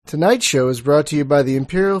Tonight's show is brought to you by the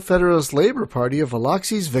Imperial Federalist Labor Party of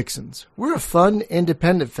Aloxi's Vixens. We're a fun,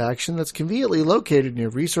 independent faction that's conveniently located near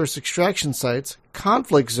resource extraction sites,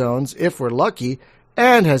 conflict zones, if we're lucky,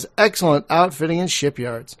 and has excellent outfitting and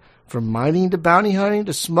shipyards. From mining to bounty hunting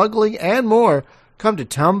to smuggling and more, come to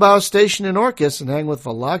Townbow Station in Orcus and hang with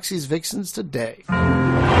Aloxi's Vixens today.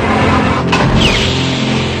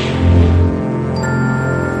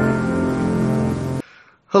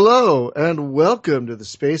 Hello, and welcome to the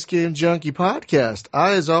Space Game Junkie podcast.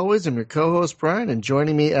 I, as always, am your co-host, Brian, and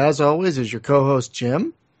joining me, as always, is your co-host,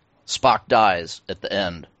 Jim. Spock dies at the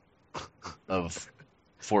end of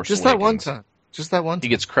Force Just Awakens. that one time. Just that one time. He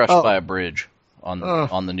gets crushed by a bridge on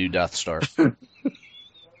the new Death Star.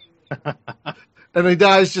 And he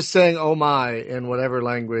dies just saying, oh my, in whatever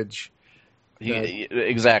language.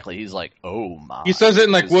 Exactly. He's like, oh my. He says it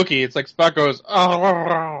in like Wookiee. It's like Spock goes,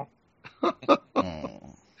 oh.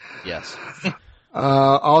 Yes.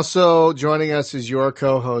 Also joining us is your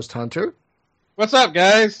co-host, Hunter. What's up,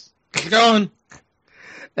 guys? How's it going?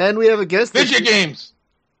 And we have a guest. Video games.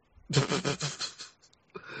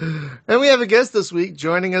 And we have a guest this week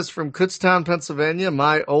joining us from Kutztown, Pennsylvania,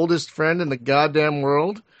 my oldest friend in the goddamn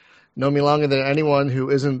world. Know me longer than anyone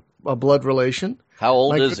who isn't a blood relation. How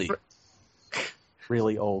old is he?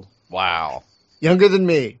 Really old. Wow. Younger than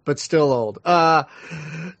me, but still old.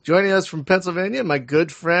 Joining us from Pennsylvania, my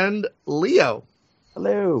good friend, Leo.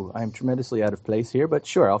 Hello. I'm tremendously out of place here, but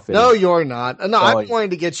sure, I'll fit No, in. you're not. No, I'm wanting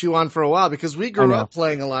to get you on for a while because we grew up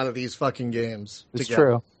playing a lot of these fucking games It's together.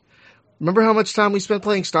 true. Remember how much time we spent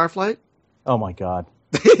playing Starflight? Oh, my God.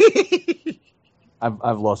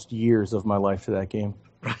 I've lost years of my life to that game.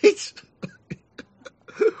 Right?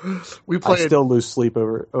 We played. I still lose sleep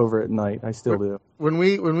over at night. I still do.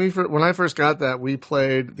 When I first got that, we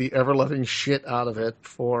played the ever-loving shit out of it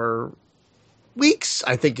for weeks,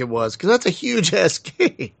 I think it was, because that's a huge-ass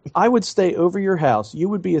game. I would stay over your house. You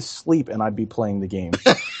would be asleep, and I'd be playing the game.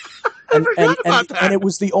 I forgot about that. And it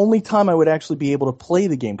was the only time I would actually be able to play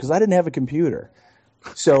the game, because I didn't have a computer.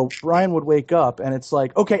 So Brian would wake up, and it's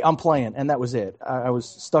like, okay, I'm playing, and that was it. I was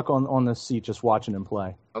stuck on the seat just watching him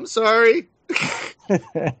play. I'm sorry.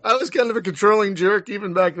 I was kind of a controlling jerk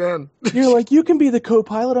even back then. You're like, you can be the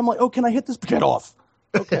co-pilot. I'm like, oh, can I hit this? Get off.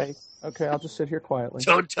 Okay, I'll just sit here quietly.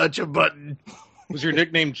 Don't touch a button. Was your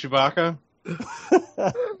nickname Chewbacca?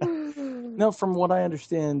 No, from what I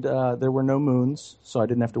understand, there were no moons, so I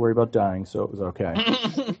didn't have to worry about dying, so it was okay.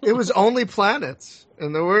 It was only planets,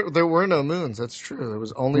 and there were no moons. That's true. There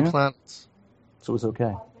was only planets. So it was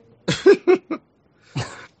okay.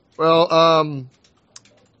 Well,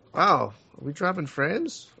 wow. Are we dropping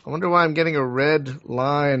frames? I wonder why I'm getting a red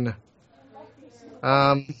line.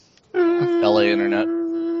 LA Internet.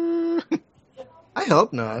 I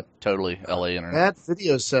hope not. Totally LA Internet. Add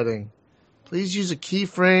video setting. Please use a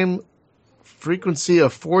keyframe frequency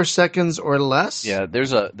of 4 seconds or less. Yeah,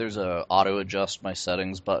 there's a auto adjust my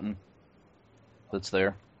settings button that's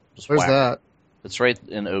there. Just Where's whack that? it. It's right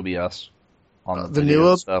in OBS on the video new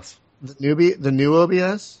and stuff. The new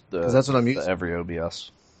OBS? Because that's what I'm using. Every OBS.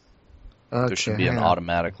 Okay, There should be an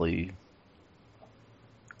automatically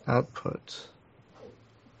output.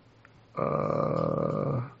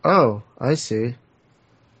 Oh, I see.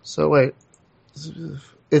 So wait,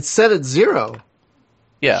 it's set at 0.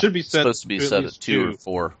 Yeah, Should be it's set supposed to be to at set at least 2 or 2.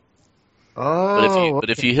 4. Oh, But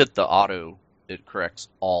if you hit the auto, it corrects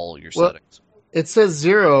all your Well- settings. it says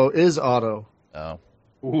 0 is auto. Oh,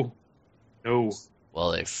 Ooh. No.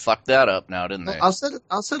 well, they fucked that up now, didn't they? I'll set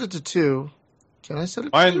it to 2. Can I set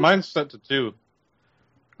it? To 2? Mine's set to 2.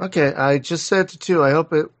 Okay, I just set it to 2. I hope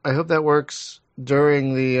that works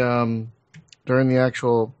during the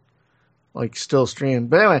actual still stream.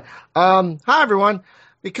 But anyway, hi everyone.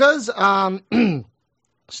 Because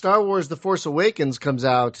Star Wars: The Force Awakens comes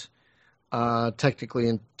out technically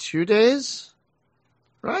in 2 days,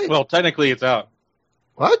 right? Well, technically it's out.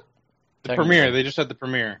 What? The premiere. They just had the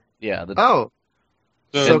premiere. Yeah. Oh,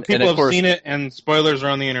 So And people of have course- seen it, and spoilers are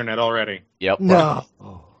on the internet already. Yep. no.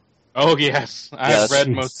 Oh, yes. Yes. I've read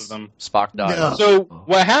most of them. Spock died. No. So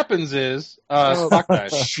what happens is Spock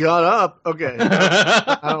dies. Shut up. Okay.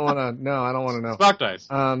 I don't want to. No, I don't want to know. Spock dies.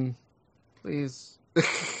 Please.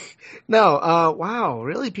 No. Wow.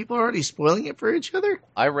 Really? People are already spoiling it for each other?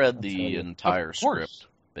 I read the entire Of course.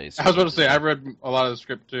 script, basically. I was about to say, I read a lot of the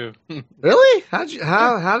script, too. Really? How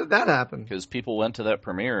did that happen? Because people went to that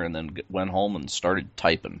premiere and then went home and started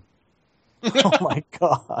typing. Oh, my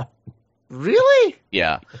God. Really?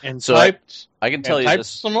 Yeah. And So typed, I can tell and you typed this.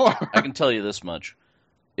 some more. I can tell you this much.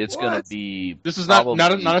 It's going What? to be. This is not probably-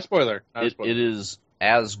 a spoiler. Not a It spoiler. is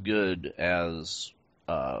as good as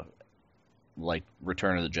like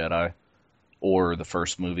Return of the Jedi. or the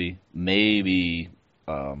first movie. Maybe,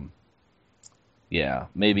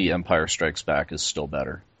 maybe Empire Strikes Back is still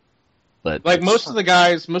better. But Like most of the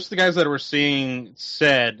guys that we're seeing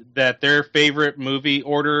said that their favorite movie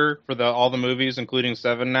order for all the movies, including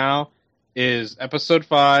 7 now, is Episode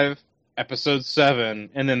 5, Episode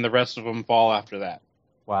 7, and then the rest of them fall after that.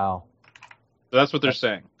 Wow. So that's what they're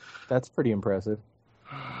saying. That's pretty impressive.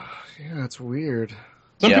 Yeah, that's weird.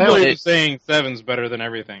 Some Yeah, people are but even saying 7's better than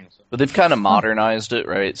everything. So. But they've kind of modernized it,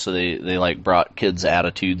 right? So they like brought kids'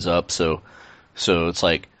 attitudes up. So it's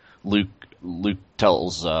like Luke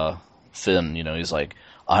tells Finn, he's like,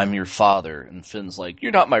 "I'm your father," and Finn's like,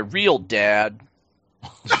 "You're not my real dad."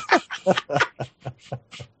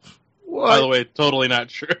 What? By the way, totally not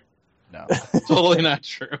true. No, Totally not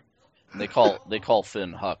true. and they call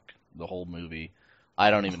Finn Huck the whole movie.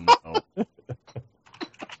 I don't even know.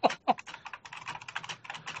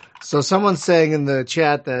 So someone's saying in the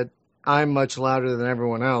chat that I'm much louder than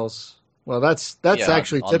everyone else. Well, that's Yeah,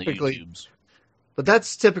 actually on the typically, YouTubes. but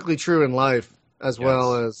that's typically true in life as Yes.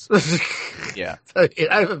 well as. Yeah. I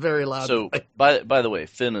have a very loud. So voice. by the way,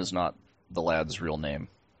 Finn is not the lad's real name.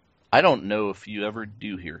 I don't know if you ever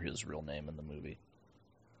do hear his real name in the movie.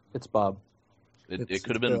 It's Bob. It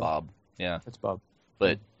could have been Bill. Bob. Yeah. It's Bob.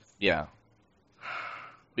 But yeah.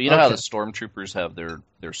 But you know how Okay. the stormtroopers have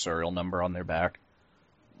their serial number on their back?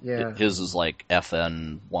 Yeah. His is like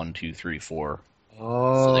FN 1 2 3 4.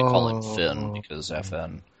 Oh. So they call him Finn because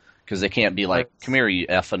FN. Because they can't be like, "Come here, you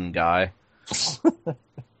effing guy."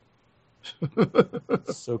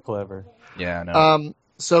 So clever. Yeah, I know.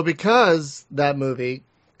 So because that movie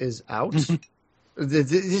is out,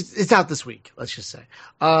 it's out this week. Let's just say.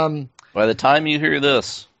 By the time you hear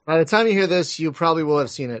this, By the time you hear this, you probably will have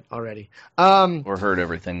seen it already. or heard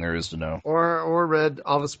everything there is to know. Or read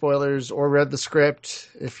all the spoilers, or read the script.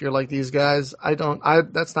 If you're like these guys,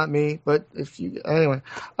 that's not me. But if you anyway,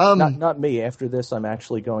 Not me. After this, I'm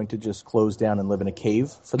actually going to just close down and live in a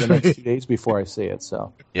cave for the next 2 days before I see it.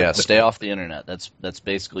 So Yeah, stay off the internet. That's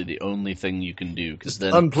basically the only thing you can do, because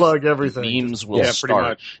then unplug everything. memes will Yeah, pretty start,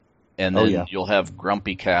 much. and Oh, then yeah. you'll have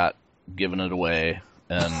Grumpy Cat giving it away,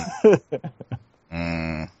 and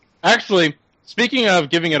Actually, speaking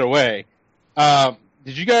of giving it away, did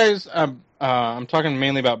you guys? I'm talking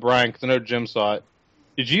mainly about Brian because I know Jim saw it.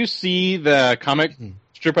 Did you see the comic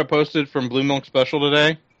strip I posted from Blue Milk Special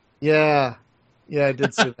today? Yeah, I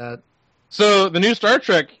did see that. So the new Star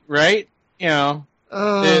Trek, right? They're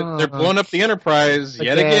blowing up the Enterprise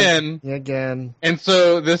yet again. Again. And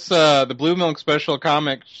so this the Blue Milk Special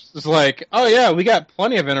comic is like, oh yeah, we got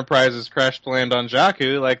plenty of Enterprises crash to land on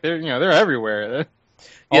Jakku. Like they're everywhere.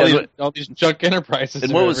 All these junk Enterprises.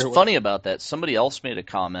 And are what was everywhere. funny about that, somebody else made a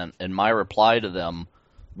comment, and my reply to them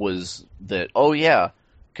was that, oh yeah,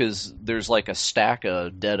 because there's like a stack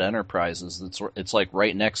of dead Enterprises. It's like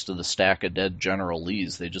right next to the stack of dead General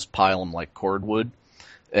Lees. They just pile them like cordwood.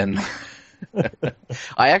 And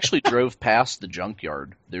I actually drove past the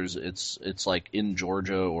junkyard. It's like in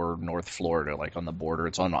Georgia or North Florida, like on the border.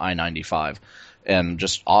 It's on I-95, and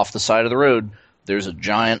just off the side of the road, there's a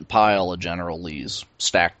giant pile of General Lees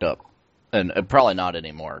stacked up. And probably not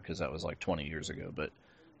anymore, because that was like 20 years ago, but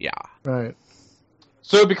yeah. Right.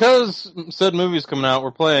 So because said movie's coming out, we're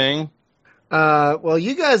playing. Well,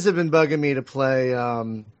 you guys have been bugging me to play.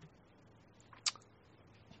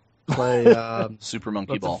 Super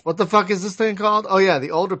Monkey Ball. What the fuck is this thing called? Oh yeah, the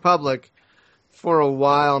Old Republic. For a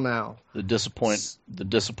while now. The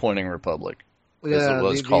Disappointing Republic, as Yeah, it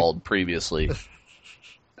was called previously.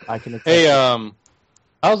 I can. attest Hey, to-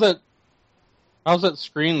 how's that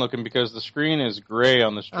screen looking? Because the screen is gray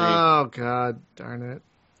on the stream. Oh god, darn it!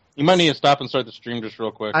 You might need to stop and start the stream just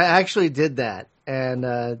real quick. I actually did that, and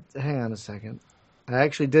hang on a second. I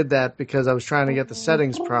actually did that because I was trying to get the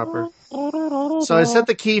settings proper. So I set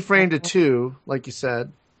the keyframe to 2, like you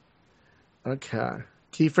said. Okay.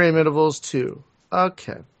 Keyframe intervals 2.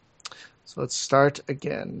 Okay. So let's start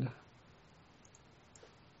again.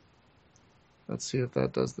 Let's see if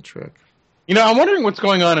that does the trick. I'm wondering what's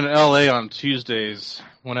going on in LA on Tuesdays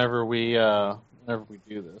whenever we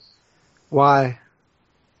do this. Why?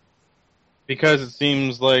 Because it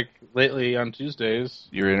seems like lately on Tuesdays,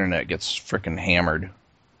 Your internet gets frickin' hammered.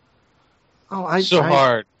 Oh,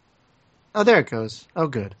 hard. Oh, there it goes. Oh,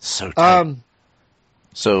 good. So tight.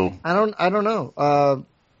 So I don't know.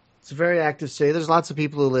 It's a very active city. There's lots of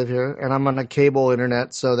people who live here, and I'm on a cable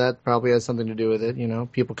internet, so that probably has something to do with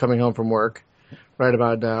it. People coming home from work right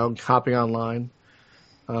about now, hopping online.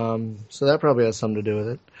 So that probably has something to do with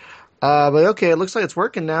it. But okay, it looks like it's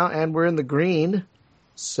working now, and we're in the green.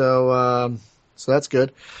 So that's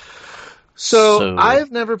good. So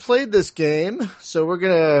I've never played this game, so we're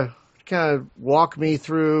gonna kind of walk me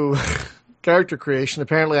through character creation.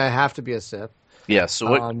 Apparently, I have to be a Sith. Yeah,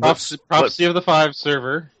 so Prophecy of the Five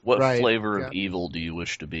server. What Right, flavor yeah. of evil do you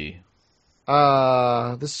wish to be?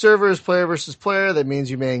 The server is player versus player. That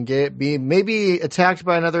means you may be maybe attacked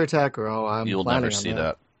by another attacker. Oh, I'm You'll planning never on see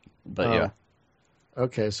that. But Oh. yeah.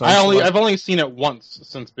 Okay, so I've only seen it once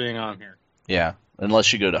since being on here. Yeah,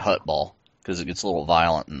 unless you go to Hut Ball, because it gets a little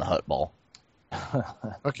violent in the Hut Ball.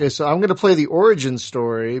 Okay, so I'm going to play the origin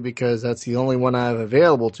story because that's the only one I have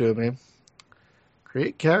available to me.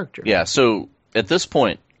 Create character. Yeah, so at this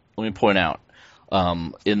point, let me point out,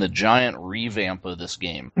 in the giant revamp of this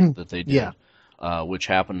game that they did, which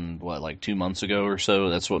happened, like 2 months ago or so,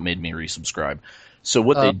 that's what made me resubscribe. So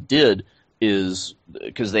what they did is,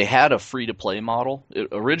 because they had a free-to-play model,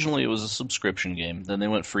 originally it was a subscription game, then they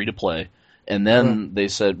went free-to-play, and then they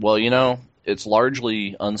said, well, it's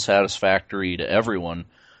largely unsatisfactory to everyone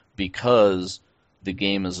because the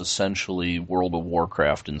game is essentially World of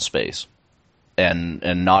Warcraft in space.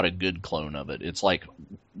 And not a good clone of it. It's like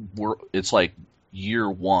year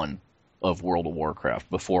one of World of Warcraft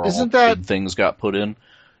before all the good things got put in.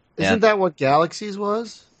 Isn't that what Galaxies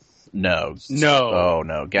was? No. Oh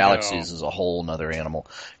no, Galaxies is a whole nother animal.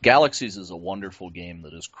 Galaxies is a wonderful game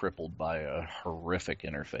that is crippled by a horrific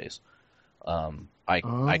interface. I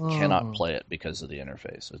cannot play it because of the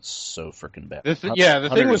interface. It's so freaking bad. The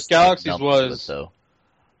thing with Galaxies was though.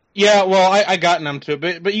 Yeah, well, I got them to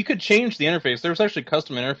it, but you could change the interface. There was actually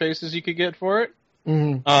custom interfaces you could get for it,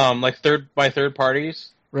 like third parties,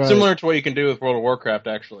 similar to what you can do with World of Warcraft,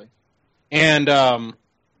 actually. And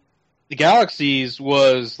the Galaxies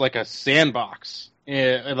was like a sandbox,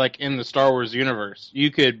 like in the Star Wars universe.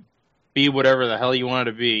 You could be whatever the hell you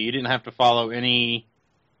wanted to be. You didn't have to follow any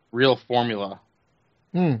real formula.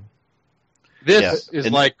 This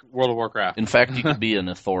is like World of Warcraft. In fact, you could be an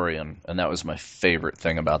Ithorian, and that was my favorite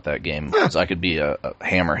thing about that game. Because I could be a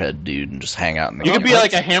hammerhead dude and just hang out in the You could be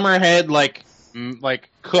like a hammerhead, like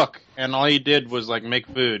cook, and all you did was like make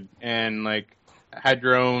food and like had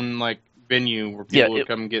your own like venue where people would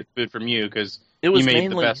come and get food from you because you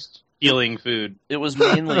made the best healing food. It was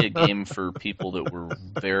mainly a game for people that were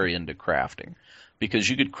very into crafting, because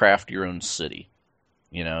you could craft your own city.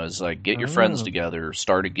 It's like get your friends together,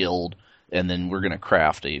 start a guild. And then we're going to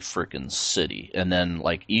craft a frickin' city. And then,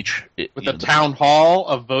 like, with a town hall,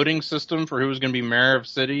 a voting system for who's going to be mayor of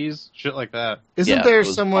cities, shit like that. Isn't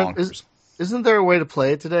there a way to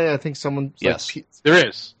play it today? I think someone... Yes. There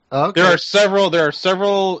is. Okay. There are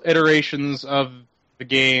several iterations of the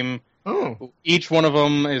game. Oh. Each one of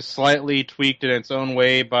them is slightly tweaked in its own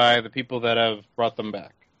way by the people that have brought them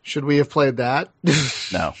back. Should we have played that?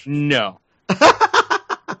 No.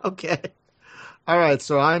 Okay. All right,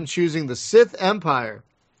 so I'm choosing the Sith Empire.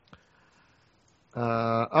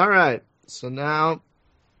 All right, so now...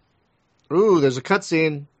 Ooh, there's a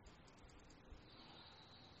cutscene.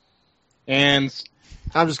 And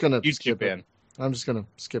I'm just going to skip it. I'm just going to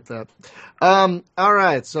skip that. All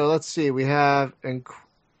right, so let's see. We have...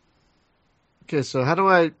 Okay, so how do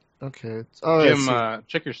I... Okay. Jim,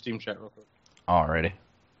 check your Steam chat real quick. Alrighty.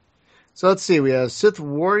 So let's see. We have Sith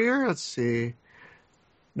Warrior. Let's see.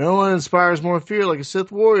 No one inspires more fear like a Sith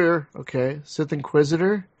warrior. Okay. Sith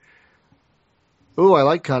Inquisitor. Ooh, I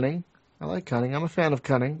like cunning. I'm a fan of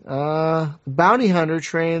cunning. Bounty Hunter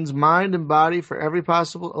trains mind and body for every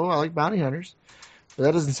possible... Oh, I like bounty hunters. But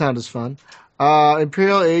that doesn't sound as fun.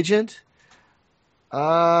 Imperial Agent.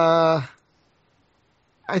 I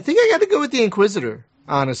think I got to go with the Inquisitor,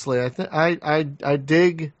 honestly. I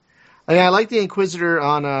dig... I like the Inquisitor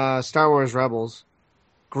on Star Wars Rebels.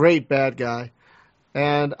 Great bad guy.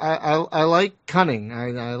 And I like cunning.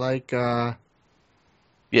 I like...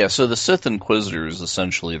 Yeah, so the Sith Inquisitor is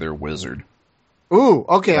essentially their wizard. Ooh,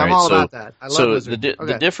 okay, right? I'm all about that. I love wizards.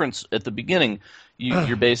 The difference, at the beginning,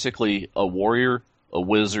 you're basically a warrior, a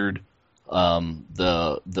wizard.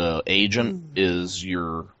 The agent is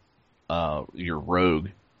your rogue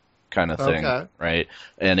kind of thing, right?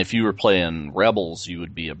 And if you were playing Rebels, you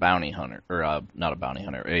would be a bounty hunter, or not a bounty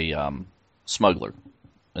hunter, a smuggler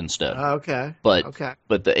instead.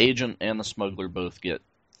 But the agent and the smuggler both get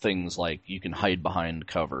things like you can hide behind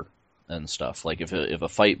cover and stuff. Like if a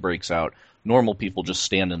fight breaks out, normal people just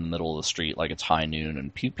stand in the middle of the street like it's high noon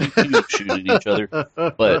and pew pew pew shoot at each other.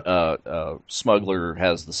 But smuggler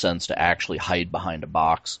has the sense to actually hide behind a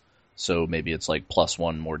box, so maybe it's like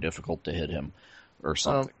 +1 more difficult to hit him or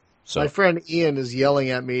something. My friend Ian is yelling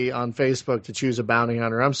at me on Facebook to choose a bounty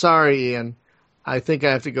hunter. I'm sorry, Ian. I think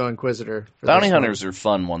I have to go Inquisitor. Bounty hunters are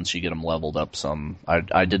fun once you get them leveled up some.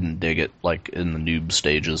 I didn't dig it like in the noob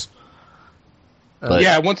stages.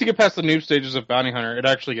 Yeah, once you get past the noob stages of bounty hunter, it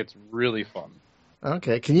actually gets really fun.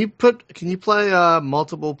 Okay. Can you play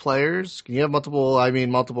multiple players? Can you have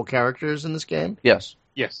multiple characters in this game? Yes.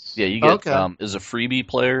 Yes. Yeah, you get Okay. as a freebie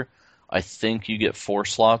player, I think you get 4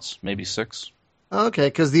 slots, maybe 6. Okay,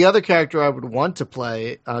 because the other character I would want to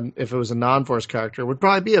play, if it was a non-force character, would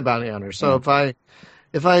probably be a bounty hunter. So if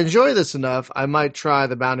I enjoy this enough, I might try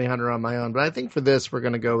the bounty hunter on my own. But I think for this, we're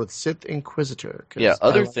going to go with Sith Inquisitor. Yeah.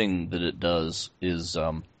 Other thing that it does is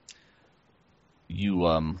I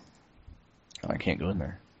can't go in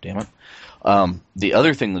there. Damn it. The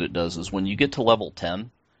other thing that it does is when you get to level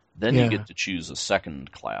 10, then you get to choose a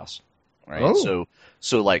second class, right? Oh.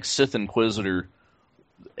 So like Sith Inquisitor,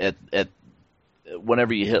 at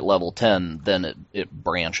whenever you hit level 10, then it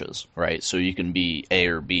branches, right? So you can be A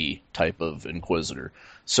or B type of Inquisitor.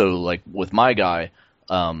 So like with my guy,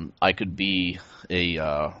 I could be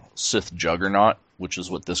a Sith Juggernaut, which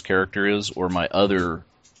is what this character is, or my other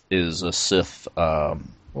is a Sith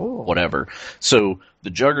whatever. So the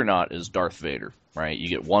Juggernaut is Darth Vader, right? You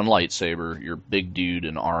get one lightsaber, you're a big dude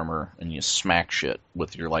in armor, and you smack shit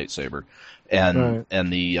with your lightsaber. And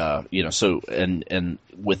and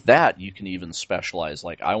with that you can even specialize.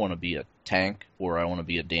 Like I want to be a tank, or I want to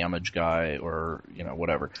be a damage guy, or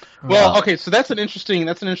whatever. Well, okay, so that's an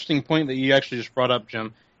interesting point that you actually just brought up,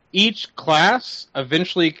 Jim. Each class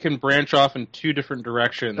eventually can branch off in 2 different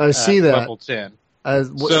directions. I see that. Level 10.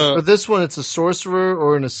 For this one, it's a sorcerer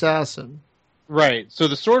or an assassin. Right. So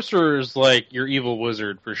the sorcerer is like your evil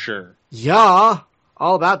wizard for sure. Yeah,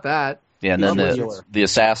 all about that. Yeah, and then the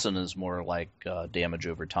assassin is more like damage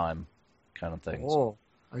over time kind of things.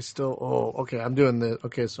 Okay, I'm doing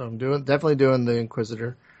so I'm definitely doing the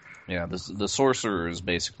Inquisitor. Yeah, the sorcerer is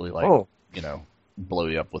basically like, blow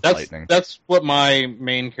you up with lightning. That's what my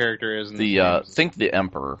main character is. Think the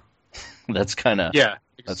Emperor. That's kind of... Yeah,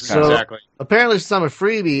 exactly. Apparently, since I'm a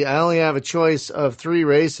freebie, I only have a choice of 3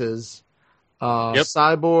 races.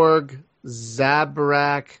 Cyborg,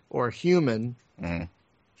 Zabrak, or human. Mm.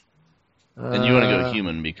 And you want to go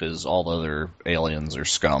human because all the other aliens are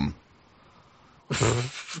scum.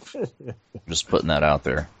 Just putting that out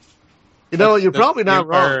there. You're probably not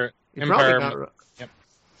wrong. You're probably not wrong. Yep.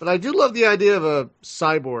 But I do love the idea of a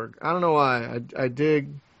cyborg. I don't know why. I dig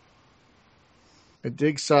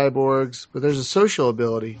cyborgs, but there's a social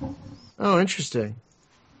ability. Oh, interesting.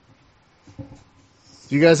 Do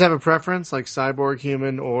you guys have a preference, like cyborg,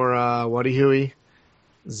 human, or Whatty Huey,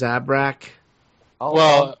 Zabrak?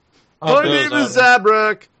 My name is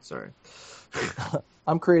Zabrak. Sorry.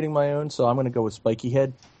 I'm creating my own, so I'm going to go with Spiky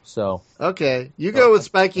Head. So okay, you go with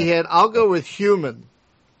Spiky Head. I'll go with human.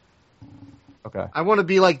 Okay. I want to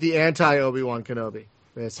be like the anti Obi-Wan Kenobi,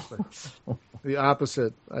 basically. The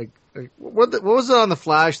opposite. What was it on the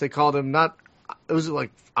Flash? They called him not. It was like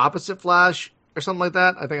opposite Flash or something like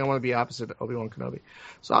that. I think I want to be opposite Obi-Wan Kenobi.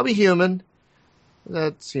 So I'll be human.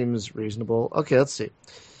 That seems reasonable. Okay, let's see.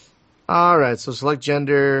 All right, so select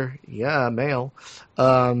gender. Yeah, male.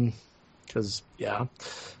 Because yeah.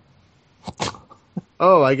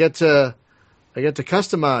 Oh, I get to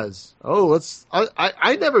customize. Oh,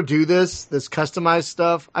 I never do this customized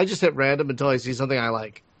stuff. I just hit random until I see something I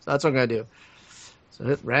like. So that's what I'm gonna do. So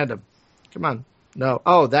hit random. Come on. No.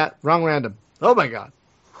 Oh, wrong random. Oh my god.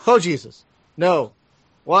 Oh Jesus. No.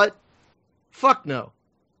 What? Fuck no.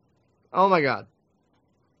 Oh my god.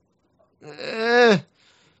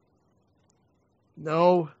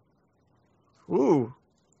 No. Ooh.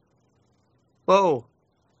 Whoa.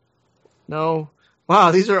 No.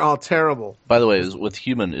 Wow, these are all terrible. By the way, with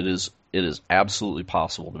human, it is absolutely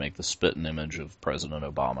possible to make the spitting image of President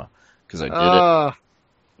Obama, because I did it.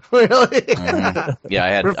 Really? Mm-hmm. Yeah, I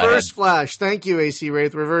had reverse flash. Thank you, AC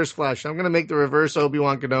Wraith. Reverse flash. I'm going to make the reverse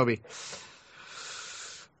Obi-Wan Kenobi.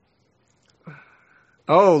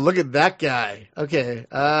 Oh, look at that guy. Okay.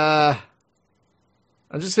 I'm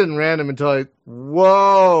just hitting random until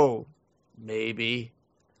whoa. Maybe.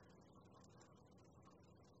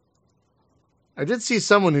 I did see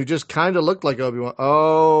someone who just kind of looked like Obi-Wan.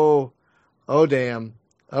 Oh, damn.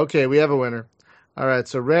 Okay, we have a winner. All right,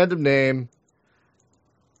 so random name,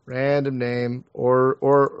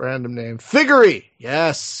 or random name. Figgery!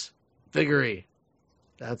 Yes, Figgery.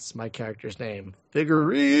 That's my character's name.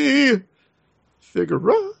 Figgery.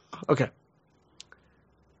 Okay.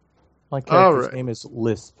 My character's name is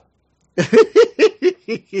Lisp.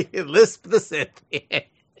 Lisp the Sith.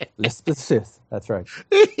 Lisp the Sith. That's right.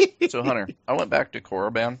 So, Hunter, I went back to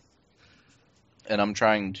Korriban, and I'm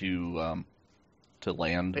trying to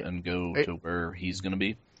land and go to where he's going to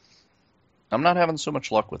be. I'm not having so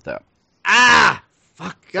much luck with that. Ah!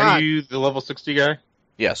 Fuck, God. Are you the level 60 guy?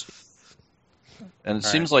 Yes. And it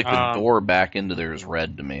seems like the door back into there is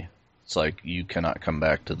red to me. It's like you cannot come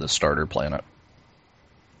back to the starter planet.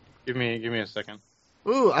 Give me a second.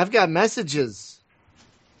 Ooh, I've got messages.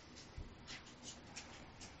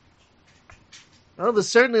 Oh, this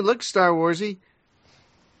certainly looks Star Warsy.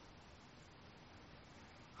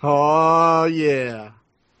 Oh, yeah.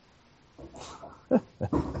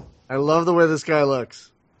 I love the way this guy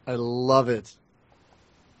looks. I love it.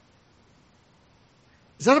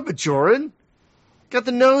 Is that a Bajoran? Got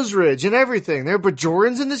the nose ridge and everything. There are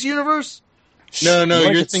Bajorans in this universe? No, You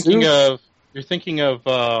like you're its thinking suit? of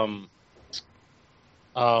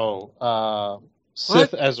What?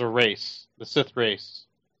 Sith as a race. The Sith race.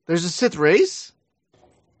 There's a Sith race?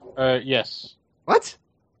 Yes. What?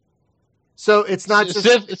 So it's not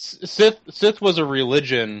just... Sith was a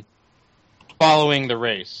religion following the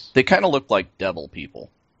race. They kind of look like devil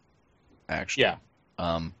people, actually. Yeah.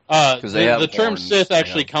 They have the term horns, Sith they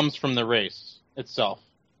actually have- comes from the race itself.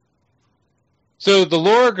 So the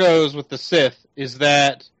lore goes with the Sith is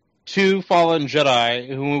that two fallen Jedi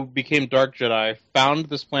who became Dark Jedi found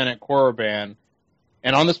this planet Korriban,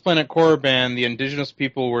 and on this planet Korriban, the indigenous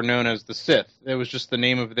people were known as the Sith. It was just the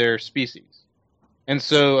name of their species. And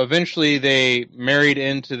so eventually they married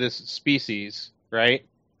into this species, right?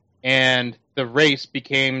 And the race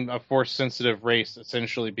became a Force-sensitive race,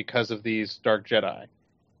 essentially, because of these Dark Jedi.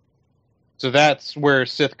 So that's where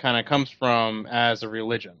Sith kind of comes from as a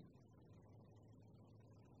religion.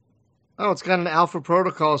 Oh, it's got an Alpha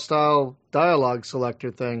Protocol style dialogue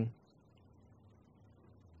selector thing.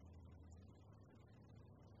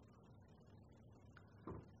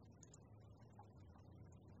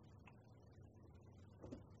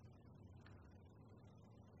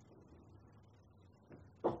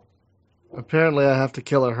 Apparently I have to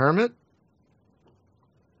kill a hermit.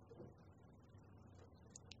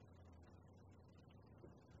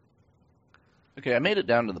 Okay, I made it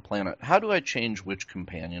down to the planet. How do I change which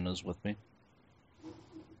companion is with me?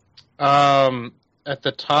 At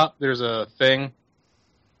the top, there's a thing.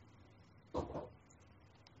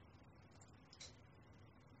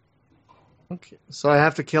 Okay, so I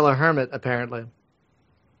have to kill a hermit, apparently.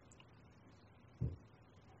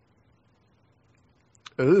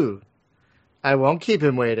 Ooh. I won't keep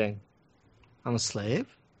him waiting. I'm a slave?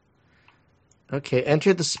 Okay,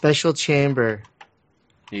 enter the special chamber.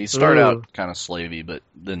 You start Ooh. out kind of slavey, but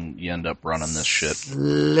then you end up running this shit.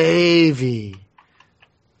 Slavey.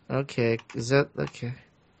 Okay, is that okay?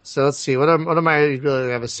 So let's see. What am I ability?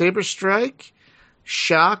 I have a saber strike,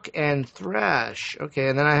 shock, and thrash. Okay,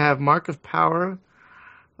 and then I have mark of power.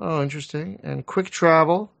 Oh, interesting. And quick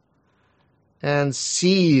travel. And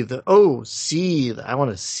seethe. Oh, seethe. I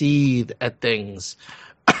want to seethe at things.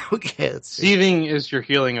 Okay, let's see. Seething is your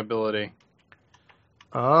healing ability.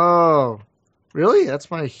 Oh, really?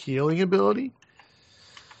 That's my healing ability?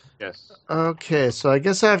 Yes. Okay, so I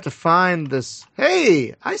guess I have to find this.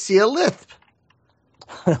 Hey, I see a lisp.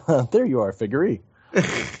 There you are, Figuree.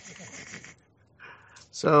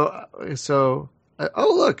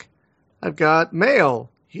 Oh, look. I've got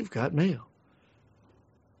mail. You've got mail.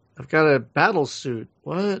 I've got a battle suit.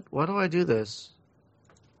 What? Why do I do this?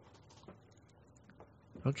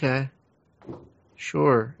 Okay.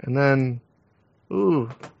 Sure. And then, then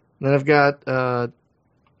I've got,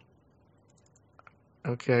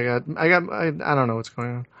 okay, I don't know what's going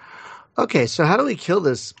on. Okay, so how do we kill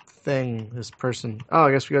this person? Oh,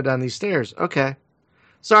 I guess we go down these stairs. Okay.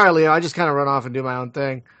 Sorry, Leo, I just kind of run off and do my own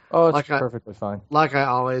thing. Oh, it's Like perfectly fine. Like I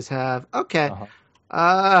always have. Okay.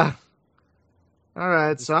 Uh-huh. All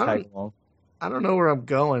right, Just so tag along. I don't know where I'm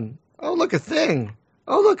going. Oh, look, a thing.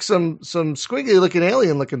 Oh, look, some squiggly-looking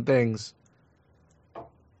alien-looking things.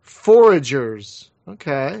 Foragers.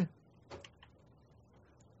 Okay.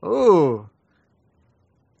 Oh.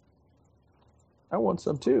 I want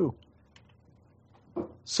some too.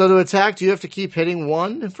 So to attack, do you have to keep hitting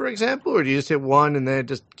one, for example, or do you just hit one and then it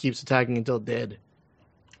just keeps attacking until dead?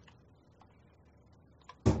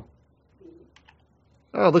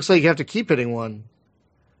 Oh, it looks like you have to keep hitting one.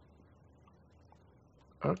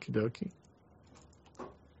 Okie dokie.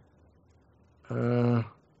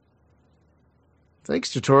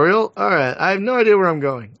 Thanks, tutorial. All right, I have no idea where I'm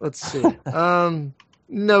going. Let's see.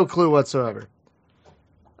 No clue whatsoever.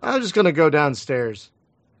 I'm just gonna go downstairs.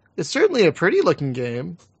 It's certainly a pretty looking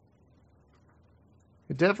game.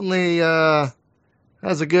 It definitely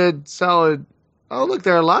has a good, solid. Oh, look,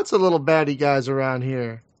 there are lots of little baddie guys around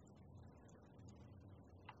here.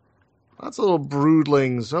 Lots of little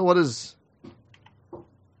broodlings. Oh, what is...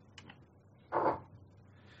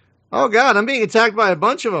 Oh, God, I'm being attacked by a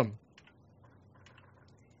bunch of them.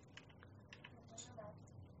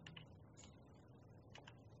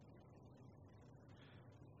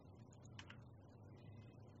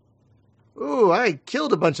 Ooh, I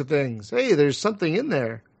killed a bunch of things. Hey, there's something in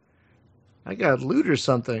there. I got loot or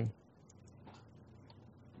something.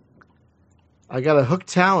 I got a hooked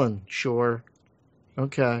talon. Sure.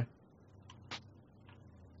 Okay.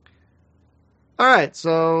 All right.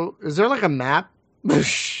 So, is there like a map? There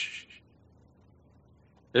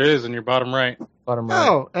is in your bottom right. Bottom right.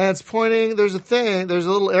 Oh, and it's pointing. There's a thing. There's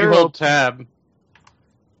a little You arrow. hold tab.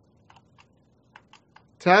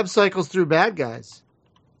 Tab cycles through bad guys.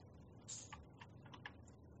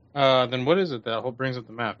 Then what is it that brings up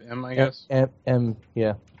the map? M, I guess. M,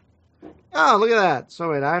 yeah. Oh, look at that.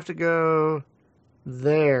 So wait, I have to go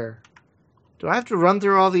there. Do I have to run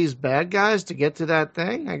through all these bad guys to get to that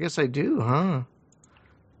thing? I guess I do, huh?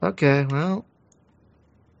 Okay, well,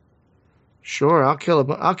 sure. I'll kill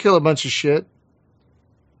a bunch of shit.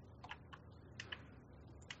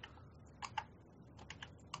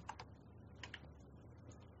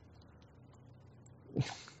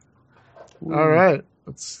 All right,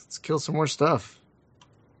 let's kill some more stuff.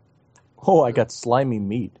 Oh, I got slimy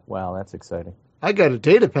meat. Wow, that's exciting. I got a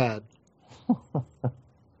data pad.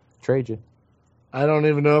 Trade you. I don't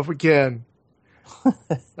even know if we can.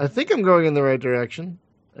 I think I'm going in the right direction.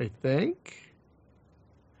 I think.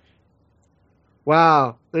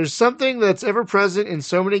 Wow, there's something that's ever present in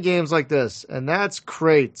so many games like this, and that's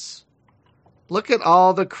crates. Look at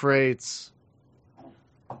all the crates.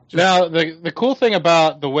 Now, the cool thing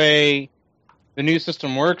about the way the new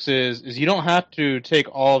system works is you don't have to take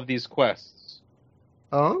all of these quests.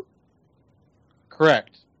 Oh?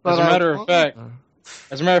 Correct. But As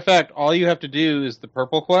a matter of fact, all you have to do is the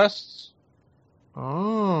purple quests,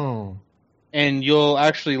 Oh. and you'll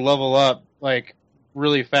actually level up like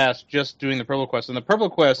really fast just doing the purple quests. And the purple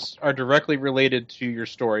quests are directly related to your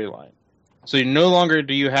storyline. So no longer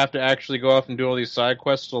do you have to actually go off and do all these side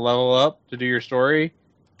quests to level up to do your story.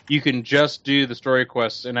 You can just do the story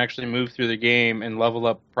quests and actually move through the game and level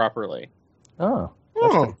up properly. Oh,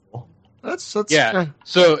 that's pretty cool. That's Yeah.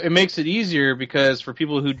 So it makes it easier because for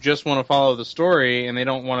people who just want to follow the story and they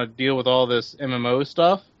don't want to deal with all this MMO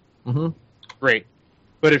stuff, great.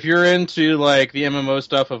 But if you're into like the MMO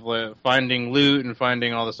stuff of like, finding loot and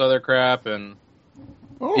finding all this other crap and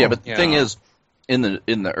Yeah, but the thing is, in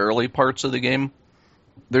the early parts of the game,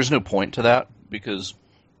 there's no point to that because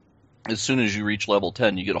as soon as you reach level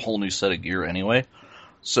 10, you get a whole new set of gear anyway.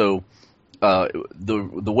 So the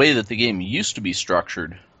way that the game used to be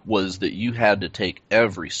structured was that you had to take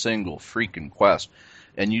every single freaking quest,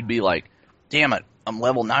 and you'd be like, damn it, I'm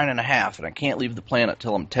level 9.5, and I can't leave the planet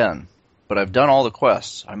till I'm 10. But I've done all the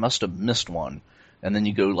quests. I must have missed one. And then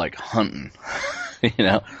you go, like, hunting. You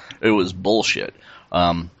know? It was bullshit.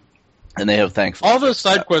 And they have thankfully... all those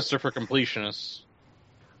side quests are for completionists.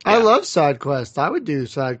 I love side quests. I would do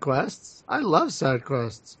side quests. I love side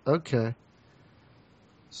quests. Okay.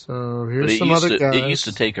 So here's some other guys. It used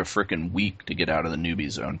to take a freaking week to get out of the newbie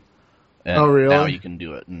zone. And oh, really? Now you can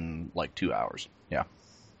do it in like 2 hours. Yeah.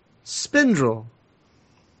 Spindrel.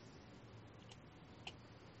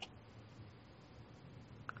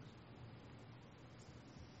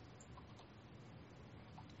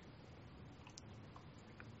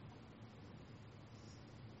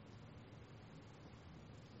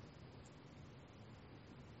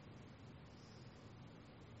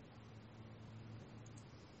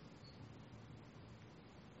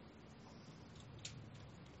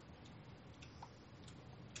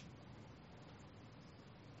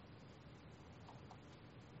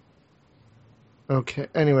 Okay,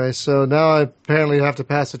 anyway, so now I apparently have to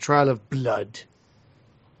pass a trial of blood.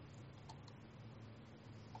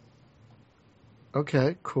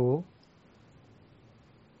 Okay, cool.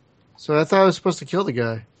 So I thought I was supposed to kill the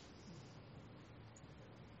guy.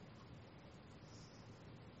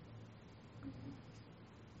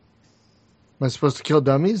 Am I supposed to kill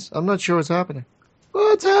dummies? I'm not sure what's happening.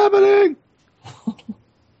 What's happening?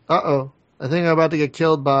 Uh-oh. I think I'm about to get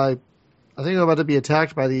killed by... I think I'm about to be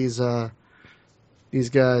attacked by these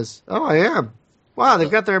guys. Oh, I am. Wow, they've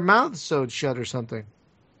got their mouths sewed shut or something.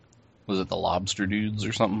 Was it the lobster dudes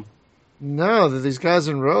or something? No, they're these guys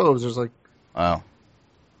in robes. There's like... Oh.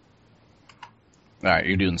 Alright,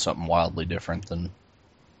 you're doing something wildly different than...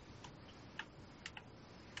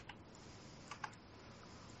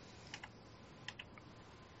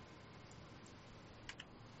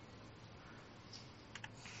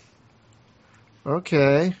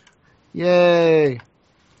 Okay. Yay.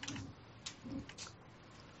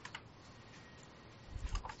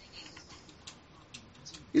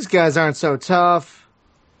 These guys aren't so tough.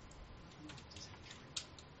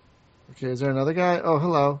 Okay, is there another guy? Oh,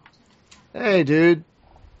 hello. Hey, dude.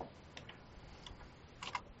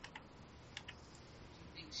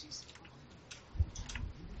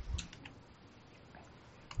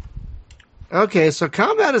 Okay, so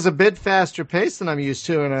combat is a bit faster paced than I'm used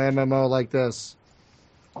to in an MMO like this.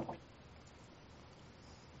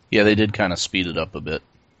 Yeah, they did kind of speed it up a bit.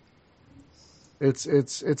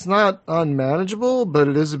 It's not unmanageable, but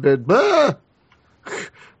it is a bit. Bah!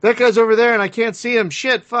 That guy's over there, and I can't see him.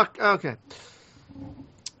 Shit, fuck. Okay.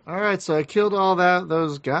 All right, so I killed all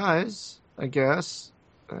those guys, I guess.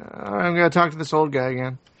 All right, I'm gonna talk to this old guy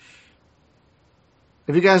again.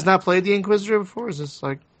 Have you guys not played the Inquisitor before? Is this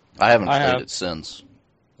like? I haven't played it since,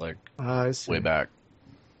 like, I see. way back.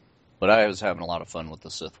 But I was having a lot of fun with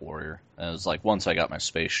the Sith Warrior. And it was like, once I got my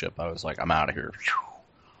spaceship, I was like, I'm out of here.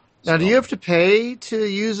 Now, do you have to pay to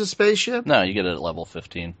use a spaceship? No, you get it at level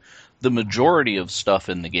 15. The majority of stuff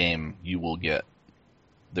in the game you will get.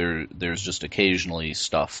 There's just occasionally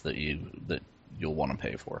stuff that you'll want to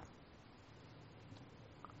pay for.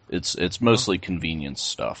 It's mostly convenience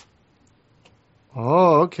stuff.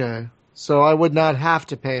 Oh, okay. So I would not have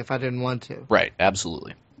to pay if I didn't want to. Right,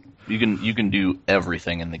 absolutely. You can do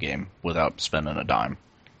everything in the game without spending a dime.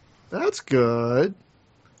 That's good.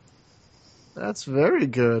 That's very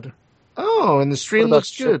good. Oh, and the stream What about looks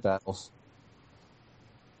ship good. battles?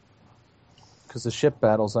 Because the ship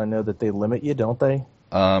battles, I know that they limit you, don't they?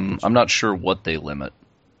 I'm not sure what they limit,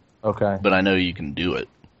 Okay. but I know you can do it.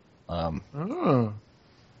 Oh.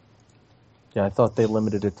 Yeah, I thought they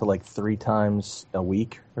limited it to like 3 times a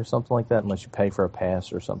week or something like that, unless you pay for a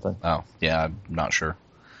pass or something. Oh, yeah, I'm not sure.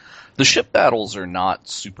 The ship battles are not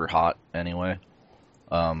super hot anyway.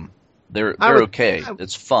 They're okay.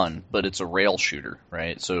 It's fun, but it's a rail shooter,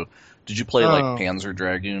 right? So, did you play like Panzer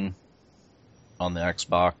Dragoon on the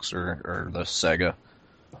Xbox or the Sega?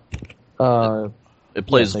 It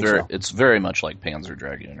plays It's very much like Panzer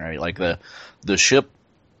Dragoon, right? Like the ship,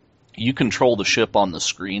 you control the ship on the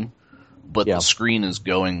screen, but the screen is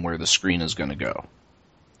going where the screen is going to go.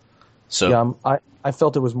 So yeah, I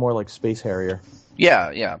felt it was more like Space Harrier.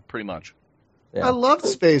 Yeah, pretty much. Yeah. I loved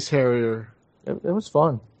Space Harrier. It was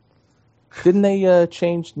fun. Didn't they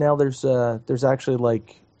change? Now there's actually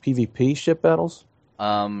like PvP ship battles.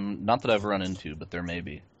 Not that I've run into, but there may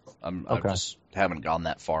be. I just haven't gone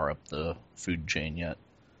that far up the food chain yet.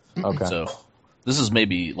 Okay. So this is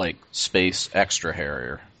maybe like Space Extra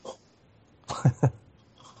Harrier.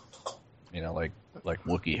 Like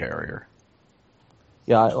Wookiee Harrier.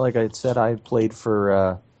 Yeah, like I said, I played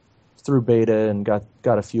through beta and got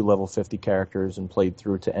a few level 50 characters and played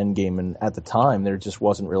through to endgame. And at the time, there just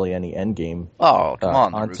wasn't really any endgame. Oh, come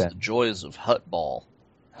on! There content. was the joys of Hutball.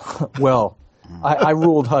 Well, I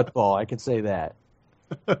ruled Hutball. I can say that.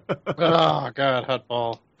 Oh God,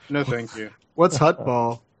 Hutball. No, thank you. What's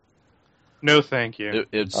Hutball? No, thank you.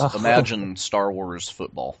 It's imagine Star Wars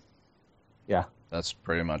football. Yeah, that's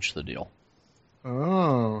pretty much the deal.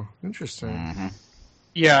 Oh, interesting. Mm-hmm.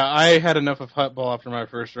 Yeah, I had enough of Hutball after my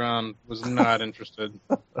first round. Was not interested.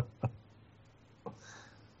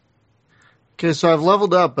 Okay, so I've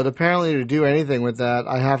leveled up, but apparently to do anything with that,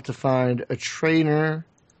 I have to find a trainer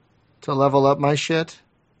to level up my shit.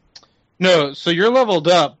 No, so you're leveled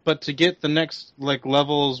up, but to get the next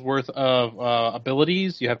level's worth of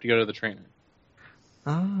abilities, you have to go to the trainer.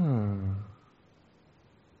 Oh.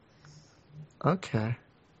 Okay.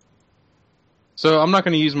 So I'm not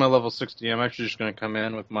going to use my level 60. I'm actually just going to come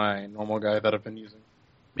in with my normal guy that I've been using.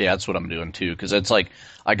 Yeah, that's what I'm doing too, because it's like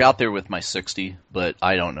I got there with my 60, but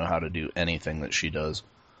I don't know how to do anything that she does.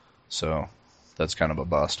 So that's kind of a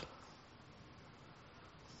bust.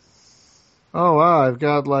 Oh wow, I've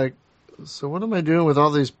got so what am I doing with all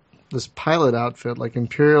this pilot outfit, like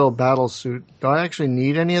Imperial battle suit? Do I actually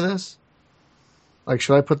need any of this?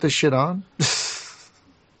 Should I put this shit on?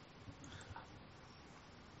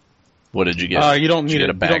 What did you get? You don't need it.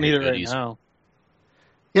 You don't need it right now.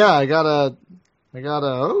 Yeah, I got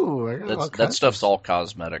that stuff's all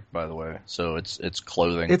cosmetic, by the way. So it's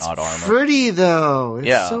clothing, not armor. It's pretty though.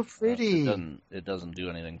 It's so Yeah, pretty. it doesn't do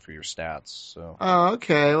anything for your stats. So Oh,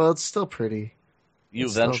 okay. Well, it's still pretty. you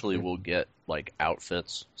eventually will get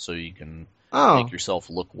outfits, so you can Oh, make yourself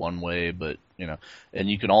look one way, but and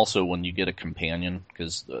you can also, when you get a companion,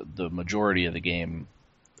 because the majority of the game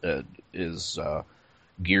is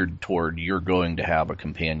geared toward you're going to have a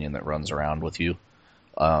companion that runs around with you.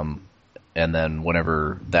 And then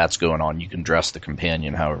whenever that's going on, you can dress the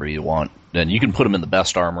companion however you want. And you can put them in the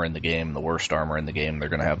best armor in the game, the worst armor in the game. They're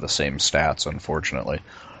going to have the same stats, unfortunately.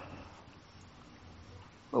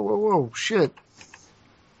 whoa, shit.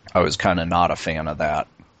 I was kind of not a fan of that.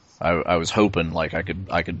 I was hoping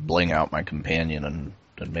I could bling out my companion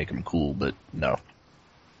and make him cool, but no.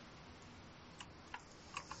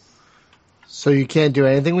 So you can't do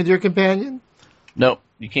anything with your companion? Nope.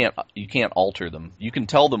 You can't alter them. You can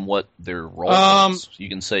tell them what their role is. You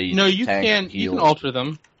can say no, you tank, can't. heal. You can alter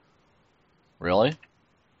them. Really?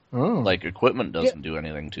 Oh. Like equipment doesn't do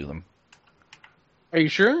anything to them. Are you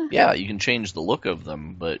sure? Yeah, you can change the look of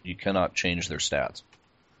them, but you cannot change their stats.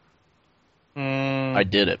 I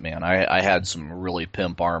did it, man. I had some really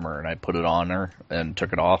pimp armor, and I put it on her and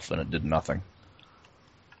took it off, and it did nothing.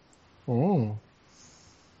 Oh.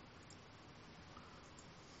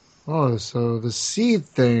 Oh, so the seed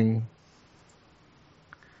thing.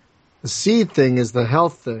 The seed thing is the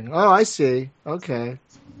health thing. Oh, I see. Okay.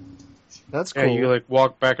 That's cool. Yeah, you like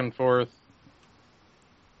walk back and forth.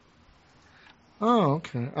 Oh,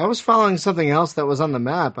 okay. I was following something else that was on the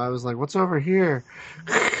map. I was like, what's over here?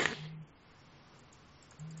 I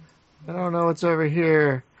don't know what's over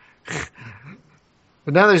here.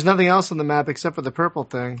 But now there's nothing else on the map except for the purple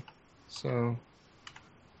thing. So.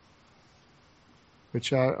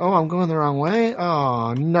 Oh, I'm going the wrong way?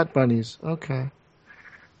 Oh, nut bunnies. Okay.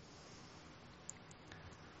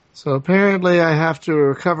 So apparently I have to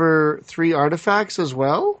recover 3 artifacts as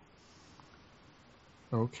well?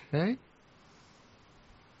 Okay.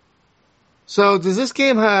 So does this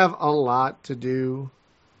game have a lot to do?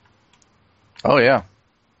 Oh, yeah.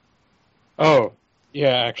 Oh,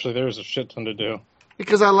 yeah, actually, there's a shit ton to do.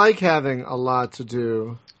 Because I like having a lot to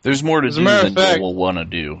do. There's more to As a do matter than of fact- you will want to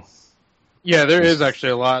do. Yeah, there is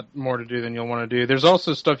actually a lot more to do than you'll want to do. There's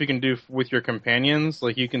also stuff you can do with your companions,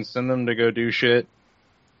 like you can send them to go do shit.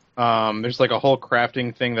 There's like a whole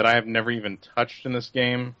crafting thing that I have never even touched in this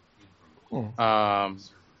game.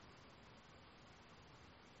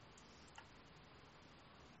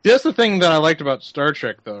 That's the thing that I liked about Star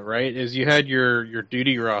Trek, though, right? Is you had your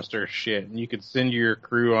duty roster shit, and you could send your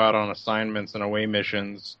crew out on assignments and away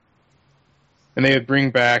missions, and they would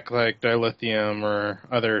bring back like dilithium or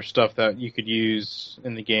other stuff that you could use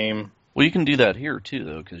in the game. Well, you can do that here too,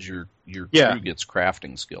 though, because your crew gets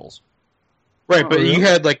crafting skills. Right, but really?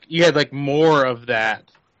 you had like more of that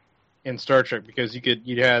in Star Trek because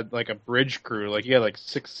you had like a bridge crew, like you had like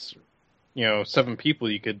 6, 7 people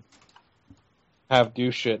you could have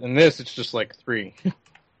do shit. In this, it's just like 3.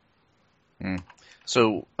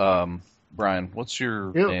 So, Brian, what's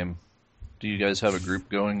your name? Do you guys have a group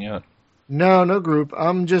going yet? No group.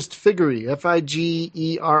 I'm just Figerry.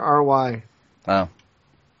 Figerry. Oh.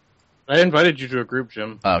 I invited you to a group,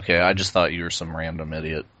 Jim. Okay, I just thought you were some random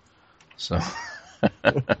idiot. So.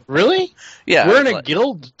 Really? Yeah. We're in a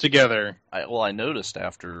guild together. I noticed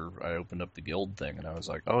after I opened up the guild thing, and I was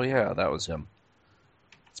like, oh yeah, that was him.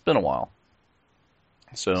 It's been a while.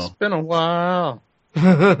 So. It's been a while.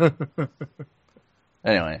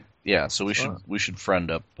 Anyway, yeah, so we should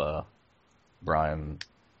friend up Brian.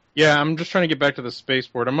 Yeah, I'm just trying to get back to the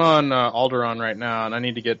spaceport. I'm on Alderaan right now, and I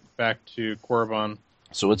need to get back to Korriban.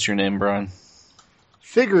 So what's your name, Brian?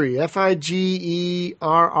 Figerry. Figerry.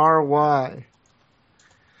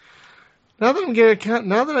 Now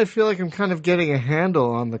that I feel like I'm kind of getting a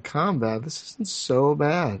handle on the combat, this isn't so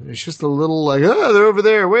bad. It's just a little like, oh, they're over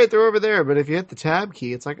there. Wait, they're over there. But if you hit the tab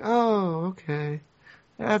key, it's like, oh, okay.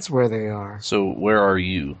 That's where they are. So where are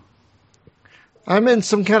you? I'm in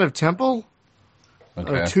some kind of temple.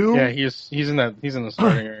 Okay. Or tomb. Yeah, he's in the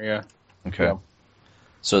starting area. Okay. Yeah.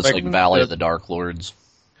 So it's like Valley of the Dark Lords.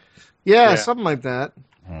 Yeah, something like that.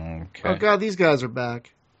 Okay. Oh god, these guys are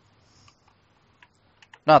back.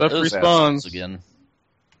 Not Stuff those respawns assholes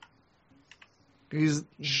again.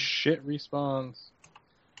 Shit respawns.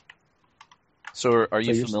 So are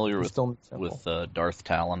you you're familiar still with Darth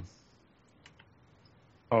Talon?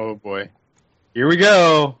 Oh boy, here we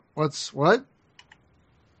go. What?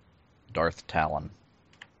 Darth Talon,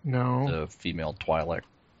 No. the female Twi'lek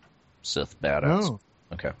Sith badass. No.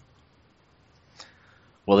 Okay.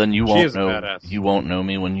 Well, then you She won't is a know. badass. You won't know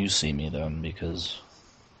me when you see me, then, because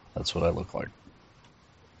that's what I look like.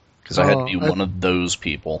 Because I had to be one of those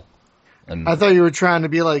people. And I thought you were trying to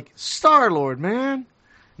be like Star-Lord, man.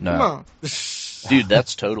 no, Come on. dude,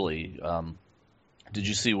 that's totally. Did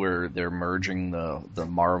you see where they're merging the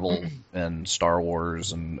Marvel and Star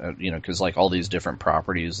Wars and because like all these different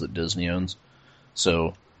properties that Disney owns?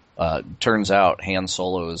 So turns out Han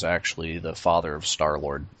Solo is actually the father of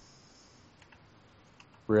Star-Lord.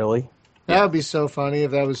 Really? That would be so funny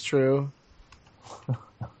if that was true.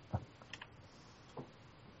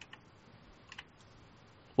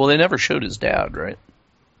 Well, they never showed his dad, right?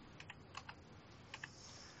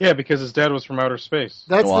 Yeah, because his dad was from outer space.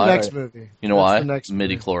 That's You know the why? next movie. You know That's why? the next movie.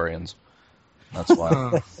 Midi-chlorians. That's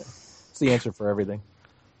why. It's the answer for everything.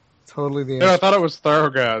 Totally the No, I answer. thought it was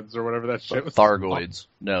Thargoids or whatever that shit was. Thargoids.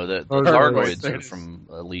 No, the Thargoids. Thargoids are from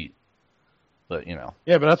Elite. But, Yeah,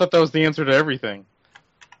 but I thought that was the answer to everything.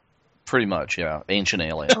 Pretty much, yeah. Ancient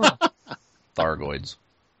alien. Thargoids.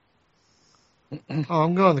 Oh,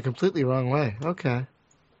 I'm going the completely wrong way. Okay.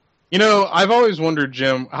 You know, I've always wondered,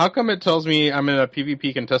 Jim, how come it tells me I'm in a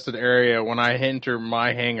PvP contested area when I enter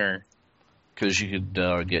my hangar? Because you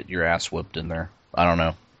could get your ass whipped in there. I don't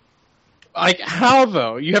know. Like, how,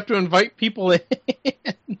 though? You have to invite people in.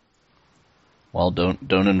 Well,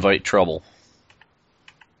 don't invite trouble.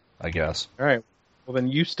 I guess. All right. Well, then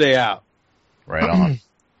you stay out. Right on.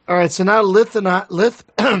 All right, so now Lith and I Lith?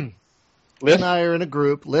 are in a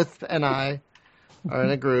group. Lith and I are in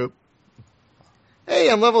a group. Hey,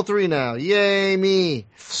 I'm level 3 now. Yay, me.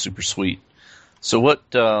 Super sweet. So what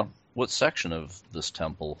section of this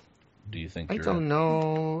temple do you think I you're don't in?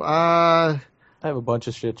 know. I have a bunch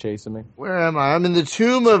of shit chasing me. Where am I? I'm in the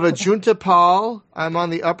tomb of Ajunta Pal. I'm on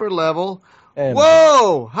the upper level. And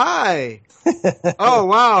Whoa! Hi! Oh,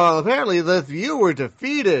 wow. Apparently, Lith, you were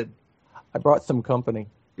defeated. I brought some company.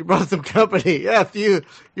 You brought some company. Yes, you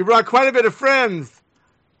brought quite a bit of friends.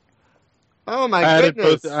 Oh, my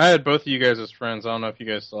goodness. I had both of you guys as friends. I don't know if you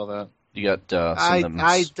guys saw that. You got some of them.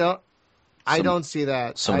 I don't see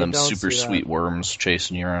that. Some of them super sweet worms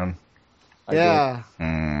chasing you around. Yeah.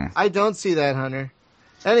 I don't see that, Hunter.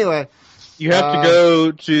 Anyway. You have to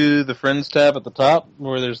go to the Friends tab at the top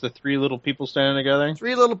where there's the 3 little people standing together.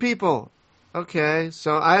 3 little people. Okay,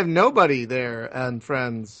 so I have nobody there and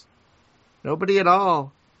friends. Nobody at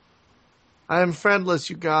all. I am friendless,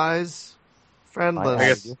 you guys.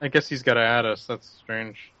 Friendless. I guess he's got to add us. That's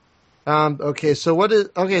strange. Okay, so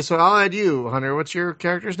I'll add you, Hunter. What's your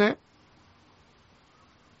character's name?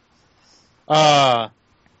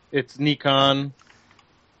 It's Nikon.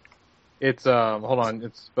 It's hold on,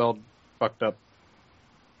 it's spelled fucked up.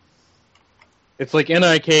 It's like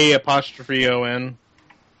NIK''ON.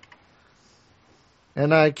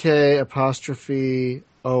 NIK''ON.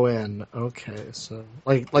 Okay, so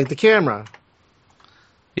like the camera.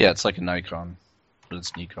 Yeah, it's like a Nikon, but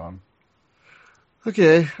it's Nikon.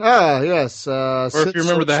 Okay. Yes. Or if you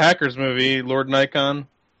remember the Hackers movie, Lord Nikon.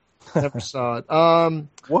 Never saw it.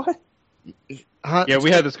 What? Yeah,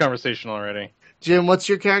 we had this conversation already. Jim, what's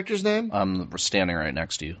your character's name? We're standing right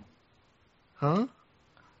next to you. Huh?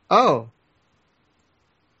 Oh.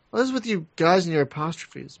 What is with you guys and your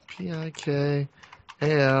apostrophes? PIKAL.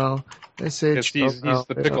 He's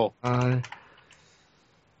the pickle. Yeah,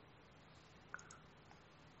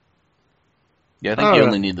 I think you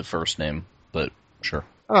only need the first name, but sure.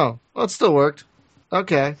 Oh, well, it still worked.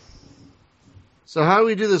 Okay. So how do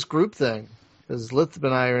we do this group thing? Because Lithub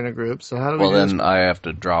and I are in a group, so how do we do this? Well, then I have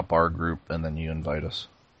to drop our group, and then you invite us.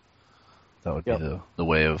 That would be the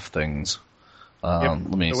way of things.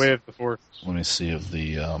 The way of the Force. Let me see if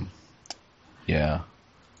the... yeah.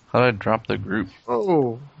 How did I drop the group?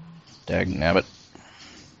 Oh. Dagnabbit.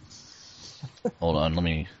 Hold on, let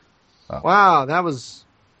me... Oh. Wow, that was...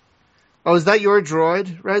 Oh, is that your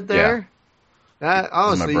droid right there? Yeah.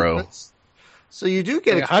 Oh, my bro. So you do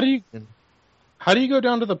get How do you go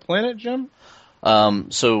down to the planet, Jim?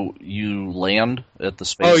 So you land at the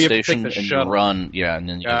space station and you run, and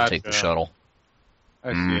then you have to take the shuttle.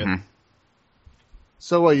 I see it.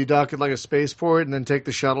 So what, you dock at like a spaceport and then take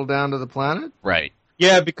the shuttle down to the planet? Right.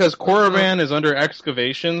 Yeah, because Korriban is under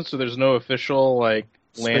excavation, so there's no official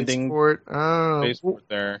landing spaceport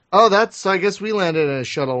there. Oh, I guess we landed in a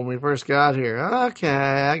shuttle when we first got here. Okay,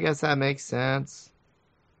 I guess that makes sense.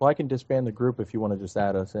 Well, I can disband the group if you want to just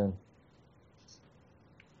add us in.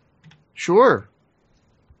 Sure.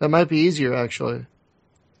 That might be easier, actually.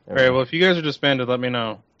 All right, well, if you guys are disbanded, let me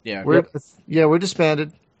know. Yeah, we're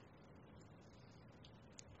disbanded.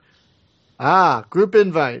 Group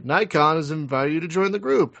invite. Nikon has invited you to join the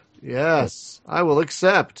group. Yes, I will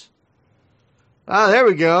accept. There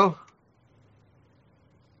we go.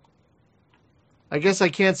 I guess I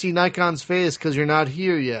can't see Nikon's face because you're not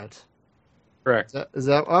here yet. Correct. Is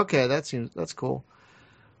that okay? That's cool.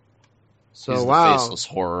 So He's wow, the faceless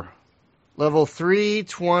horror. Level 3,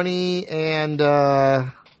 20,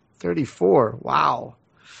 and 34. Wow,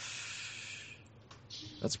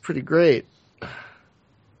 that's pretty great.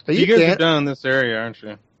 You guys are down in this area, aren't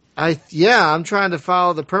you? I'm trying to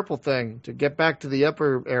follow the purple thing to get back to the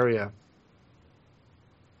upper area.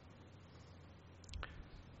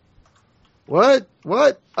 What?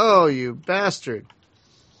 Oh, you bastard.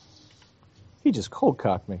 He just cold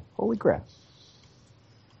cocked me. Holy crap.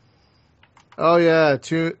 Oh yeah,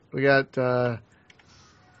 we got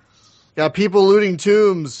people looting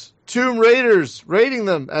tombs. Tomb raiders, raiding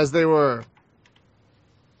them as they were.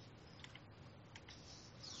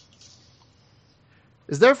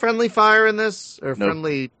 Is there friendly fire in this? Or Nope.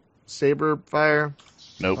 friendly saber fire?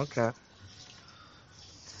 Nope. Okay.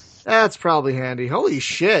 That's probably handy. Holy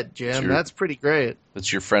shit, Jim. Sure. That's pretty great.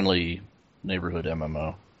 It's your friendly neighborhood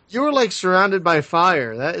MMO. You were like surrounded by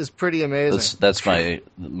fire. That is pretty amazing. That's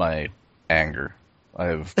my anger.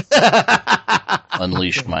 I've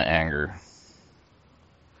unleashed my anger.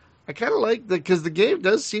 I kind of like that because the game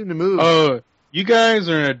does seem to move. Oh, you guys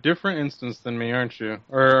are in a different instance than me, aren't you?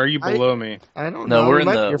 Or are you below me? I don't know. No, we're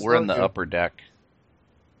We in the upper deck.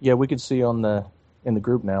 Yeah, we could see in the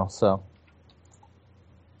group now. So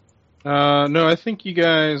No, I think you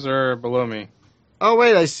guys are below me. Oh,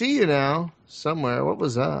 wait, I see you now. Somewhere. What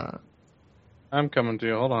was that? I'm coming to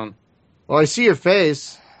you. Hold on. Well, I see your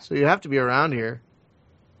face, so you have to be around here.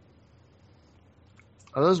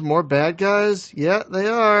 Are those more bad guys? Yeah, they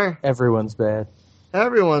are. everyone's bad.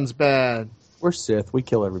 Everyone's bad. We're Sith. We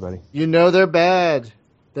kill everybody. You know they're bad.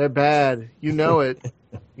 They're bad. You know it.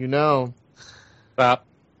 You know. Stop.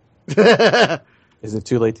 Is it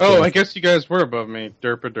too late to Oh, kill I us? guess you guys were above me.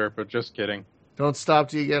 Derpa. Just kidding. Don't stop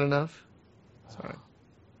till you get enough. Sorry.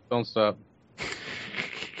 Don't stop.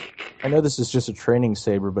 I know this is just a training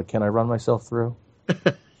saber, but can I run myself through?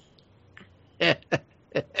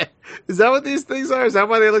 Is that what these things are? Is that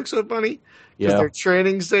why they look so funny? Because Yeah. they're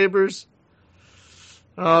training sabers.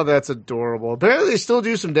 Oh, that's adorable. Apparently they still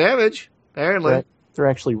do some damage. Apparently. They're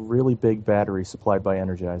actually really big batteries supplied by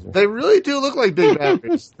Energizer. They really do look like big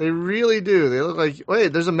batteries. They really do. They look like...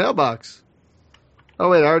 Wait, there's a mailbox. Oh,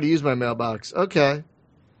 wait, I already used my mailbox. Okay.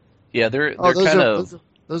 Yeah, they're Oh, kind of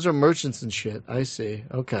those are merchants and shit. I see.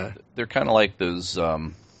 Okay. they're kind of like those.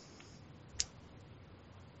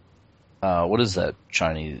 What is that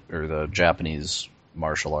Chinese or the Japanese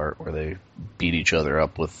martial art where they beat each other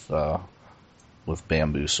up with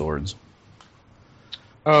bamboo swords?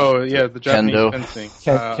 Oh, yeah, the Japanese Kendo. fencing.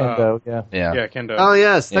 Kendo, yeah. Yeah, Kendo. Oh,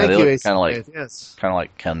 yes. Yeah, Thank they you, look AC. kinda like- Yes. Kind of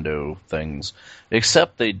like kendo things,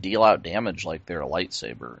 except they deal out damage like they're a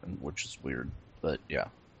lightsaber, which is weird. But yeah,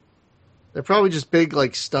 They're probably just big,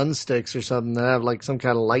 like, stun sticks or something that have, like, some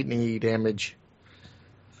kind of lightning damage.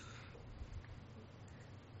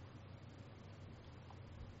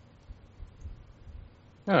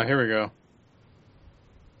 Oh, here we go.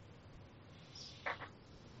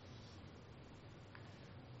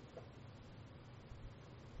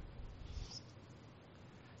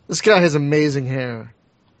 This guy has amazing hair.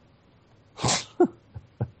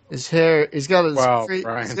 His hair, he's got his, Wow,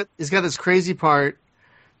 Brian. he's got this crazy part,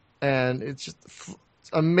 and it's just it's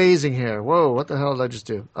amazing hair. Whoa, what the hell did I just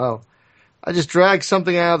do? Oh, I just dragged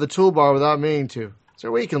something out of the toolbar without meaning to. Is there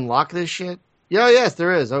a way you can lock this shit? Yeah, yes,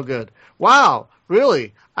 there is. Oh, good. Wow,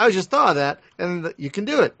 really? I just thought of that, and you can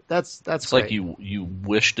do it. That's it's great. like you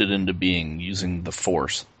wished it into being using the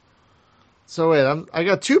Force. So wait, I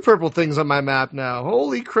got 2 purple things on my map now.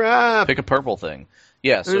 Holy crap! Pick a purple thing.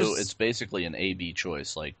 Yeah, so There's- it's basically an A/B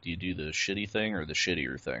choice. Like, do you do the shitty thing or the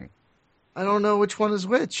shittier thing? I don't know which one is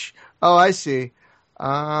which. Oh, I see.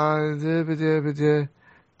 Dibba-dibba-da,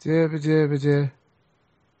 dibba-dibba-da,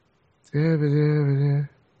 dibba-dibba-da.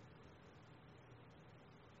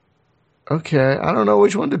 Okay, I don't know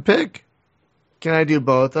which one to pick. Can I do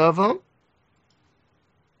both of them?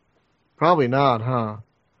 Probably not, huh?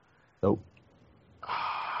 Nope.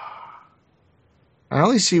 I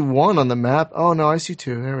only see one on the map. Oh, no, I see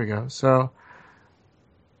 2. There we go. So,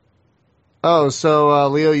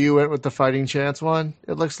 Leo, you went with the fighting chance one,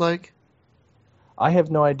 it looks like? I have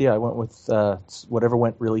no idea. I went with whatever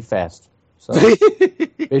went really fast. So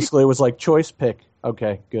basically, it was like choice pick.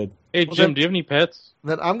 Okay, good. Hey, Well, Jim, then- do you have any pets?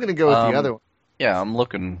 Then I'm going to go with the other one. Yeah, I'm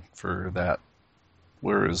looking for that.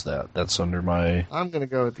 Where is that? That's under my I'm going to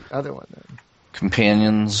go with the other one then.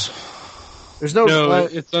 companions. There's no... No,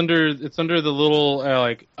 it's under the little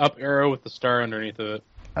like up arrow with the star underneath of it.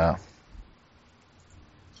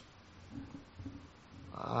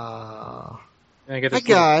 Oh. And I get Hi, this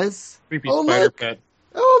little guys. creepy Oh, spider look. pet.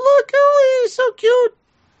 Oh, look. Oh, he's so cute.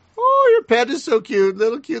 Oh, your pet is so cute.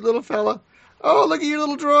 Cute little fella. Oh, look at your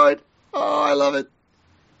little droid. Oh, I love it.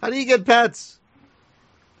 How do you get pets?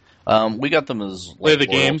 We got them as Play like the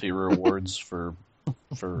game. loyalty rewards for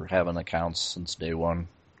having accounts since day one.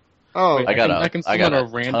 Oh, Wait, I got I can I got summon a a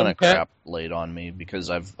random ton of pet? crap laid on me because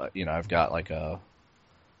I've got like a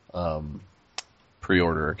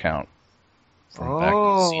pre-order account from back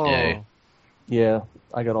in C Day. Yeah,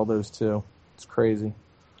 I got all those too. It's crazy.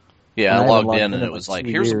 Yeah, And I I haven't logged logged in in and in it was like like,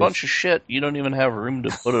 2 here's a years. bunch of shit. You don't even have room to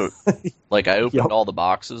put a... Like, I opened Yup. all the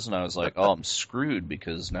boxes and I was like, oh, I'm screwed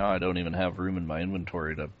because now I don't even have room in my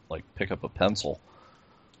inventory to, like, pick up a pencil.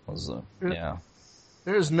 Yeah.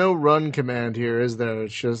 there's no run command here, is there?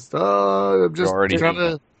 It's just, I'm just already- kind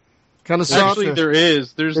of Actually, sauntering. there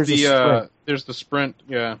is. There's There's a the sprint. there's the sprint.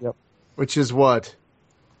 Yeah. Which is what?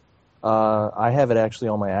 I have it actually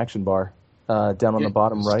on my action bar, down on the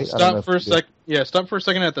bottom right. I don't know Stop for a sec. Yeah, stop for a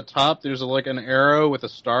second at the top. There's like an arrow with a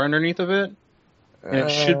star underneath of it, and it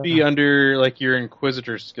should be under like your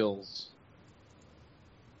Inquisitor skills.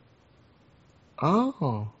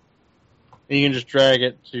 Oh. And you can just drag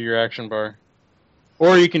it to your action bar,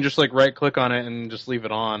 or you can just like right click on it and just leave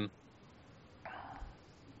it on.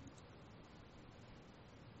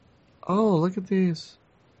 Oh, look at these.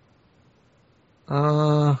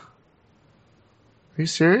 Are you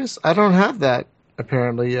serious? I don't have that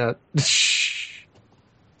apparently yet.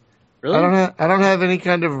 Really? I don't have any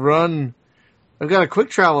kind of run. I've got a quick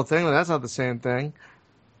travel thing, but that's not the same thing.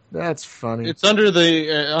 That's funny. It's under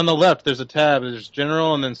the on the left. There's a tab. There's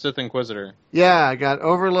General and then Sith Inquisitor. Yeah, I got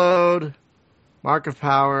Overload, Mark of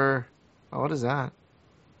Power. Oh, what is that?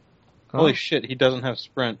 Holy shit! He doesn't have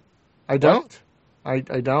Sprint. I don't. I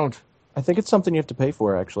don't. I think it's something you have to pay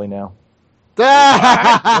for actually now.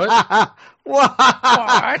 What? What?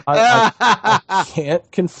 I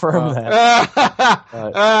can't confirm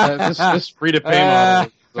that. This free to pay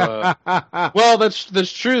model. Well,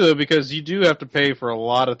 that's true though, because you do have to pay for a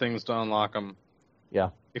lot of things to unlock them. Yeah.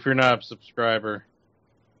 If you're not a subscriber.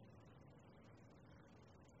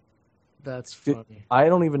 That's funny. I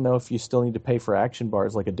don't even know if you still need to pay for action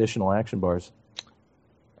bars, like additional action bars.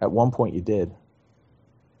 At one point you did.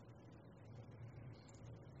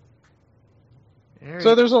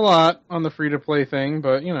 So there's a lot on the free-to-play thing,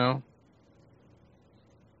 but, you know.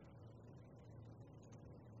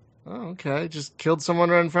 Oh, okay. Just killed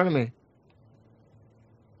someone right in front of me.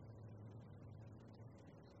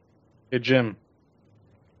 Hey, Jim.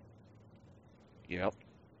 Yep.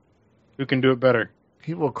 Who can do it better?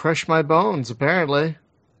 He will crush my bones, apparently.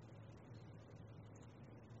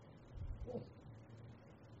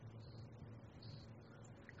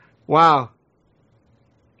 Wow.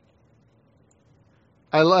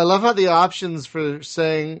 I love how the options for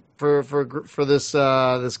saying for this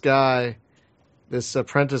this guy, this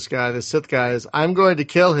apprentice guy, this Sith guy is, I'm going to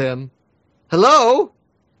kill him. Hello?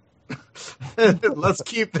 Let's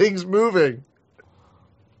keep things moving.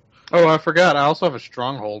 Oh, I forgot. I also have a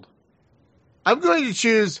stronghold. I'm going to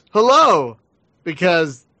choose hello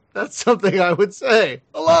because that's something I would say.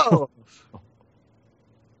 Hello.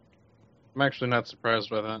 I'm actually not surprised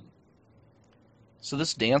by that. So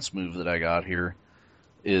this dance move that I got here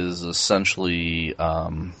is essentially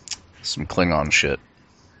some Klingon shit.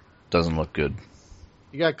 Doesn't look good.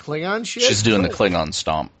 You got Klingon shit? She's doing the Klingon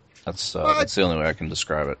stomp. That's the only way I can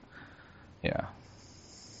describe it. Yeah.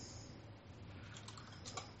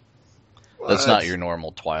 What? That's not your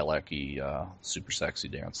normal Twi'lek-y super sexy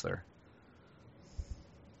dance there.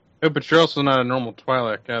 Oh, but you're also not a normal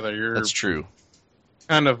Twi'lek either. You're That's true.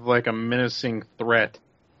 kind of like a menacing threat.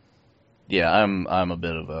 Yeah, I'm a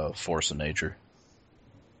bit of a force of nature.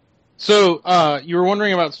 So, you were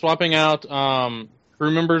wondering about swapping out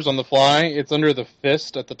crew members on the fly. It's under the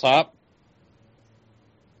fist at the top.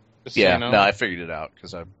 Just so Yeah, you know. no, I figured it out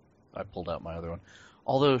because I pulled out my other one.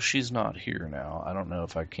 Although she's not here now, I don't know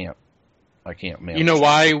if I can't manage. You know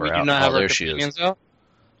why to keep we her do out. not have Oh, our there she is. companions out?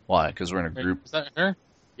 Why? Because we're in a Wait, group. is that her?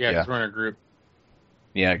 Yeah, Yeah. because we're in a group.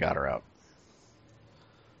 Yeah, I got her out.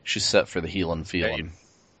 She's set for the healing feeling.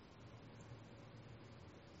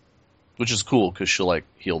 Which is cool, because she'll,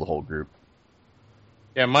 heal the whole group.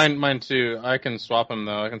 Yeah, mine too. I can swap him,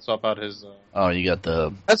 though. I can swap out his... Oh, you got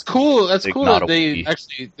the... That's cool. That's Big cool that Naughty.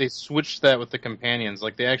 they switched that with the companions.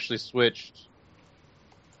 Like, they actually switched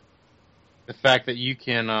the fact that you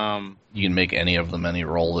can... You can make any of them any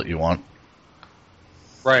role that you want.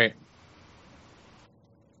 Right.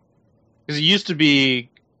 Because it used to be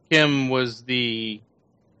Kim was the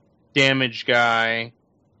damage guy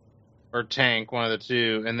or tank, one of the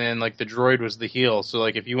two, and then, the droid was the heal. So,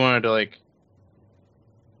 if you wanted to,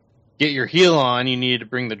 get your heal on, you needed to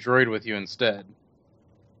bring the droid with you instead.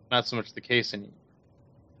 Not so much the case anymore.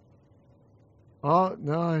 Oh,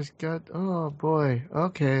 no, I've got... Oh, boy.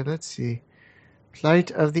 Okay, let's see.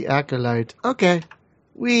 Plight of the Acolyte. Okay.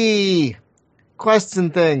 Wee! Quests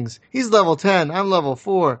and things. He's level 10. I'm level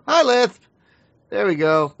 4. Hi, Lith! There we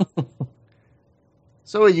go.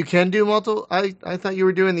 So you can do multiple... I thought you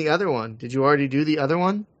were doing the other one. Did you already do the other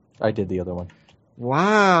one? I did the other one.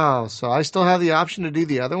 Wow. So I still have the option to do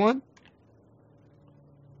the other one?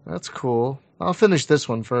 That's cool. I'll finish this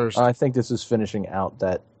one first. I think this is finishing out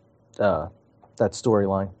that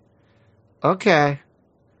storyline. Okay.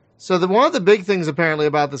 So one of the big things apparently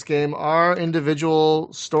about this game are individual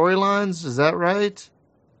storylines. Is that right?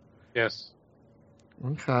 Yes.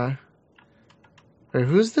 Okay. Wait,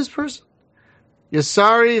 who's this person?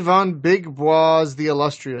 Yasari von Big Bois the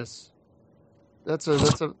Illustrious. That's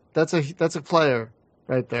a player.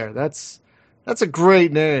 right there. That's a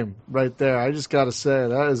great name right there. I just got to say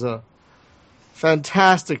that is a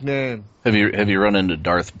fantastic name. Have you run into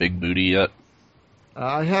Darth Big Booty yet?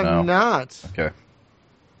 I have No. not. Okay.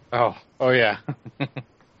 Oh yeah.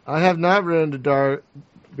 I have not run into Darth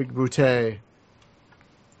Big Booty.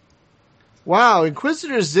 Wow,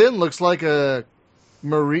 Inquisitor Zin looks like a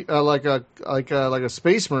marine, like a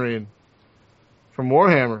space marine from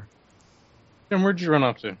Warhammer. And where'd you run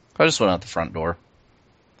up to? I just went out the front door.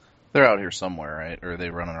 They're out here somewhere, right? Or are they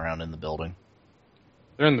running around in the building?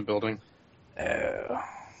 They're in the building. All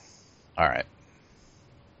right.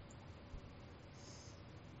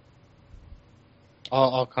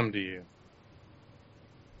 I'll come to you.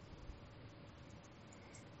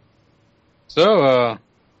 So,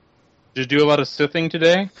 did you do a lot of sithing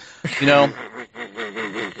today? You know,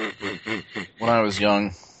 when I was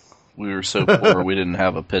young, we were so poor we didn't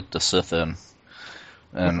have a pit to sith in.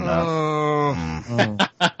 And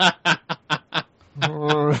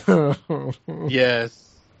Yes.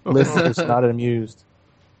 Liz is not amused.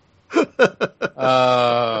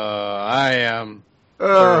 I am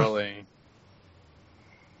thoroughly.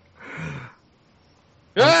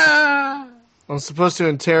 I'm supposed to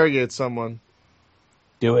interrogate someone.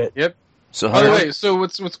 Do it. Yep. so By the Hunter, way, so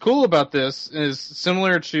what's cool about this is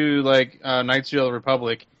similar to like Knights of the Old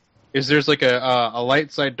Republic, is there's like a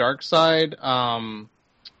light side, dark side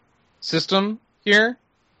system here.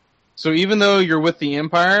 So even though you're with the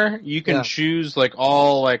Empire, you can choose like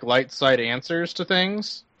all like light side answers to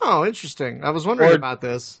things. Oh, interesting. I was wondering Or- about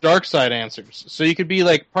this. Dark side answers. So you could be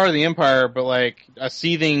like part of the Empire, but like a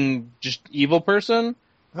seething just evil person,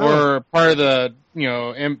 Oh. or part of the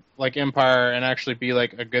like Empire and actually be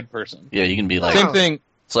like a good person. yeah, you can be like, Same thing.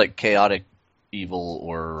 it's like chaotic evil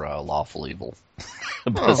or lawful evil,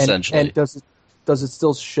 Oh. essentially. And does it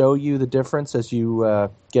still show you the difference as you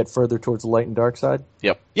get further towards the light and dark side?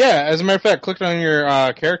 Yeah, as a matter of fact, click on your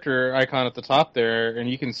character icon at the top there, and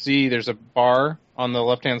you can see there's a bar on the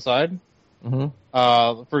left-hand side.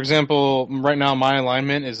 Mm-hmm. For example, right now my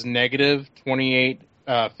alignment is negative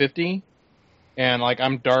 2850, and like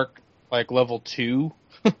I'm dark like level 2.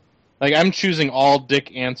 Like I'm choosing all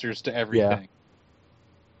dick answers to everything.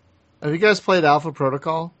 Have you guys played Alpha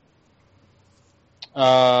Protocol?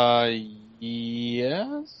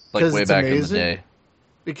 Yes. like 'Cause way it's back in the amazing. day.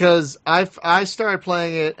 Because I started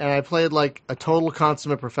playing it and I played like a total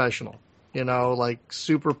consummate professional. You know, like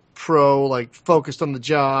super pro, like focused on the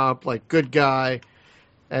job, like good guy.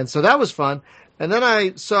 And so that was fun. And then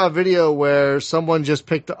I saw a video where someone just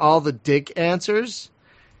picked all the dick answers.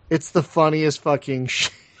 It's the funniest fucking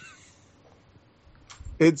shit.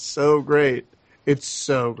 It's so great. It's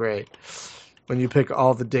so great when you pick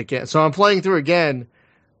all the dick answers. So I'm playing through again,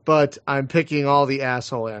 but I'm picking all the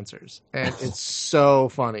asshole answers. And it's so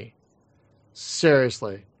funny.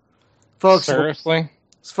 Seriously. Folks,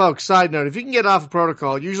 side note, if you can get off a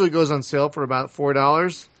protocol, it usually goes on sale for about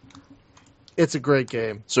 $4. It's a great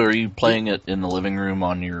game. So are you playing it in the living room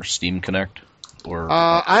on your Steam Connect? Or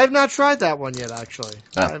I have not tried that one yet, actually.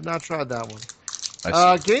 Ah. I have not tried that one.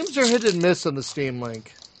 I see. Games are hit and miss on the Steam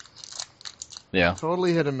link. Yeah.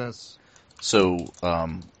 Totally hit and miss. So,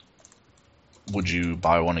 would you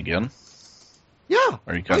buy one again? Yeah.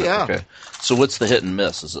 Are you kind of yeah. okay? So what's the hit and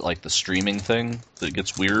miss? Is it like the streaming thing that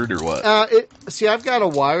gets weird, or what? See, I've got a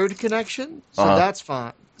wired connection, so that's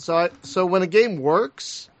fine. So when a game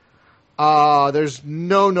works, there's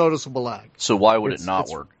no noticeable lag. So why would it not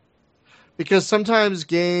work? Because sometimes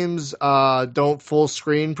games don't full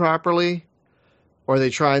screen properly, or they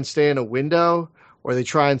try and stay in a window, or they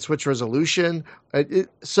try and switch resolution.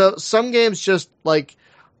 So some games just like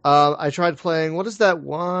I tried playing. What is that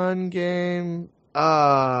one game?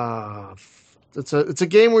 It's a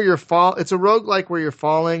game where it's a roguelike where you're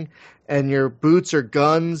falling and your boots are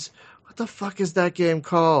guns. What the fuck is that game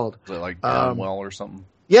called? Is it like Downwell or something?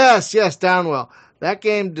 Yes, Downwell. That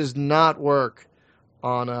game does not work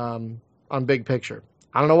on Big Picture.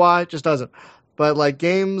 I don't know why, it just doesn't. But like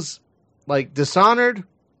games like Dishonored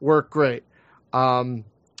work great.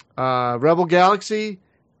 Rebel Galaxy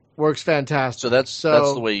works fantastic. So that's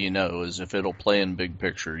the way you know, is if it'll play in Big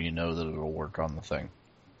Picture, you know that it'll work on the thing.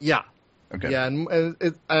 Yeah. Okay. Yeah,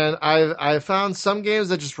 and I've found some games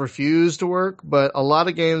that just refuse to work, but a lot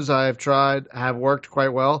of games I've tried have worked quite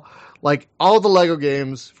well. Like all the Lego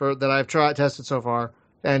games that I've tested so far,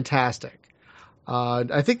 fantastic.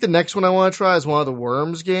 I think the next one I want to try is one of the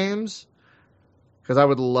Worms games, because I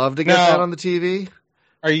would love to get that on the TV.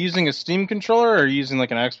 Are you using a Steam controller or are you using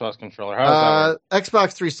like an Xbox controller? How does that work?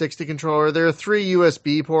 Xbox 360 controller. There are 3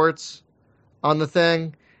 USB ports on the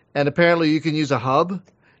thing, and apparently you can use a hub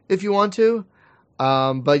if you want to.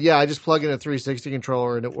 But yeah, I just plug in a 360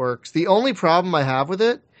 controller and it works. The only problem I have with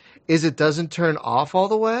it is it doesn't turn off all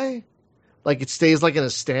the way. Like it stays like in a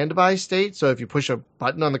standby state. So if you push a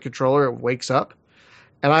button on the controller, it wakes up.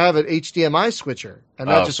 And I have an HDMI switcher, and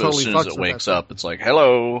that just so totally as soon fucks as it with wakes that. up, it's like,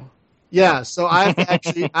 hello. Yeah, so I have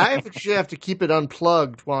to actually have to keep it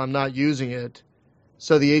unplugged while I'm not using it,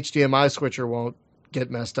 so the HDMI switcher won't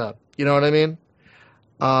get messed up. You know what I mean?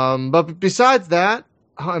 But besides that,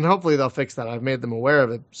 and hopefully they'll fix that. I've made them aware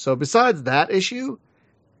of it. So besides that issue,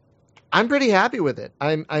 I'm pretty happy with it.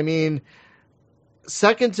 I mean,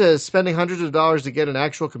 second to spending hundreds of dollars to get an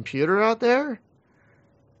actual computer out there,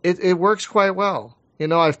 it works quite well. You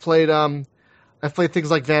know, I've played things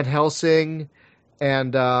like Van Helsing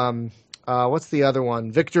and what's the other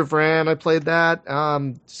one? Victor Vran, I played that.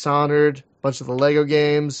 Dishonored, a bunch of the Lego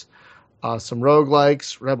games, some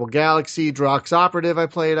roguelikes, Rebel Galaxy, Drox Operative I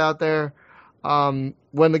played out there. When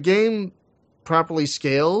the game properly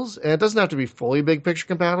scales, and it doesn't have to be fully big picture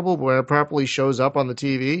compatible, but when it properly shows up on the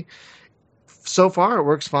TV, so far it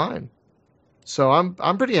works fine. So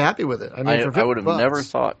I'm pretty happy with it. I mean, I would have never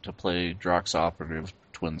thought to play Drox Operative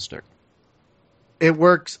Twin Stick. It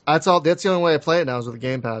works. That's all. That's the only way I play it now is with a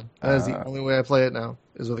gamepad. That is the only way I play it now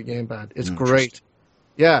is with a gamepad. It's great.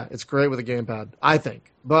 Yeah, it's great with a gamepad, I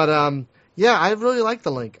think. But yeah, I really like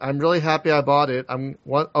the Link. I'm really happy I bought it.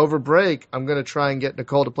 Over break, I'm going to try and get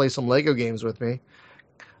Nicole to play some Lego games with me.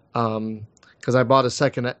 Because I bought a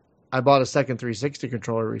second 360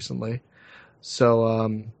 controller recently.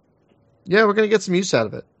 So yeah, we're going to get some use out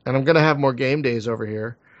of it, and I'm going to have more game days over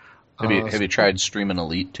here. Have you tried streaming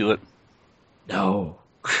Elite to it? No,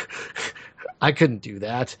 I couldn't do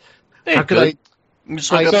that. Hey, How could I?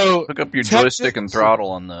 Just hook up your joystick and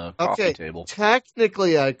throttle on the coffee table.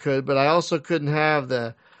 Technically, I could, but I also couldn't have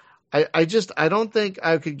the. I don't think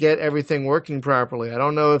I could get everything working properly. I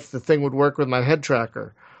don't know if the thing would work with my head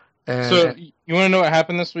tracker. So you want to know what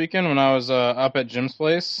happened this weekend when I was up at Jim's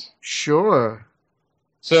place? Sure.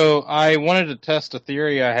 So I wanted to test a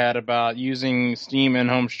theory I had about using Steam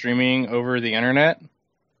in-home streaming over the internet.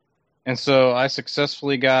 And so I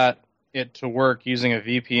successfully got it to work using a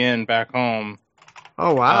VPN back home.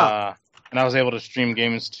 Oh, wow. And I was able to stream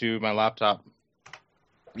games to my laptop.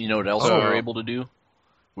 You know what else we were able to do?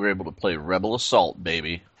 We were able to play Rebel Assault,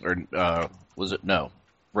 baby. Or, was it? No.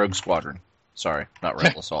 Rogue Squadron. Sorry, not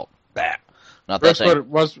Rebel Assault. Bah. Not that thing.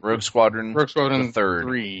 Rogue Squadron the third.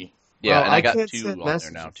 3. Yeah, well, and I got 2 on there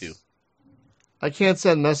now, too. I can't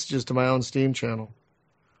send messages to my own Steam channel.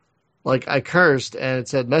 Like, I cursed, and it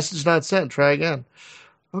said, message not sent, try again.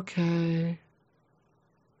 Okay.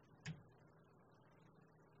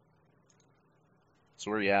 So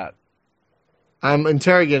where are you at? I'm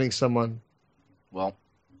interrogating someone. Well,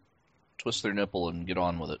 twist their nipple and get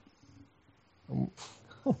on with it.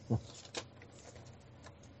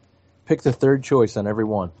 Pick the third choice on every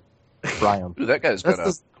one. Brian. Ooh, that guy's got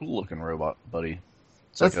a cool-looking robot, buddy.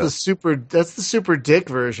 That's the super dick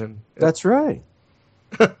version. That's right.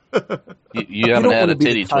 You haven't had a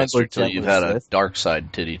titty twister till you've had a dark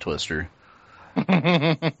side titty twister. He's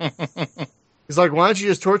like, why don't you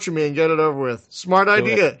just torture me and get it over with? Smart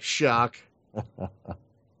idea. Shock.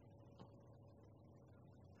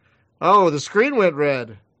 Oh, the screen went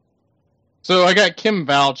red. So I got Kim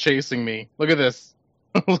Val chasing me. Look at this.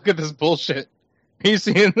 Look at this bullshit. Are you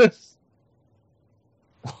seeing this?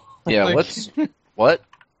 Yeah, what?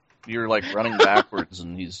 You're like running backwards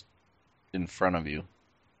and he's in front of you,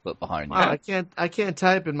 but behind you. I can't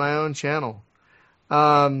type in my own channel.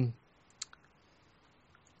 Was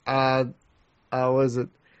it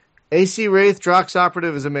AC Wraith Drox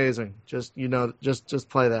Operative is amazing. Just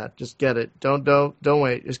play that. Just get it. Don't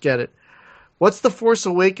wait. Just get it. What's the Force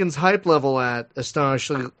Awakens hype level at?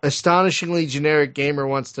 Astonishingly generic gamer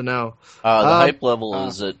wants to know. The hype level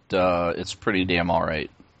is it's pretty damn all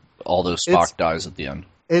right. Although Spock dies at the end.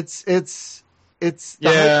 The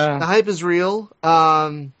hype is real.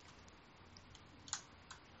 I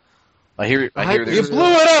hear you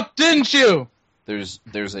blew it up, didn't you? There's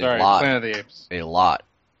a lot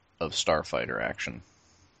of Starfighter action.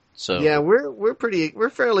 So yeah, we're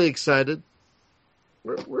fairly excited.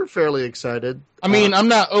 We're fairly excited. I mean, I'm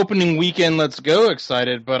not opening weekend Let's Go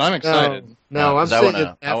excited, but I'm excited. No, I'm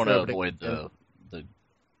saying I want to avoid the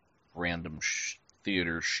random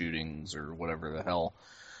theater shootings or whatever the hell.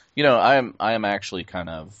 You know, I am actually kind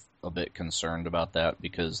of a bit concerned about that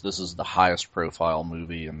because this is the highest profile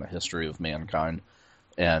movie in the history of mankind,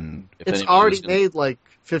 and it's already made like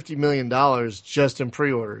 $50 million just in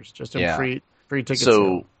pre-orders, just in free tickets.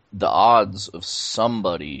 So the odds of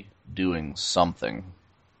somebody doing something,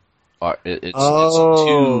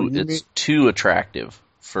 it's too attractive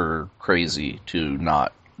for crazy to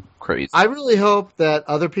not crazy. I really hope that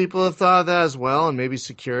other people have thought of that as well, and maybe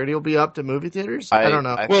security will be up to movie theaters. I don't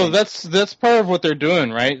know. Well, that's part of what they're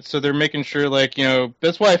doing, right? So they're making sure, like,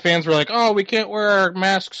 that's why fans were like, "Oh, we can't wear our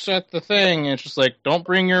masks at the thing." And it's just like, don't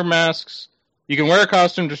bring your masks. You can wear a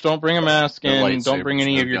costume, just don't bring a mask, and don't bring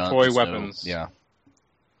any of your toy weapons. Yeah,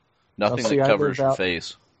 nothing that covers your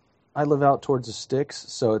face. I live out towards the sticks,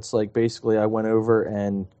 so it's like basically I went over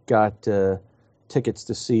and got tickets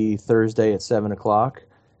to see Thursday at 7:00.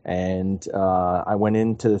 And I went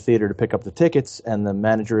into the theater to pick up the tickets, and the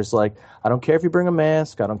manager is like, "I don't care if you bring a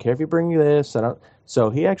mask. I don't care if you bring this. I don't." So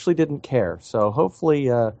he actually didn't care. So hopefully,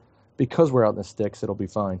 because we're out in the sticks, it'll be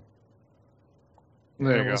fine.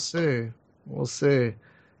 There you go. We'll see. We'll see.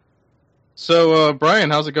 So, Brian,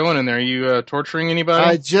 how's it going in there? Are you torturing anybody?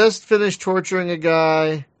 I just finished torturing a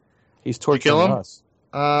guy. He's torturing us.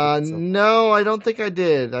 No, I don't think I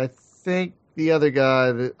did. I think the other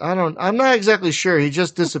guy I'm not exactly sure. He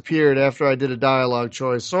just disappeared after I did a dialogue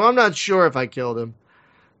choice, so I'm not sure if I killed him.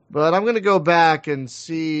 But I'm going to go back and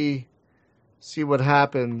see what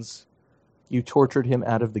happens. You tortured him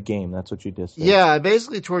out of the game. That's what you just did. Yeah, I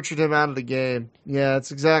basically tortured him out of the game. Yeah,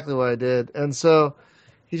 that's exactly what I did. And so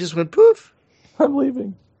he just went poof. I'm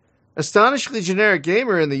leaving. Astonishingly Generic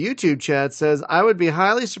Gamer in the YouTube chat says, "I would be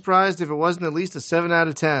highly surprised if it wasn't at least a 7 out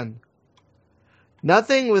of 10.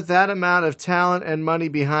 Nothing with that amount of talent and money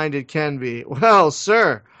behind it can be." Well,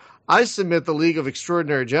 sir, I submit the League of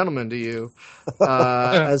Extraordinary Gentlemen to you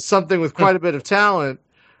as something with quite a bit of talent.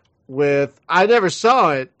 I never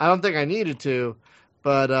saw it. I don't think I needed to.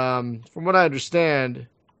 But from what I understand,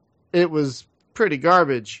 it was pretty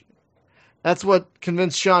garbage. That's what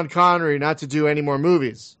convinced Sean Connery not to do any more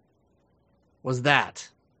movies. Was that.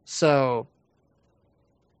 So...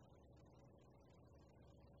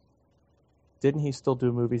 Didn't he still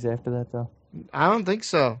do movies after that, though? I don't think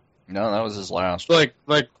so. No, that was his last. Like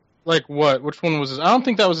what? Which one was his? I don't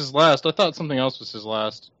think that was his last. I thought something else was his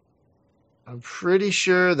last. I'm pretty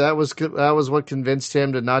sure that was what convinced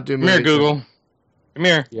him to not do movies. Come here, Google. Come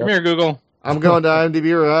here. Yep. Come here, Google. I'm going to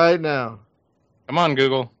IMDb right now. Come on,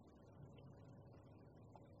 Google.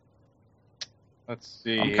 Let's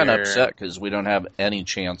see. I'm kind of upset because we don't have any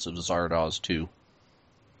chance of Zardoz 2.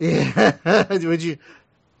 Yeah. Would you...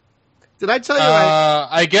 Did I tell you?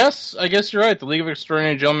 I guess you're right. The League of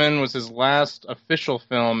Extraordinary Gentlemen was his last official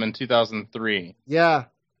film in 2003. Yeah.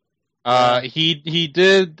 He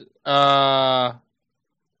did Sir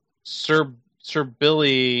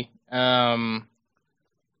Billy and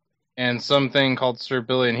something called Sir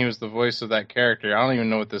Billy, and he was the voice of that character. I don't even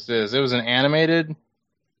know what this is. It was an animated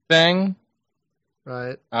thing.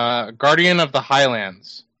 Right. Guardian of the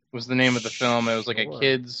Highlands was the name of the film. It was like a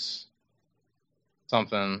kid's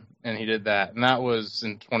something, and he did that, and that was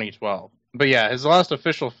in 2012. But yeah, his last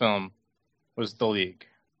official film was The League.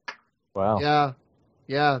 Wow.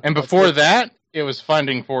 Yeah. And before that, it was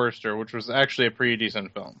Finding Forrester, which was actually a pretty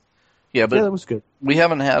decent film. Yeah, but that was good. We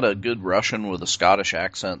haven't had a good Russian with a Scottish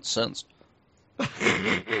accent since.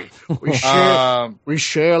 We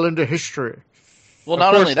sail into history. Well,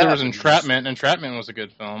 not only that, there was Entrapment. Entrapment was a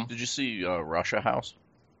good film. Did you see Russia House?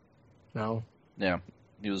 No. Yeah,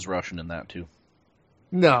 he was Russian in that too.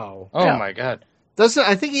 No. Oh yeah. My God.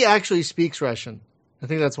 I think he actually speaks Russian. I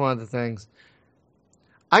think that's one of the things.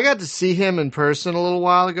 I got to see him in person a little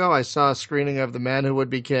while ago. I saw a screening of The Man Who Would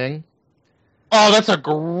Be King. Oh, that's a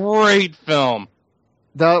great film.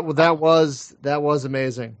 That was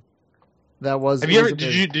amazing.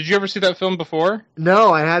 Did you ever see that film before?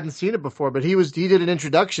 No, I hadn't seen it before, but he did an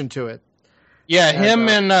introduction to it. Yeah, him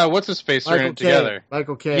and what's his face are in it together.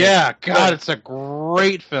 Michael Caine. Yeah, God, it's a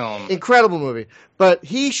great film. Incredible movie. But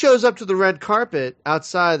he shows up to the red carpet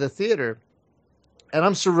outside the theater, and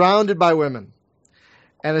I'm surrounded by women.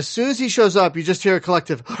 And as soon as he shows up, you just hear a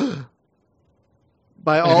collective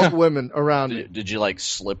by all the women around me. Did you like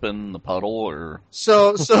slip in the puddle or?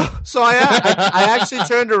 So I actually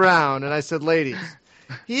turned around and I said, "Ladies,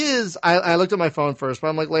 he is." I looked at my phone first, but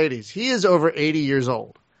I'm like, "Ladies, he is over 80 years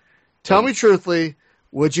old. Tell me truthfully,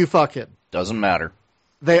 would you fuck him?" Doesn't matter.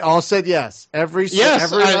 They all said yes. Every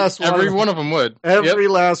one of them would. Every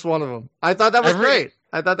last one of them. I thought that was great.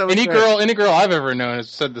 I thought that was any great. Any girl I've ever known has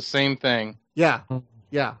said the same thing. Yeah,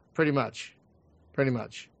 pretty much.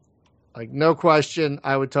 Like, no question,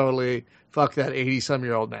 I would totally fuck that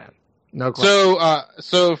 80-some-year-old man. No question.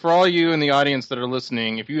 So for all you in the audience that are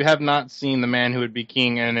listening, if you have not seen The Man Who Would Be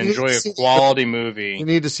King and enjoy a quality movie, you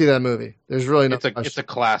need to see that movie. There's really no question. It's a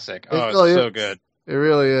classic. It's so good. It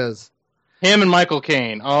really is. Him and Michael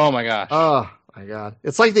Caine. Oh my gosh. Oh my God.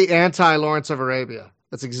 It's like the anti-Lawrence of Arabia.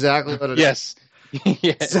 That's exactly what it is. Yes.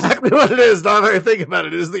 Yes. Exactly what it is. Now that I think about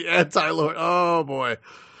it, it is the anti-Lord. Oh boy,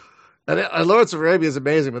 and Lawrence of Arabia is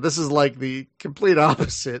amazing, but this is like the complete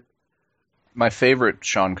opposite. My favorite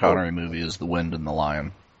Sean Connery movie is The Wind and the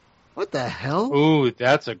Lion. What the hell? Ooh,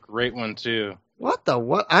 that's a great one too. What the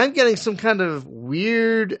what? I'm getting some kind of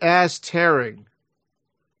weird ass tearing.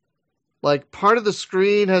 Like part of the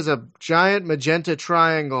screen has a giant magenta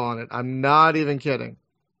triangle on it. I'm not even kidding.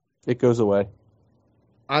 It goes away.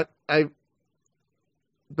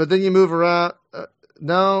 But then you move around.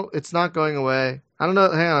 No, it's not going away. I don't know.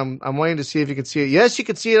 Hang on. I'm waiting to see if you can see it. Yes, you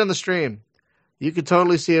can see it on the stream. You can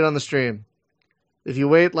totally see it on the stream. If you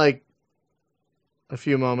wait like a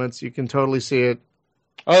few moments, you can totally see it.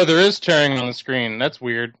 Oh, there is tearing on the screen. That's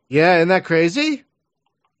weird. Yeah, isn't that crazy?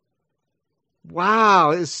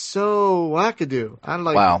 Wow, it's so wackadoo. I'm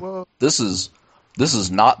like, Wow. whoa. This is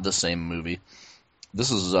not the same movie. This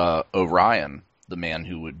is Orion, the man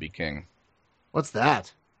who would be king. What's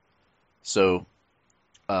that? So,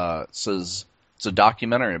 it says it's a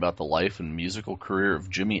documentary about the life and musical career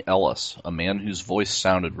of Jimmy Ellis, a man whose voice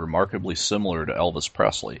sounded remarkably similar to Elvis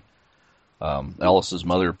Presley. Ellis's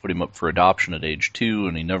mother put him up for adoption at age 2,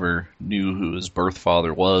 and he never knew who his birth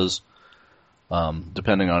father was.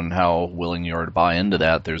 Depending on how willing you are to buy into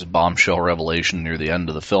that, there's a bombshell revelation near the end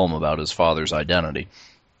of the film about his father's identity.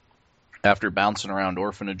 After bouncing around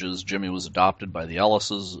orphanages, Jimmy was adopted by the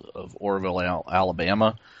Ellises of Orrville,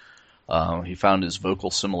 Alabama. He found his vocal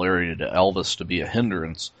similarity to Elvis to be a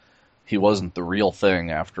hindrance. He wasn't the real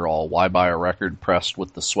thing, after all. Why buy a record pressed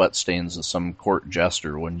with the sweat stains of some court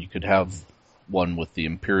jester when you could have one with the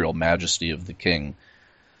imperial majesty of the king?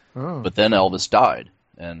 Oh. But then Elvis died,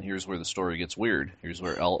 and here's where the story gets weird. Here's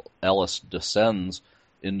where Ellis descends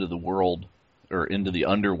into the world, or into the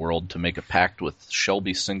underworld, to make a pact with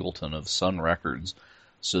Shelby Singleton of Sun Records,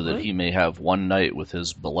 so that he may have one night with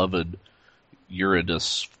his beloved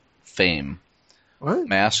Eurydice fame. What?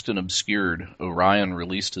 Masked and obscured, Orion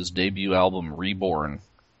released his debut album, Reborn.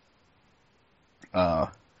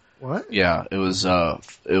 What? Yeah, it was,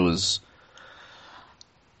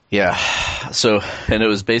 yeah. So, and it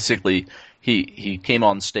was basically, he came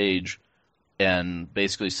on stage and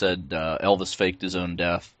basically said, Elvis faked his own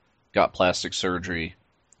death, got plastic surgery.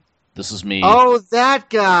 This is me. Oh, that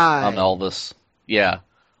guy. I'm Elvis. Yeah.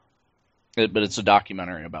 But it's a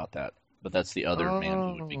documentary about that. But that's the other man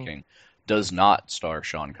who would be king. Does not star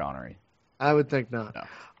Sean Connery. I would think not.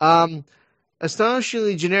 No.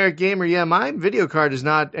 Astonishingly generic gamer. Yeah, my video card is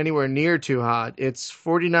not anywhere near too hot. It's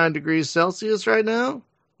 49 degrees Celsius right now,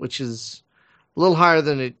 which is a little higher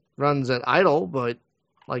than it runs at idle, but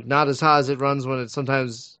like not as high as it runs when it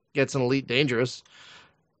sometimes gets in Elite Dangerous.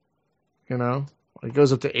 You know, it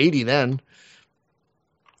goes up to 80 then.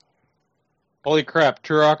 Holy crap,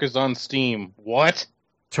 Turok is on Steam. What?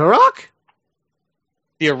 Turok?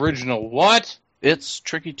 The original what? It's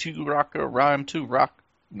tricky to rock a rhyme to rock.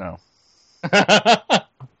 No.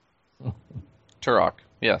 Turok.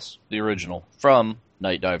 Yes, the original. From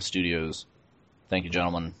Night Dive Studios. Thank you,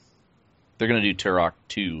 gentlemen. They're going to do Turok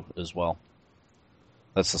 2 as well.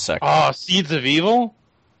 That's the second. Oh, Seeds of Evil?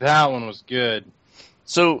 That one was good.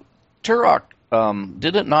 So, Turok,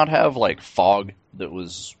 did it not have, like, fog that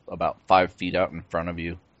was about 5 feet out in front of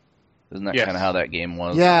you? Isn't that kind of how that game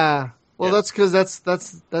was? Yeah. Well, Yeah. that's because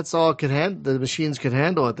that's all the machines could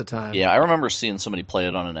handle at the time. Yeah, I remember seeing somebody play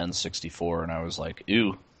it on an N64, and I was like,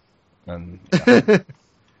 ew. And yeah.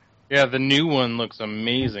 Yeah, the new one looks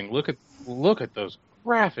amazing. Look at those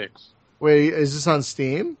graphics. Wait, is this on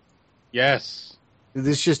Steam? Yes. Did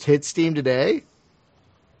this just hit Steam today?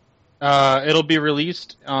 It'll be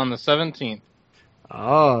released on the 17th.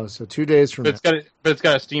 Oh, so 2 days from now. But it's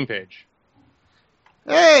got a Steam page.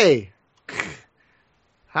 Hey!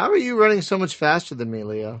 How are you running so much faster than me,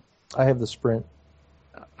 Leo? I have the Sprint.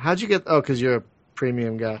 How'd you get... Oh, because you're a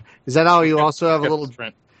premium guy. Is that how you also have a little...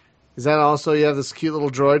 Sprint. Is that also you have this cute little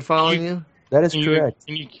droid following you? That is correct.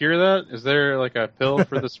 Can you cure that? Is there like a pill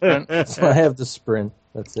for the Sprint? So I have the Sprint.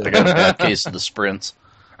 That's it. I got a bad case of the sprints.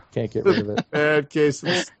 Can't get rid of it. Bad case of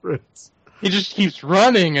the sprints. He just keeps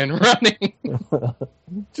running and running.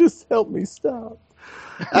 Just help me stop.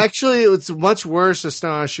 Actually, it's much worse.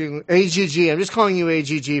 Astonishing AGG. I'm just calling you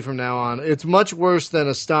AGG from now on. It's much worse than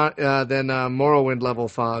Morrowind level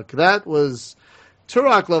fog. That was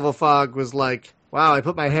Turok level fog. Was like, wow, I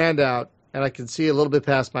put my hand out and I can see a little bit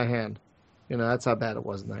past my hand. You know, that's how bad it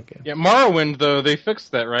was in that game. Yeah, Morrowind though, they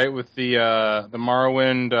fixed that, right? With the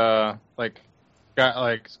Morrowind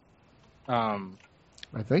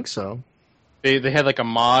I think so. They had like a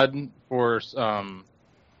mod for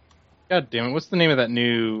God damn it, what's the name of that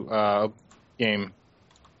new game?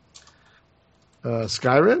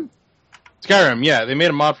 Skyrim? Skyrim, yeah, they made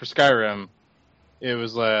a mod for Skyrim. It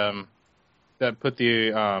was that put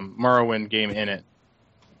the Morrowind game in it.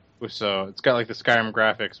 So it's got like the Skyrim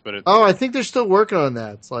graphics, but it's Oh, I think they're still working on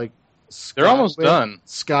that. It's like they're almost done.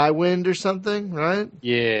 Skywind or something, right?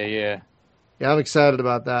 Yeah. Yeah, I'm excited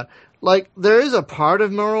about that. Like, there is a part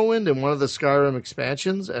of Morrowind in one of the Skyrim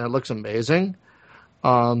expansions, and it looks amazing.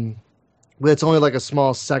 But it's only like a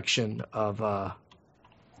small section of.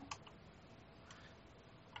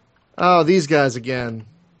 Oh, these guys again.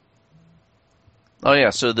 Oh yeah,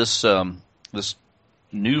 so this this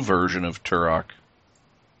new version of Turok,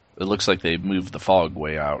 it looks like they moved the fog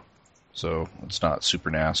way out, so it's not super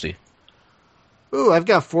nasty. Ooh, I've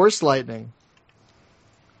got Force Lightning.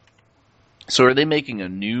 So are they making a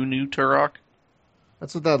new Turok?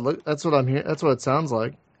 That's what that look. That's what I'm hearing. That's what it sounds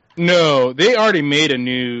like. No, they already made a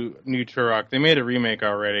new Turok. They made a remake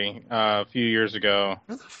already a few years ago.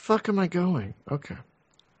 Where the fuck am I going? Okay.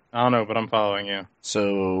 I don't know, but I'm following you.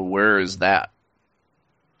 So where is that?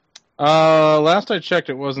 Last I checked,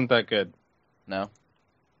 it wasn't that good. No?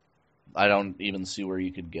 I don't even see where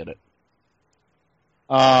you could get it.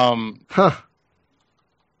 Huh.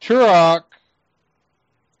 Turok.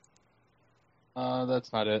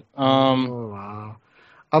 That's not it. Oh wow.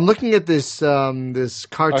 I'm looking at this this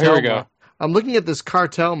cartel. Oh, here we go. I'm looking at this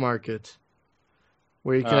cartel market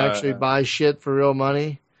where you can actually buy shit for real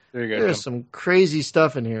money. There you go. There's some crazy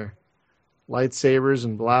stuff in here. Lightsabers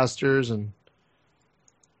and blasters and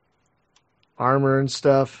armor and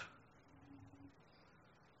stuff.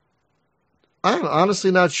 I'm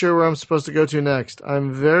honestly not sure where I'm supposed to go to next.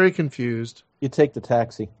 I'm very confused. You take the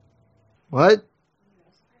taxi. What?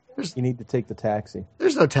 You need to take the taxi.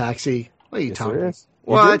 There's no taxi. What are you Yes, talking there about? is.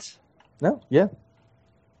 You What? do? No? Yeah.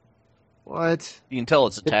 What? You can tell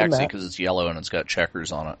it's a Hit the taxi maps. because it's yellow and it's got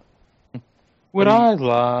checkers on it. Would I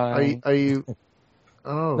lie? Are you?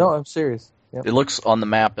 Oh. No, I'm serious. Yep. It looks on the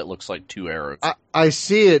map. It looks like two arrows. I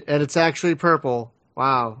see it, and it's actually purple.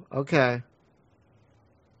 Wow. Okay.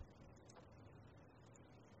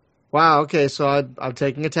 Wow. Okay. So I'm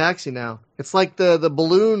taking a taxi now. It's like the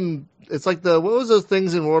balloon. It's like what was those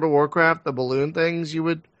things in World of Warcraft? The balloon things you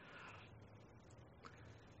would.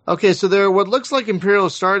 Okay, so there are what looks like Imperial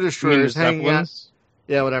Star You mean the Destroyers hanging out. Zeppelins?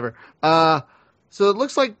 Yeah, whatever. So it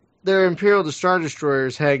looks like there are Imperial Star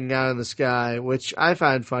Destroyers hanging out in the sky, which I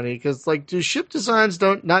find funny because, like, do ship designs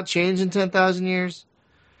not change in 10,000 years?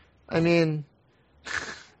 I mean,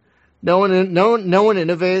 no one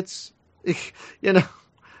innovates. You know,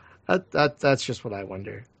 that's just what I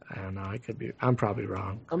wonder. I don't know. I'm probably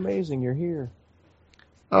wrong. Amazing, you're here.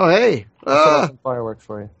 Oh, hey. I set off some fireworks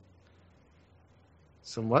for you.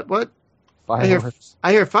 Some what? Fireworks.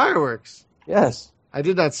 I hear fireworks. Yes. I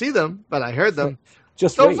did not see them, but I heard them.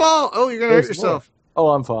 Just Don't wait. fall. Oh, you're going to hurt There's yourself. Oh,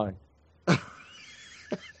 I'm fine.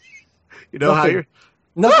 You know how Nothing. you're...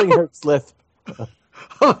 Nothing hurts Lith.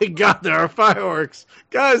 Oh my god, there are fireworks.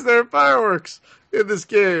 Guys, there are fireworks in this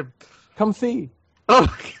game. Come see. Oh my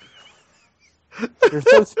god. You're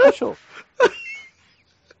so special. Oh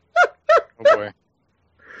boy.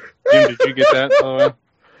 Jim, did you get that, by the way?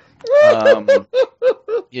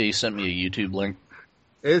 Yeah, you sent me a YouTube link.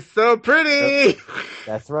 It's so pretty.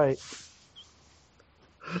 That's right.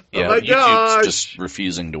 Yeah, my YouTube's gosh. just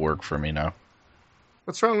refusing to work for me now.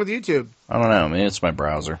 What's wrong with YouTube? I don't know. Maybe it's my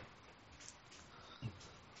browser.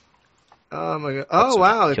 Oh my god. That's Oh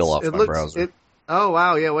wow. a kill off it my looks browser. Oh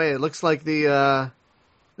wow, yeah, wait. It looks like the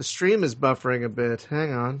stream is buffering a bit.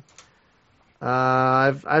 Hang on.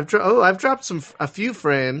 I've dropped a few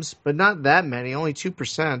frames, but not that many, only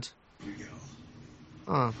 2%.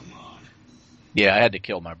 Oh. Yeah, I had to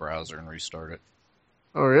kill my browser and restart it.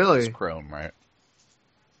 Oh really? It's Chrome, right?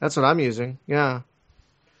 That's what I'm using. Yeah.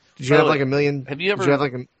 Did you By have the like way, a million? have you ever- Did you have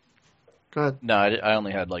like a? Go ahead. No, I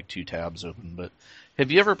only had like 2 tabs open. But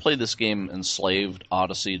have you ever played this game, Enslaved: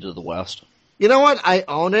 Odyssey to the West? You know what? I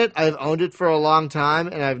own it. I've owned it for a long time,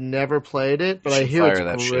 and I've never played it. But You I should hear fire it's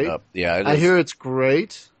that great. shit up. Yeah, it I is. hear it's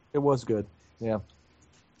great. It was good. Yeah. Yeah,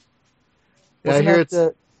 I Wasn't hear that,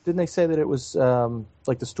 it's. didn't they say that it was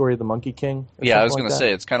like the story of the Monkey King? or Yeah, I was something going like to that?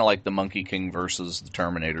 say it's kind of like the Monkey King versus the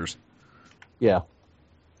Terminators, Yeah.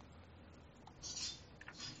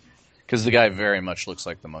 because the guy very much looks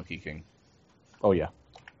like the Monkey King. Oh yeah.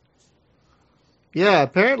 Yeah,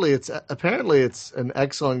 apparently it's an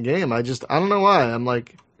excellent game. I don't know why. I'm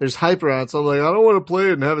like, there's hype around, so I'm like, I don't want to play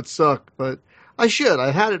it and have it suck, but I should.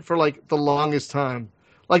 I had it for like the longest time.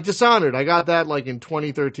 Like Dishonored, I got that like in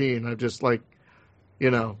 2013. I just like,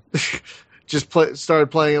 started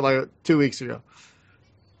playing it like 2 weeks ago.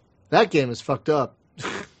 That game is fucked up.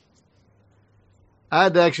 I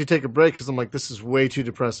had to actually take a break because I'm like, this is way too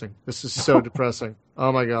depressing. This is so depressing.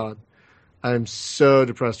 Oh my god. I'm so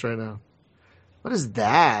depressed right now. What is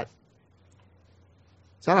that?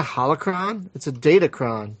 Is that a holocron? It's a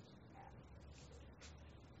datacron.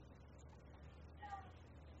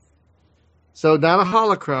 So not a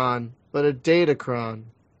holocron, but a datacron.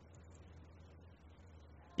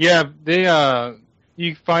 Yeah, they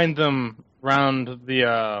you find them around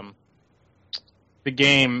the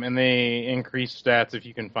game, and they increase stats if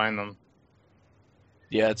you can find them.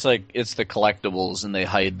 Yeah, it's like it's the collectibles, and they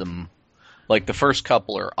hide them. Like the first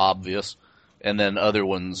couple are obvious, and then other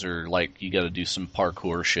ones are like you got to do some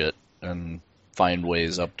parkour shit and find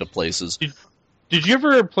ways up to places. Did you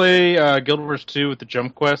ever play Guild Wars 2 with the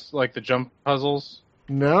jump quests, like the jump puzzles?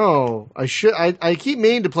 No, I should. I keep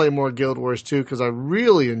meaning to play more Guild Wars 2 because I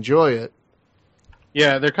really enjoy it.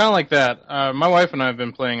 Yeah, they're kind of like that. My wife and I have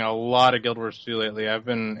been playing a lot of Guild Wars 2 lately. I've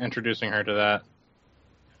been introducing her to that.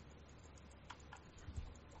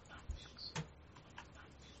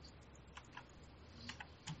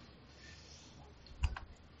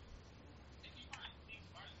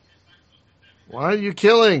 Why are you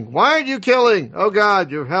killing? Why are you killing? Oh God,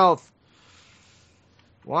 your health.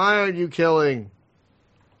 Why are you killing?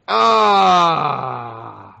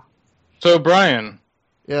 Ah. So, Brian,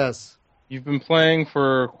 Yes. you've been playing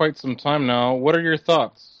for quite some time now. What are your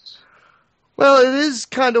thoughts? Well, it is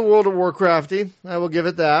kind of World of Warcrafty. I will give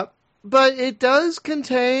it that. But it does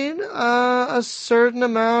contain a certain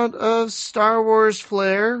amount of Star Wars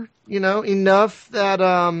flair. You know, enough that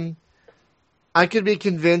I could be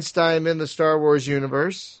convinced I am in the Star Wars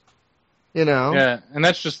universe. You know. Yeah, and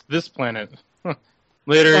that's just this planet.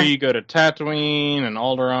 Later, you go to Tatooine and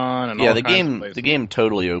Alderaan and all the kinds of places. the game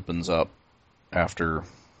totally opens up after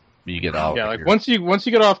you get out. Yeah, like here. once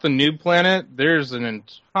you get off the noob planet, there's an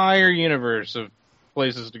entire universe of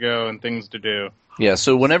places to go and things to do. Yeah,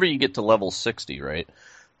 so whenever you get to level 60, right,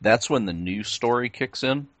 that's when the new story kicks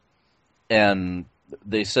in. And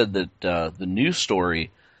they said that the new story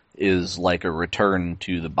is like a return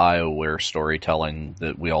to the BioWare storytelling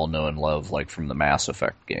that we all know and love, like from the Mass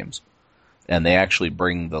Effect games. And they actually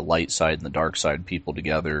bring the light side and the dark side people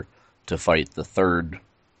together to fight the third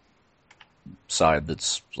side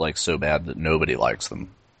that's like so bad that nobody likes them.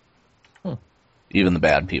 Even the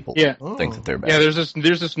bad people think that they're bad. Yeah, there's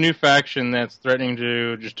this new faction that's threatening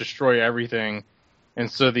to just destroy everything,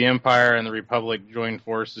 and so the Empire and the Republic join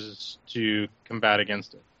forces to combat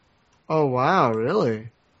against it. Oh wow, really?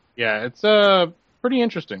 Yeah, it's pretty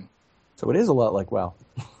interesting. So it is a lot like WoW.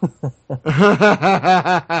 Okay,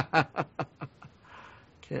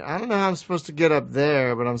 I don't know how I'm supposed to get up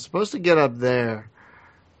there, but I'm supposed to get up there.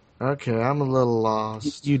 Okay, I'm a little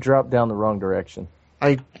lost. You dropped down the wrong direction.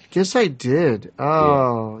 I guess I did.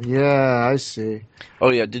 Oh, yeah, I see.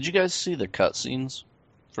 Oh yeah, did you guys see the cutscenes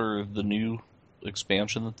for the new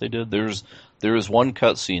expansion that they did? There was one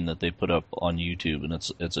cutscene that they put up on YouTube, and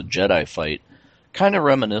it's a Jedi fight, kind of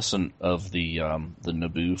reminiscent of the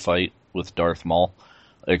Naboo fight with Darth Maul,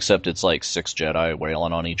 except it's like 6 Jedi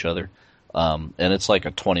wailing on each other, and it's like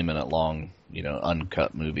a 20-minute long,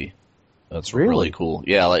 uncut movie. That's really cool.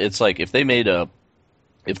 Yeah, it's like if they made a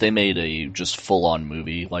just full-on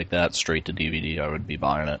movie like that straight to DVD, I would be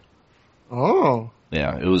buying it. Oh.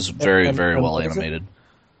 Yeah, it was very well animated.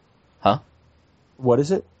 Huh? What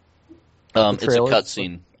is it? It's a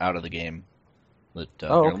cutscene out of the game. That here,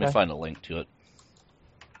 let me find a link to it.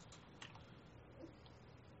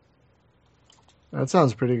 That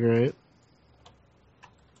sounds pretty great.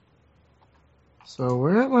 So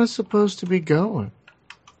where am I supposed to be going?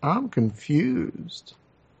 I'm confused.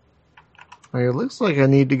 Like, it looks like I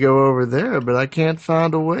need to go over there, but I can't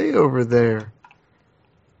find a way over there.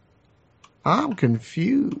 I'm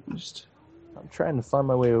confused. I'm trying to find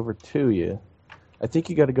my way over to you. I think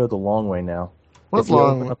you got to go the long way now. What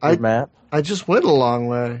long way? Up your map. I just went a long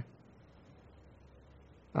way.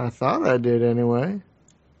 I thought I did anyway.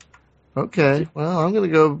 Okay, well, I'm going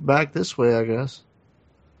to go back this way, I guess.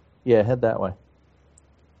 Yeah, head that way.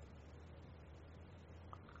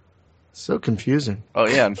 So confusing. Oh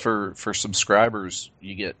yeah, and for subscribers,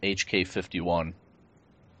 you get HK51,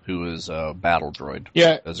 who is a battle droid.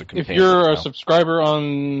 Yeah, as a companion. If you're a subscriber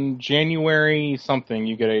on January something,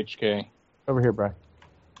 you get HK. Over here, Brian.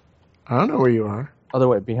 I don't know where you are. Other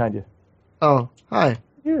way, behind you. Oh, hi.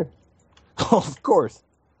 Here. Oh, of course.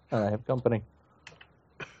 I have company.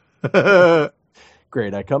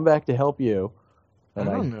 Great. I come back to help you, and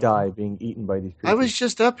I die being eaten by these creatures. I was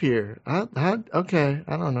just up here. Okay,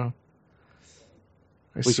 I don't know.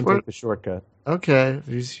 We can take the shortcut. Okay,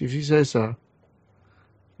 if you say so.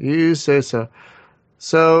 You say so.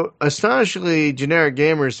 So, astonishingly, generic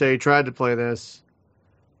gamers say he tried to play this,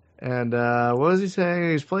 And what was he saying?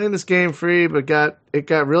 He was playing this game free, but it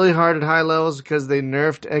got really hard at high levels because they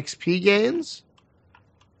nerfed XP gains.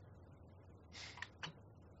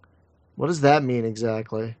 What does that mean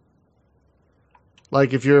exactly?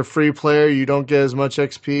 Like, if you're a free player, you don't get as much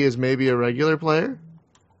XP as maybe a regular player?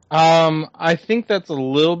 I think that's a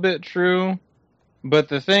little bit true, but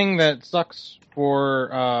the thing that sucks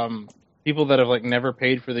for people that have like never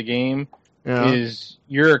paid for the game is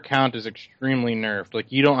your account is extremely nerfed.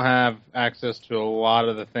 Like, you don't have access to a lot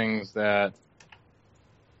of the things that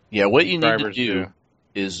what you need to do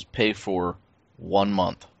is pay for 1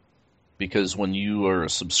 month, because when you are a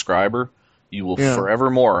subscriber, you will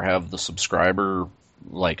forevermore have the subscriber,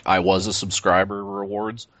 like I was a subscriber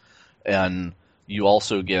rewards, and you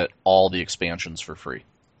also get all the expansions for free.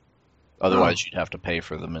 Otherwise, you'd have to pay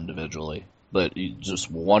for them individually. But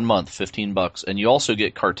just 1 month, $15, and you also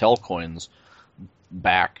get cartel coins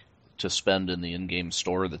back to spend in the in-game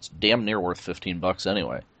store. That's damn near worth $15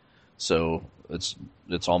 anyway. So it's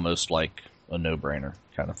almost like a no-brainer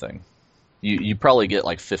kind of thing. You probably get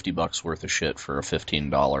like $50 worth of shit for a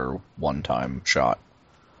 $15 one-time shot.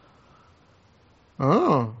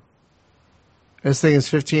 Oh, this thing is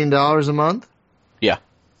 $15 a month? Yeah.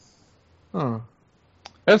 Oh,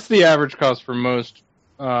 that's the average cost for most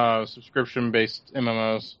subscription-based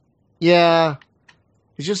MMOs. Yeah,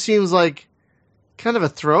 it just seems like kind of a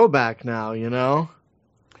throwback now, you know?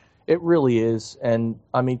 It really is. And,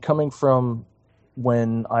 I mean, coming from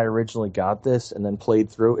when I originally got this and then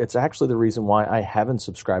played through, it's actually the reason why I haven't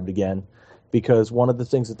subscribed again. Because one of the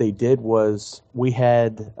things that they did was we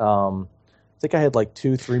had, I think I had like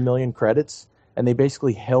 2-3 million credits, and they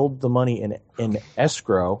basically held the money in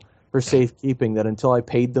escrow for safekeeping, that until I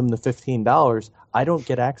paid them the $15, I don't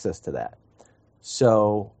get access to that.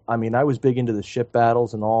 So, I mean, I was big into the ship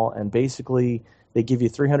battles and all, and basically they give you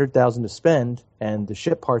 $300,000 to spend, and the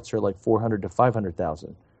ship parts are like $400,000 to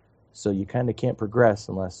 $500,000. So you kind of can't progress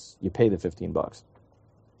unless you pay the $15.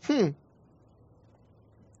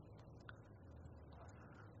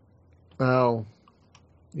 Oh,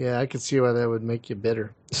 yeah, I could see why that would make you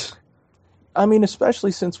bitter. I mean,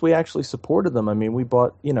 especially since we actually supported them. I mean, we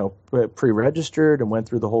bought, pre-registered and went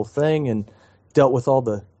through the whole thing and dealt with all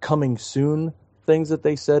the coming soon things that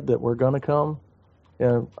they said that were going to come.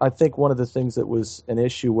 I think one of the things that was an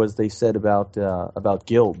issue was they said about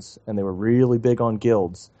guilds, and they were really big on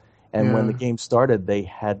guilds. And when the game started, they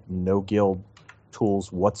had no guild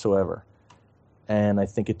tools whatsoever. And I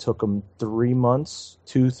think it took them 3 months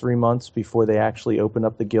before they actually opened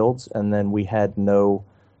up the guilds, and then we had no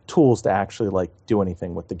tools to actually like do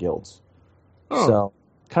anything with the guilds. So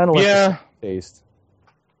kind of like taste.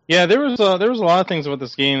 Yeah, there was a lot of things about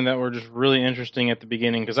this game that were just really interesting at the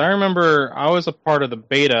beginning, because I remember I was a part of the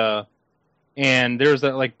beta, and there was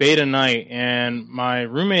that like beta night, and my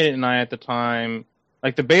roommate and I at the time,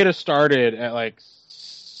 like the beta started at like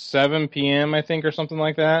 7 p.m. I think, or something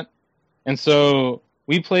like that, and so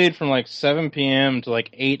we played from like 7 p.m. to like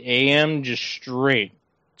 8 a.m. just straight.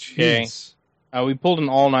 Okay. We pulled an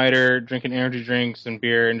all-nighter, drinking energy drinks and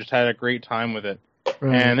beer, and just had a great time with it.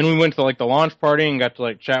 Right. And then we went to like the launch party and got to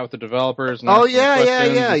like chat with the developers. And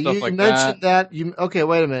yeah. You like mentioned that. Okay,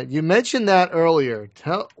 wait a minute. You mentioned that earlier.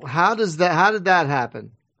 How did that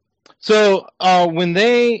happen? So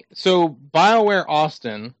BioWare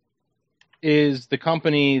Austin is the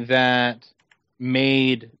company that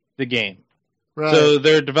made the game. Right. So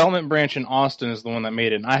their development branch in Austin is the one that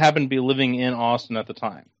made it. And I happened to be living in Austin at the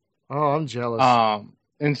time. Oh, I'm jealous.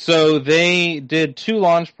 And so they did 2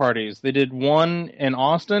 launch parties. They did one in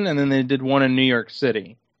Austin, and then they did one in New York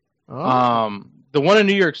City. Oh. The one in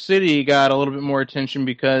New York City got a little bit more attention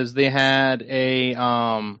because they had a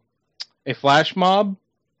flash mob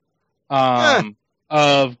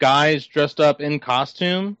of guys dressed up in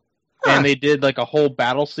costume, and they did like a whole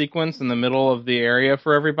battle sequence in the middle of the area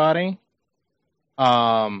for everybody.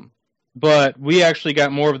 But we actually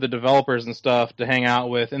got more of the developers and stuff to hang out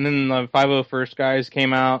with. And then the 501st guys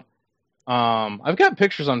came out. I've got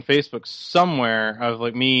pictures on Facebook somewhere of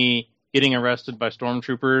like me getting arrested by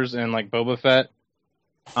stormtroopers and like Boba Fett.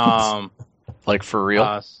 Like for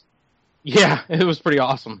real? Yeah, it was pretty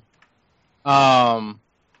awesome. And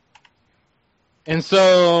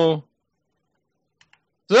so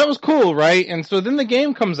that was cool, right? And so then the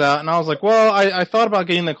game comes out, and I was like, well, I thought about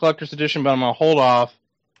getting the collector's edition, but I'm going to hold off.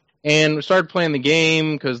 And we started playing the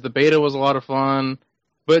game because the beta was a lot of fun.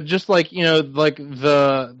 But just like, like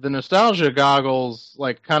the nostalgia goggles,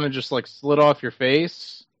 like kind of just like slid off your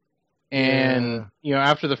face. And,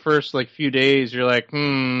 after the first like few days, you're like,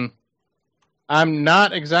 I'm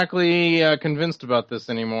not exactly convinced about this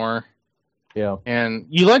anymore. Yeah. And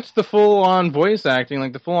you liked the full-on voice acting.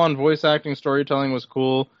 Like, the full-on voice acting storytelling was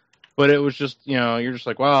cool, but it was just, you're just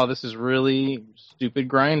like, wow, this is really stupid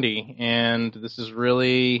grindy, and this is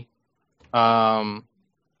really,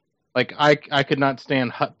 like, I could not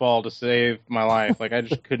stand Hutball to save my life. Like, I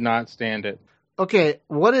just could not stand it. Okay,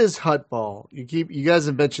 what is Hutball? You guys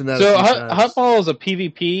have mentioned that So a few times. Hutball is a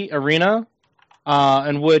PvP arena,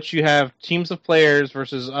 in which you have teams of players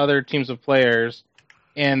versus other teams of players,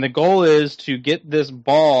 and the goal is to get this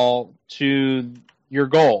ball to your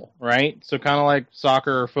goal, right? So kind of like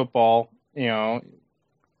soccer or football, but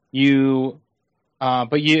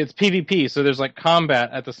it's PvP, so there's like combat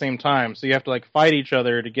at the same time. So you have to like fight each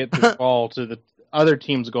other to get this ball to the other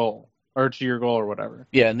team's goal or to your goal or whatever.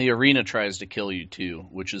 Yeah, and the arena tries to kill you too,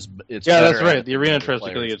 which is it's yeah, better that's right. at The it than arena other tries to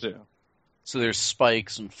kill players. you too. So there's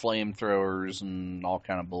spikes and flamethrowers and all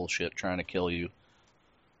kind of bullshit trying to kill you.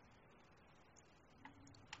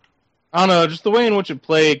 I don't know, just the way in which it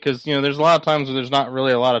played, because there's a lot of times where there's not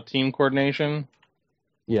really a lot of team coordination.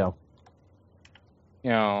 Yeah.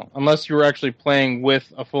 Unless you were actually playing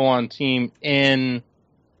with a full-on team in,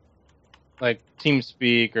 like,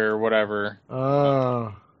 TeamSpeak or whatever.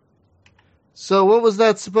 Oh. So what was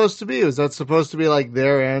that supposed to be? Was that supposed to be like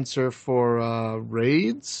their answer for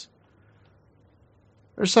raids?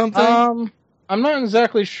 Or something? I'm not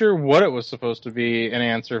exactly sure what it was supposed to be an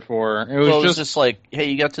answer for. It was just like, hey,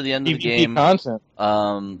 you got to the end of the PvP game. content.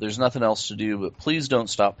 There's nothing else to do, but please don't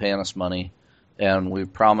stop paying us money. And we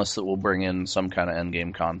promise that we'll bring in some kind of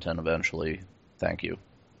endgame content eventually. Thank you.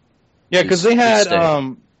 Yeah, because they had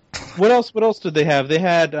stay. what else did they have? They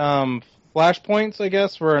had flashpoints, I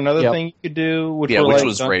guess, were another thing you could do, which were like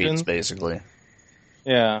was dungeons. raids basically.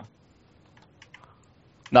 Yeah.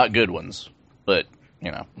 Not good ones, but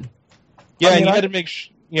Yeah, I mean, and you had to make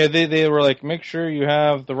they were like, make sure you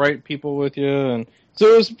have the right people with you, and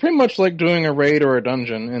so it was pretty much like doing a raid or a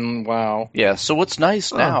dungeon in WoW. Yeah, so what's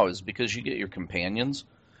nice now is because you get your companions,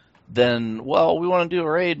 then, well, we want to do a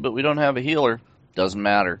raid, but we don't have a healer. Doesn't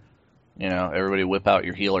matter. Everybody whip out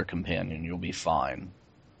your healer companion. You'll be fine.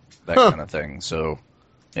 That kind of thing. So,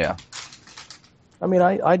 yeah. I mean,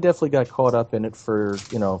 I definitely got caught up in it for,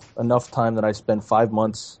 enough time that I spent 5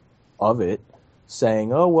 months of it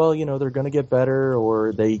saying, oh, well, they're going to get better,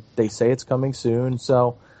 or they say it's coming soon.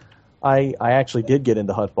 So I actually did get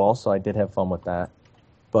into Hutball, so I did have fun with that.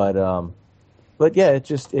 But yeah,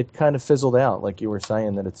 it kind of fizzled out, like you were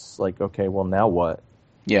saying, that it's like, okay, well, now what?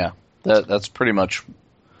 Yeah, that's pretty much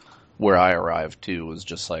where I arrived, too, was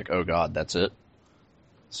just like, oh, God, that's it.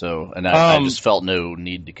 So, and I just felt no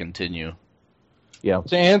need to continue. Yeah.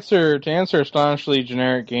 To answer Astonishingly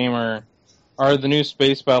Generic Gamer, are the new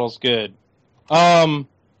space battles good?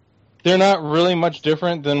 They're not really much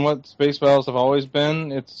different than what space battles have always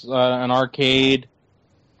been. It's an arcade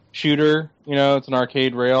shooter. It's an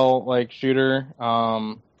arcade rail like shooter.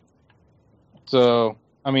 So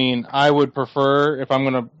I mean, I would prefer, if I'm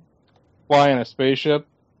gonna fly in a spaceship,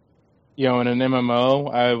 in an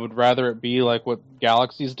MMO, I would rather it be like what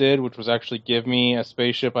Galaxies did, which was actually give me a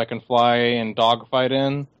spaceship I can fly and dogfight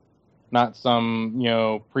in, not some,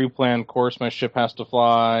 pre-planned course my ship has to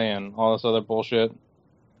fly and all this other bullshit.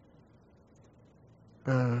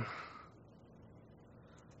 Oh,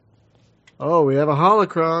 we have a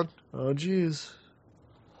holocron. Oh, jeez.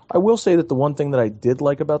 I will say that the one thing that I did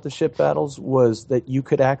like about the ship battles was that you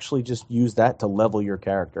could actually just use that to level your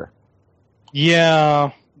character.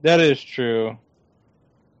 Yeah, that is true.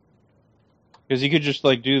 Because you could just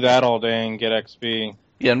do that all day and get XP.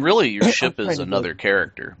 Yeah, and really your ship is another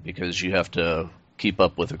character because you have to keep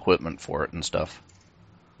up with equipment for it and stuff.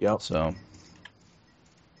 Yep. So.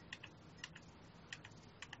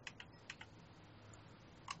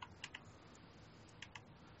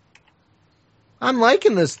 I'm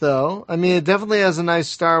liking this, though. I mean, it definitely has a nice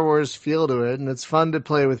Star Wars feel to it, and it's fun to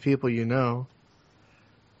play with people you know.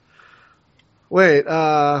 Wait,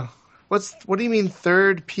 what do you mean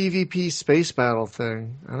third PvP space battle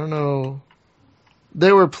thing? I don't know.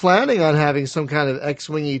 They were planning on having some kind of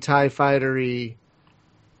X-Wingy TIE Fighter-y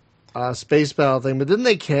space battle thing, but didn't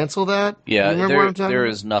they cancel that? Yeah, there about?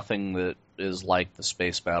 is nothing that is like the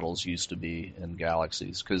space battles used to be in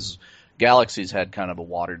Galaxies, because Galaxies had kind of a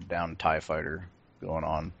watered-down TIE Fighter going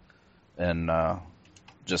on, and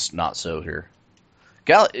just not so here.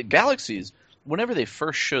 Galaxies, whenever they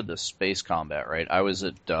first showed the space combat, right, I was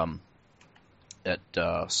at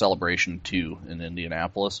Celebration 2 in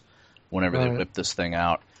Indianapolis, whenever they whipped this thing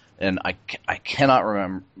out, and I cannot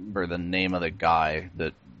remember the name of the guy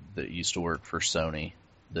that used to work for Sony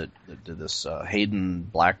that did this, Hayden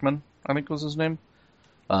Blackman, I think was his name.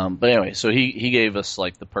 But anyway, so he gave us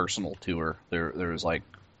the personal tour. There was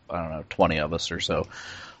I don't know, 20 of us or so.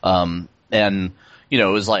 And, it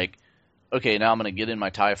was like, okay, now I'm going to get in my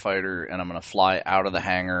TIE fighter and I'm going to fly out of the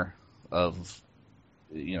hangar of,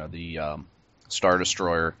 the Star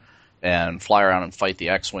Destroyer and fly around and fight the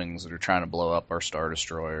X-Wings that are trying to blow up our Star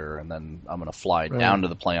Destroyer. And then I'm going to fly down to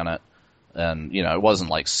the planet. And, it wasn't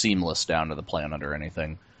like seamless down to the planet or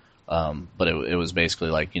anything. But it was basically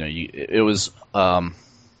like, it was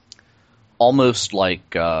almost like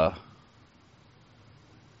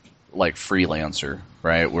Freelancer,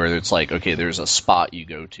 right? Where it's like, okay, there's a spot you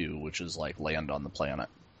go to, which is like land on the planet,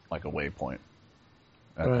 like a waypoint.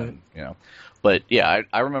 And then, but yeah,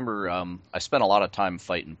 I remember I spent a lot of time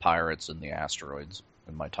fighting pirates in the asteroids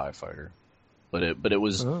in my TIE fighter. But it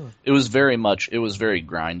was very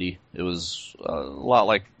grindy. It was a lot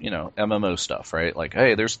like, MMO stuff, right? Like,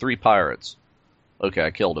 hey, there's 3 pirates. Okay,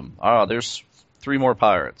 I killed them. Oh, there's 3 more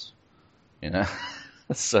pirates.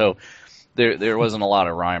 So there wasn't a lot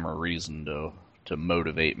of rhyme or reason to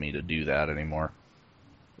motivate me to do that anymore.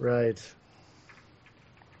 Right.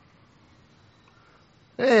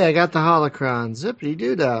 Hey, I got the holocron. Zippity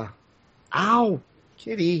doo-dah. Ow!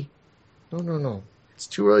 Kitty. No. It's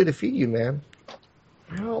too early to feed you, man.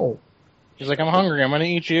 Ow. He's like, I'm hungry. I'm going to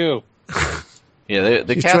eat you. Yeah,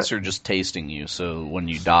 the cats are just tasting you, so when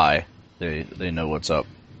you die, they know what's up.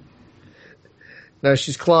 No,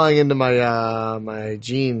 she's clawing into my my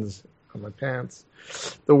jeans on my pants.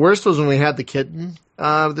 The worst was when we had the kitten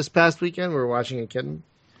this past weekend. We were watching a kitten.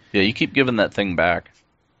 Yeah, you keep giving that thing back.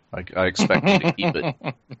 I expect you to keep it.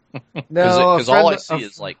 No, because all I see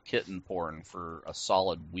is like kitten porn for a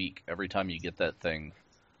solid week every time you get that thing.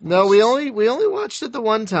 No, we only watched it the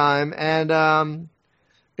one time, and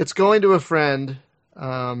it's going to a friend.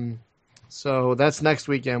 So that's next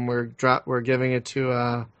weekend. We're giving it to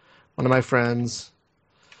one of my friends.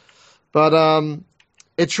 But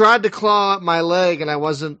it tried to claw up my leg, and I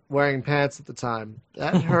wasn't wearing pants at the time.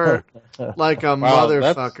 That hurt like a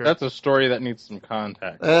motherfucker. That's a story that needs some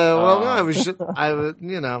context. No, I was I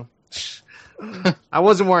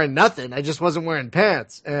wasn't wearing nothing. I just wasn't wearing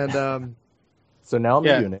pants, and so now I'm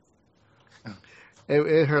the unit.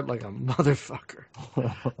 It hurt like a motherfucker.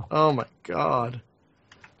 Oh my god,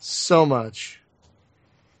 so much.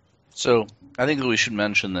 So I think we should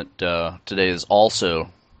mention that today is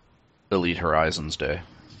also Elite Horizons Day.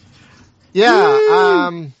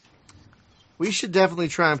 Yeah, we should definitely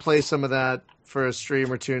try and play some of that for a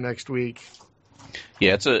stream or two next week.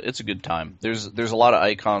 Yeah, it's a good time. There's a lot of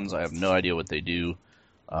icons. I have no idea what they do.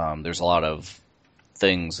 There's a lot of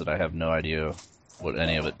things that I have no idea what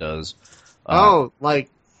any of it does. I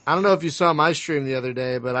don't know if you saw my stream the other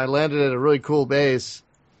day, but I landed at a really cool base,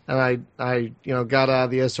 and I got out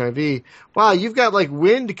of the SRV. Wow, you've got like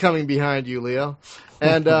wind coming behind you, Leo,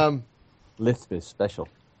 and Lisp is special.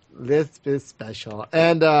 Lisp is special,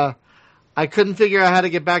 and I couldn't figure out how to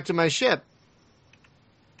get back to my ship.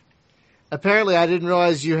 Apparently, I didn't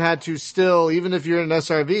realize you had to still, even if you're in an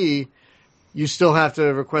SRV, you still have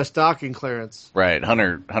to request docking clearance. Right.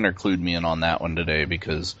 Hunter clued me in on that one today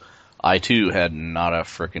because I, too, had not a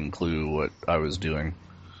frickin' clue what I was doing.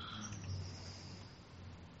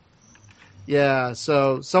 Yeah,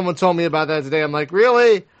 so someone told me about that today. I'm like,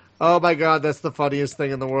 really? Oh, my God, that's the funniest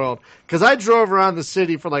thing in the world. Because I drove around the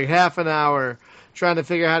city for like half an hour trying to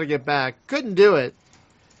figure out how to get back. Couldn't do it.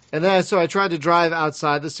 And then so I tried to drive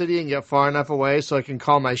outside the city and get far enough away so I can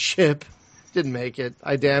call my ship. Didn't make it.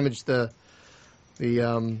 I damaged the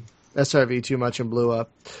SRV too much and blew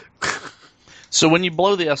up. So when you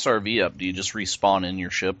blow the SRV up, do you just respawn in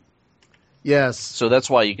your ship? Yes. So that's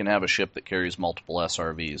why you can have a ship that carries multiple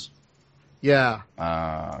SRVs. Yeah.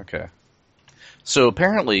 Okay. So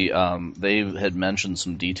apparently they had mentioned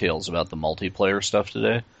some details about the multiplayer stuff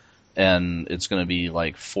today, and it's going to be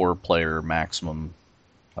like 4-player maximum.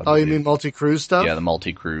 Oh, you mean multi-crew stuff? Yeah, the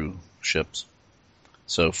multi-crew ships.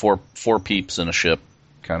 So four peeps in a ship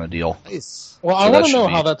kind of deal. Nice. Well, I want to know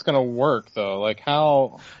how that's going to work, though. Like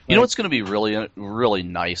how... You know what's going to be really, really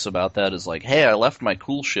nice about that is like, hey, I left my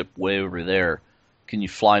cool ship way over there. Can you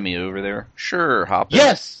fly me over there? Sure, hop in.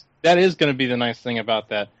 Yes! That is going to be the nice thing about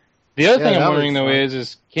that. The other thing I'm wondering, though,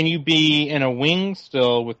 is can you be in a wing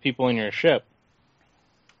still with people in your ship?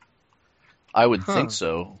 I would think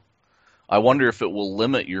so. I wonder if it will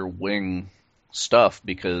limit your wing stuff,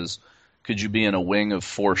 because could you be in a wing of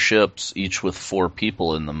 4 ships, each with 4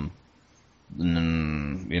 people in them?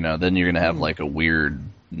 Then you're going to have like a weird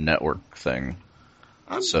network thing.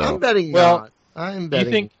 I'm betting not. I'm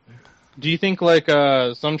betting. Do you think like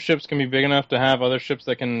some ships can be big enough to have other ships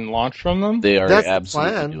that can launch from them? They are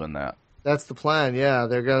absolutely doing that. That's the plan. Yeah,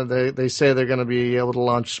 they say they're gonna be able to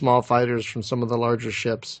launch small fighters from some of the larger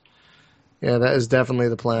ships. Yeah, that is definitely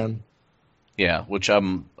the plan. Yeah, which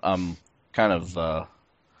I'm kind of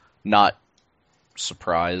not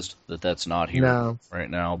surprised that that's not here right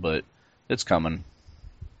now, but it's coming.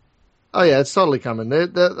 Oh yeah, it's totally coming.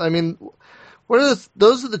 I mean,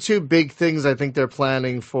 those are the two big things I think they're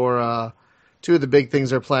planning for. Two of the big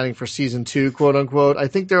things they're planning for season 2, quote unquote. I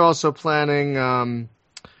think they're also planning. God,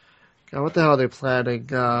 what the hell are they planning?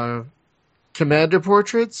 Commander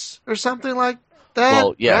portraits or something like that.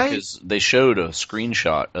 Well, yeah, right? because they showed a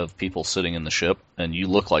screenshot of people sitting in the ship, and you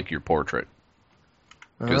look like your portrait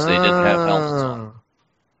because they didn't have helmets on.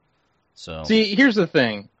 So see, here's the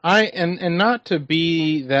thing. And not to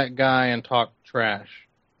be that guy and talk trash,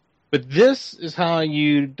 but this is how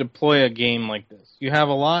you deploy a game like this. You have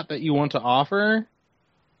a lot that you want to offer.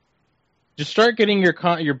 Just start getting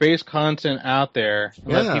your base content out there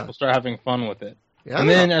and let people start having fun with it. Yeah. And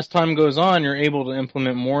then as time goes on, you're able to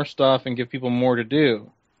implement more stuff and give people more to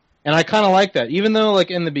do. And I kind of like that. Even though,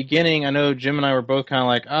 like, in the beginning, I know Jim and I were both kind of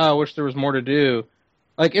like, I wish there was more to do.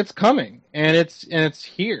 Like, it's coming, and it's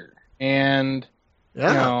here. And, you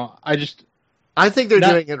know, I think they're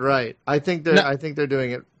doing it right. I think they're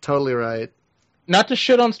doing it totally right. Not to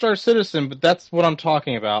shit on Star Citizen, but that's what I'm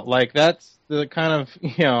talking about. Like, that's the kind of,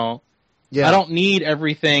 you know, I don't need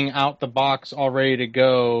everything out the box all ready to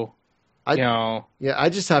go. Yeah, I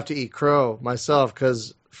just have to eat crow myself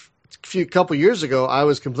because a couple years ago I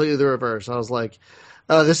was completely the reverse. I was like,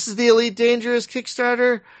 "This is the Elite Dangerous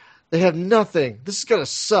Kickstarter. They have nothing. This is gonna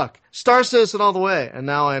suck. Star Citizen all the way." And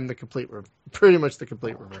now I'm pretty much the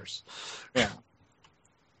complete reverse. Yeah.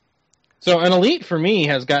 So an Elite for me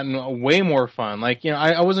has gotten way more fun. Like, you know,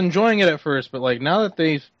 I was enjoying it at first, but like now that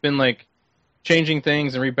they've been like changing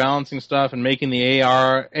things and rebalancing stuff and making the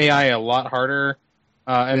AI a lot harder.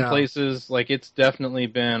 In places, like, it's definitely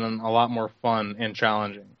been a lot more fun and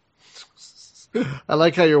challenging. I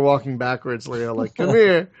like how you're walking backwards, Leo. Like, come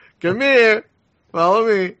here, follow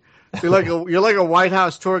me. You're like a White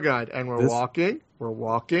House tour guide, and we're walking.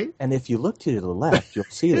 And if you look to the left, you'll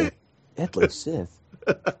see the deadly Sith.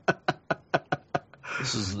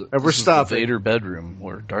 This is the Vader bedroom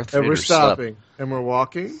where Darth Vader. And we're stopping, and we're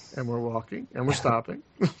walking, and we're walking, and we're stopping.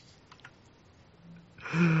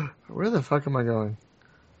 Where the fuck am I going?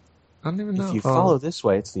 I don't even know. If you follow this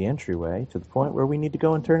way, it's the entryway to the point where we need to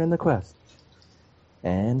go and turn in the quest.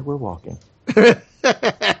 And we're walking. Okay.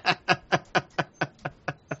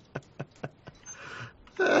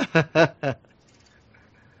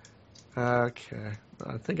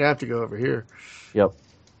 I think I have to go over here. Yep.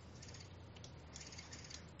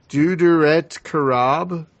 Duduret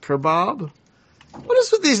Kebab? What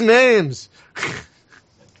is with these names?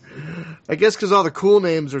 I guess because all the cool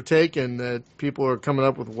names are taken, that people are coming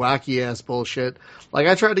up with wacky-ass bullshit. Like,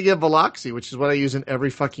 I tried to get Veloxy, which is what I use in every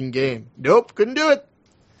fucking game. Nope, couldn't do it.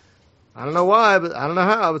 I don't know why, but I don't know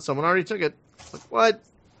how, but someone already took it. Like, what?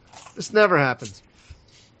 This never happens.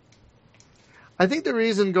 I think the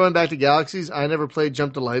reason, going back to Galaxies, I never played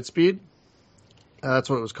Jump to Lightspeed. That's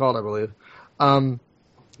what it was called, I believe.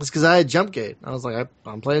 It's because I had Jumpgate. I was like,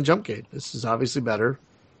 I'm playing Jumpgate. This is obviously better.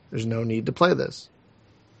 There's no need to play this.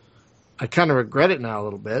 I kind of regret it now a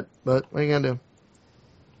little bit, but what are you going to do?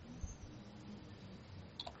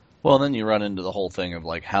 Well, then you run into the whole thing of,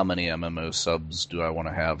 like, how many MMO subs do I want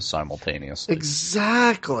to have simultaneously?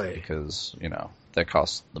 Exactly. Because, you know, that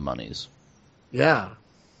costs the monies. Yeah.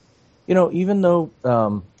 You know, even though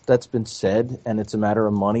that's been said and it's a matter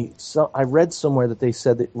of money, so I read somewhere that they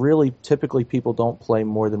said that really typically people don't play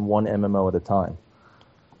more than one MMO at a time.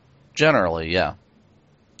 Generally, yeah.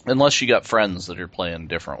 Unless you got friends that are playing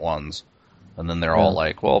different ones. And then they're all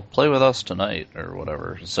like, well, play with us tonight or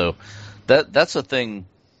whatever. So that's a thing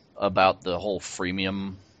about the whole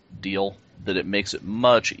freemium deal, that it makes it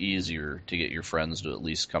much easier to get your friends to at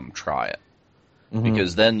least come try it. Mm-hmm.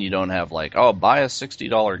 Because then you don't have like, oh, buy a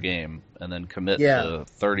 $60 game and then commit to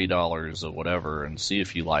 $30 or whatever and see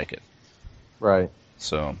if you like it. Right.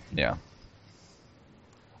 So, yeah.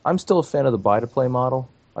 I'm still a fan of the buy-to-play model.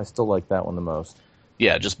 I still like that one the most.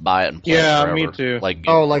 Yeah, just buy it and play it forever. Me too. Like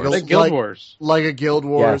Guild Wars. Like a Guild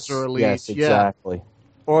Wars or Elite. Yes, exactly. Yeah.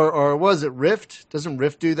 Or was it Rift? Doesn't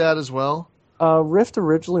Rift do that as well? Rift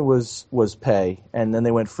originally was pay, and then they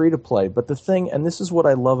went free to play. But the thing, and this is what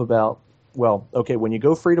I love about, well, okay, when you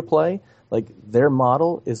go free to play, like their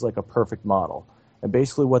model is like a perfect model. And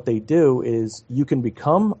basically what they do is you can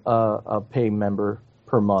become a pay member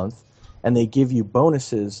per month, and they give you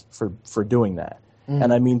bonuses for doing that.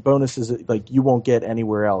 And I mean bonuses like you won't get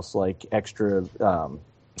anywhere else, like extra,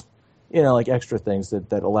 like extra things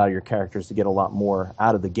that allow your characters to get a lot more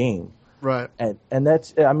out of the game. Right. And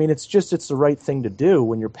that's, I mean, it's the right thing to do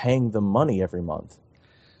when you're paying them money every month.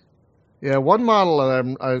 Yeah, one model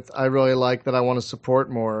that I really like that I want to support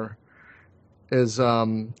more is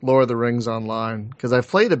Lord of the Rings Online, because I've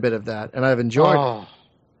played a bit of that and I've enjoyed it.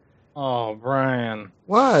 Oh, Brian.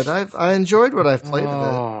 What? I enjoyed what I've played of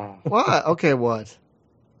Oh. it. What? Okay, what?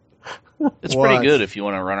 It's What? pretty good if you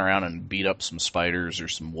want to run around and beat up some spiders or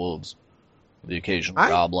some wolves. The occasional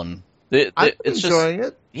goblin. I'm It's enjoying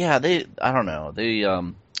it. Yeah, I don't know.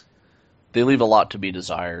 They leave a lot to be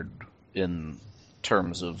desired in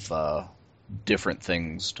terms of different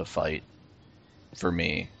things to fight. For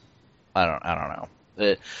me, I don't know.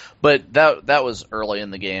 But that was early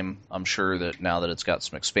in the game. I'm sure that now that it's got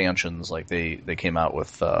some expansions, like they came out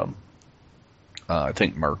with, I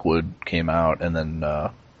think Mirkwood came out, and then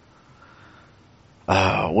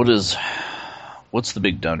what's the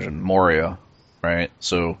big dungeon? Moria, right?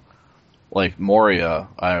 So, like Moria,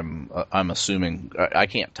 I'm assuming I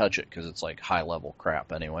can't touch it because it's like high level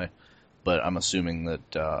crap anyway. But I'm assuming that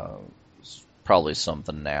it's probably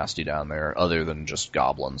something nasty down there other than just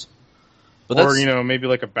goblins. But Or maybe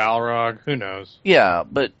like a Balrog. Who knows? Yeah,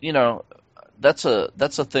 but that's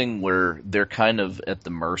a thing where they're kind of at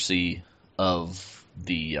the mercy of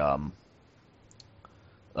the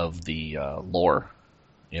lore.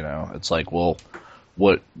 It's like, well,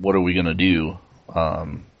 what are we gonna do?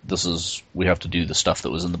 We have to do the stuff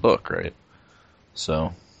that was in the book, right?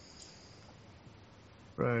 So,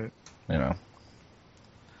 Right.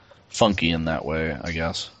 Funky in that way, I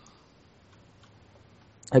guess.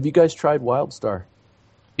 Have you guys tried WildStar?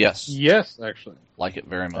 Yes, Yes, actually. like it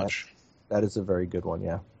very much. That is a very good one,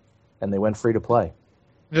 yeah. And they went free to play.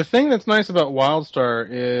 The thing that's nice about WildStar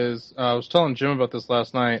is, I was telling Jim about this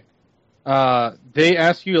last night. They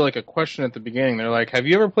ask you like a question at the beginning. They're like, "Have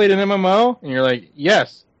you ever played an MMO?" And you're like,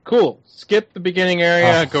 "Yes." Cool. Skip the beginning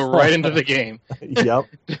area. Go right into the game. Yep.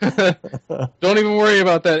 Don't even worry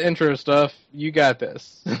about that intro stuff. You got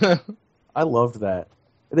this. I loved that.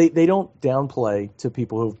 They don't downplay to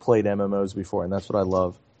people who've played MMOs before, and that's what I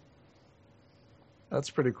love. That's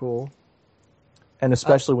pretty cool. And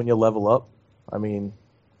especially when you level up, I mean,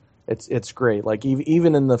 it's great. Like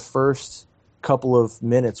even in the first couple of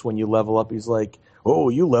minutes when you level up, he's like, "Oh,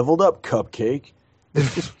 you leveled up, cupcake."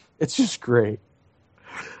 It's just great.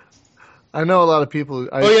 I know a lot of people.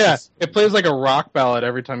 It plays like a rock ballad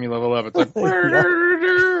every time you level up. It's like,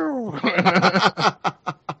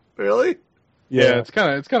 Really? Yeah, it's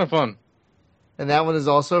kind of fun. And that one is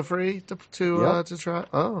also free to try.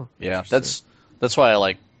 Oh, Yeah, that's why I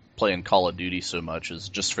like playing Call of Duty so much, is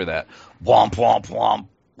just for that womp womp womp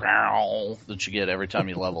pow that you get every time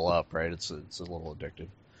you level up. Right? It's a little addictive.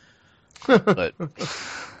 But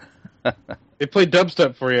They play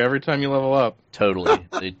dubstep for you every time you level up. totally,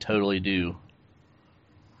 they totally do.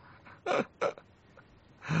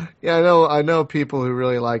 Yeah, I know people who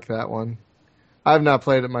really like that one. I've not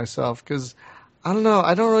played it myself because I don't know.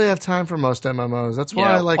 I don't really have time for most MMOs. That's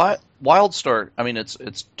why I like WildStar. I mean, it's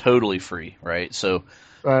totally free, right? So,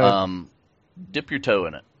 dip your toe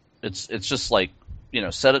in it. It's just like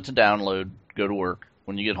set it to download, go to work.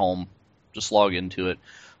 When you get home, just log into it.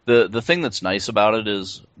 The thing that's nice about it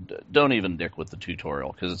is don't even dick with the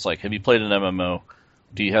tutorial, because it's like, have you played an MMO?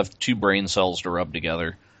 Do you have two brain cells to rub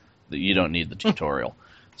together that you don't need the tutorial?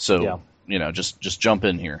 So just jump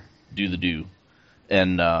in here, do the do,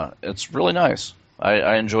 and it's really nice.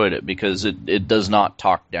 I enjoyed it because it does not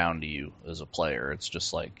talk down to you as a player. It's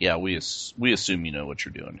just like, yeah, we assume you know what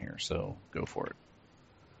you're doing here, so go for it.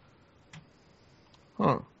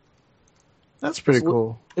 Huh. That's pretty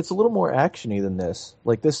cool. It's a little more actiony than this.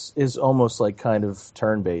 Like, this is almost like kind of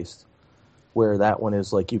turn-based, where that one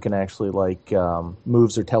is like you can actually like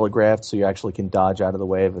moves are telegraphed, so you actually can dodge out of the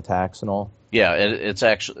way of attacks and all. Yeah, it's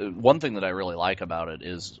actually one thing that I really like about it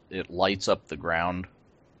is it lights up the ground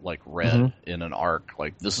like red in an arc.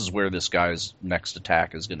 Like, this is where this guy's next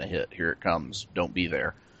attack is going to hit. Here it comes. Don't be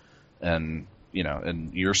there. And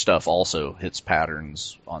and your stuff also hits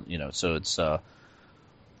patterns on. So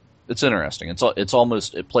it's interesting.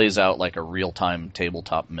 It plays out like a real-time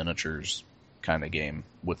tabletop miniatures kind of game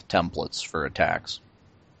with templates for attacks.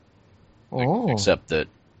 Oh. Except that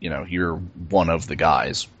you're one of the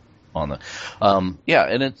guys on the and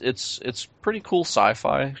it's pretty cool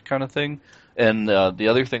sci-fi kind of thing. And the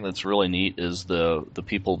other thing that's really neat is the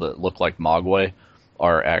people that look like Mogwai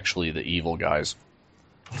are actually the evil guys.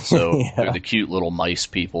 So they're the cute little mice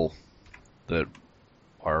people that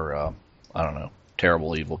are I don't know,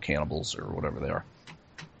 terrible evil cannibals or whatever they are.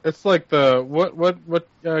 It's like the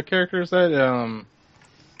what character is that?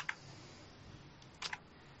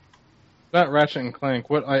 Not Ratchet and Clank.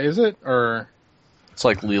 What is it? Or it's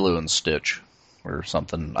like Lilo and Stitch. or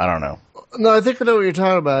something. I don't know. No, I think I know what you're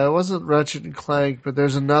talking about. It wasn't Ratchet and Clank, but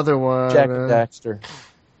there's another one. Jack and Daxter.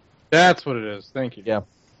 That's what it is. Thank you. Yeah.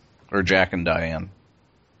 Or Jack and Diane.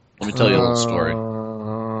 Let me tell you a little story.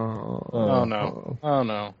 Oh no. Oh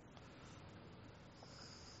no.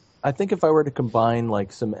 I think if I were to combine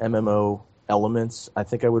like some MMO elements, I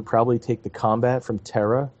think I would probably take the combat from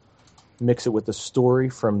Terra, mix it with the story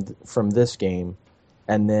from this game,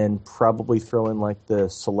 and then probably throw in like the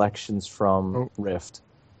selections from Rift.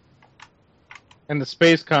 And the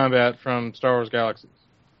space combat from Star Wars Galaxies.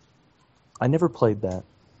 I never played that.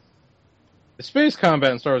 The space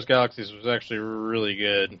combat in Star Wars Galaxies was actually really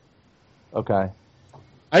good. Okay.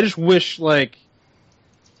 I just wish, like,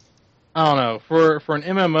 I don't know, for an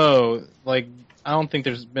MMO, like, I don't think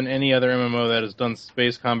there's been any other MMO that has done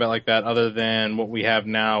space combat like that other than what we have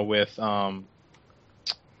now with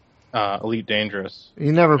Elite Dangerous.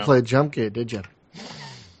 You never played Junkie, did you?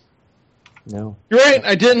 No. You're right,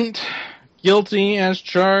 I didn't. Guilty as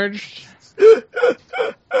charged.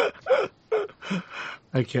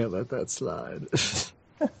 I can't let that slide.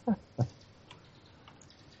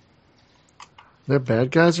 There bad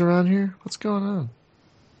guys around here? What's going on?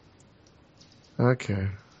 Okay.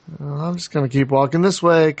 Well, I'm just going to keep walking this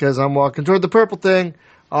way because I'm walking toward the purple thing.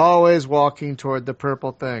 Always walking toward the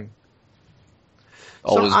purple thing.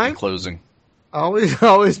 Always be closing.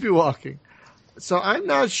 Always be walking. So I'm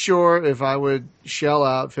not sure if I would shell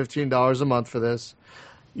out $15 a month for this.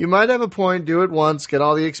 You might have a point. Do it once. Get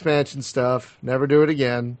all the expansion stuff. Never do it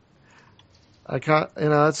again. I can't.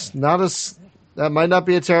 It's not that might not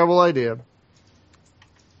be a terrible idea.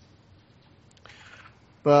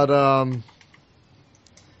 But I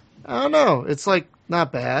don't know. It's like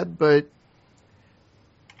not bad, but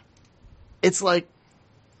it's like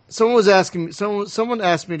someone asked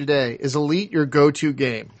me today, is Elite your go-to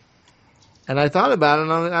game? And I thought about it,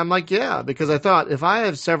 and I'm like, yeah, because I thought if I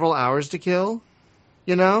have several hours to kill,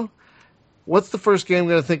 what's the first game I'm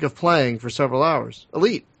going to think of playing for several hours?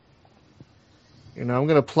 Elite. I'm going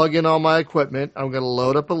to plug in all my equipment. I'm going to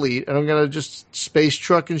load up Elite, and I'm going to just space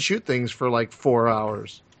truck and shoot things for like 4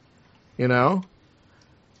 hours. And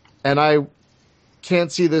I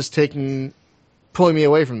can't see this pulling me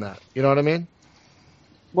away from that. You know what I mean?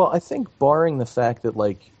 Well, I think barring the fact that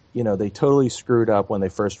they totally screwed up when they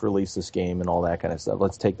first released this game and all that kind of stuff.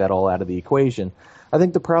 Let's take that all out of the equation. I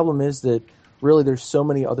think the problem is that really there's so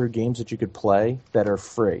many other games that you could play that are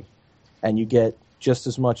free, and you get just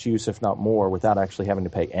as much use, if not more, without actually having to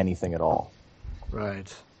pay anything at all.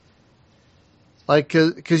 Right. Like,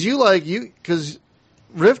 because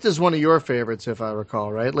Rift is one of your favorites, if I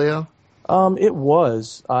recall, right, Leo? It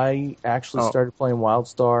was. I actually started playing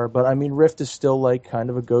WildStar, but I mean, Rift is still like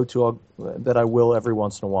kind of a go-to that I will every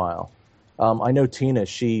once in a while. I know Tina,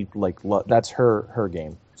 she that's her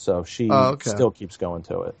game, so she still keeps going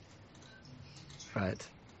to it. Right.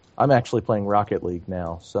 I'm actually playing Rocket League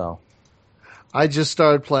now, so. I just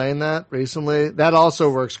started playing that recently. That also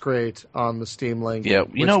works great on the Steam Link. Yeah,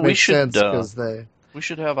 we should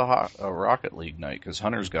have a Rocket League night because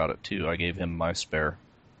Hunter's got it too. I gave him my spare.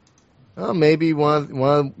 Oh, maybe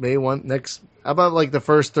one next. How about like the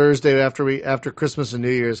first Thursday after Christmas and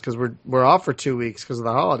New Year's, because we're off for 2 weeks because of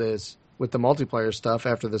the holidays with the multiplayer stuff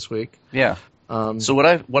after this week. Yeah. So what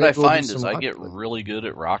I find is I get really good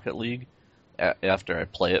at Rocket League after I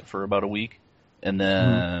play it for about a week, and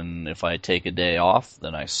then if I take a day off,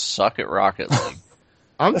 then I suck at Rocket League.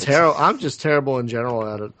 I'm terrible. I'm just terrible in general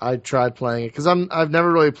at it. I tried playing it because I've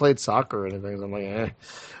never really played soccer or anything. So I'm like, eh.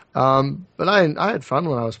 But I had fun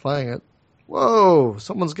when I was playing it. Whoa!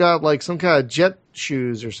 Someone's got like some kind of jet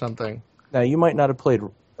shoes or something. Now you might not have played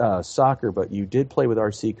soccer, but you did play with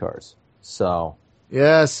RC cars. So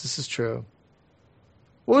yes, this is true.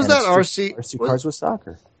 What was that RC cars with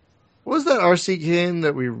soccer? What was that RC game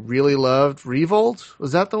that we really loved? Revolt?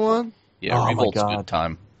 Was that the one? Yeah, Revolt's a good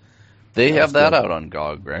time. They have that out on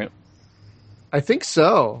GOG, right? I think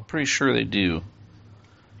so. Pretty sure they do.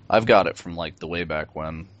 I've got it from like the way back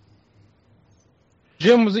when.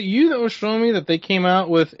 Jim, was it you that was showing me that they came out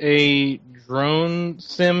with a drone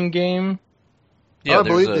sim game? Yeah, I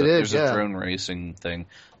believe they did. There's a drone racing thing.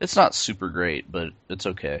 It's not super great, but it's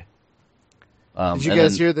okay. Did you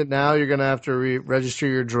guys hear that now you're going to have to register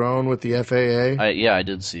your drone with the FAA? Yeah, I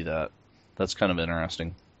did see that. That's kind of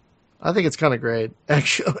interesting. I think it's kind of great,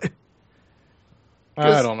 actually.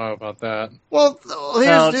 I don't know about that. Well,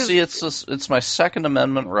 it's my Second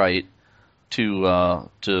Amendment right to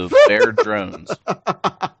bear drones,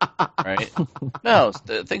 right? No,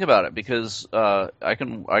 think about it, because I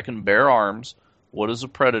can bear arms. What is a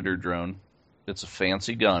Predator drone? It's a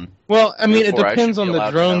fancy gun. Well, I mean, Therefore, it depends on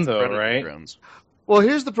the drone, though, right? Drones. Well,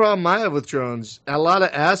 here's the problem I have with drones. A lot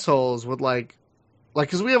of assholes would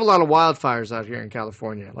because we have a lot of wildfires out here in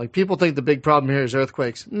California. Like, people think the big problem here is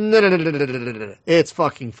earthquakes. No. It's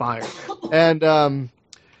fucking fire. And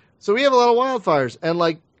so we have a lot of wildfires. And,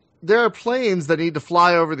 like, there are planes that need to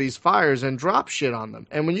fly over these fires and drop shit on them.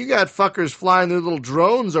 And when you got fuckers flying their little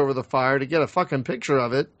drones over the fire to get a fucking picture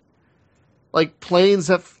of it, like,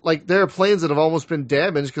 there are planes that have almost been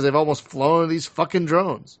damaged because they've almost flown these fucking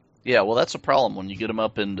drones. Yeah, well, that's a problem when you get them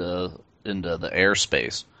up into the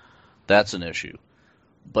airspace. That's an issue.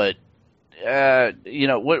 But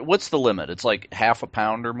what's the limit? It's like half a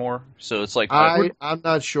pound or more. So it's like I'm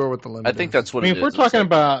not sure what the limit is. I think that's what if we're talking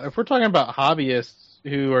about hobbyists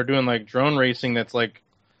who are doing like drone racing, that's like,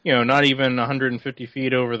 not even 150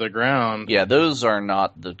 feet over the ground. Yeah, those are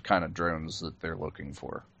not the kind of drones that they're looking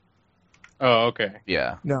for. Oh, okay.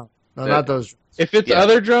 Yeah. No, not those. If it's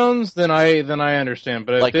other drones, then I understand.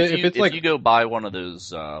 But like if you go buy one of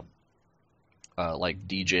those like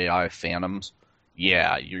DJI Phantoms,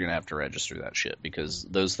 yeah, you're gonna have to register that shit because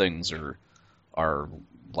those things are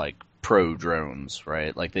like pro drones,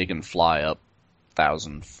 right? Like they can fly up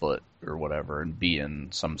 1,000 foot or whatever and be in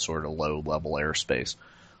some sort of low level airspace.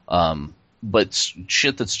 But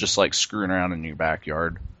shit that's just like screwing around in your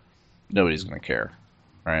backyard, nobody's gonna care,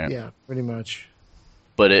 right? Yeah, pretty much.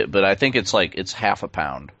 But I think it's half a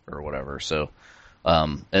pound or whatever. So,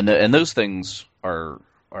 and those things are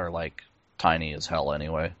like tiny as hell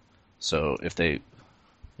anyway. So if they,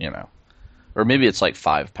 or maybe it's like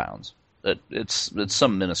 5 pounds. It's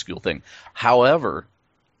some minuscule thing. However,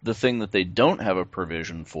 the thing that they don't have a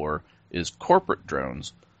provision for is corporate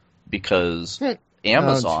drones, because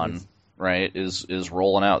Amazon, right, is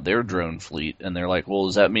rolling out their drone fleet, and they're like, well,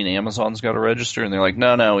 does that mean Amazon's got to register? And they're like,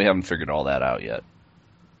 no, we haven't figured all that out yet.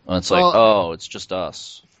 And it's like, it's just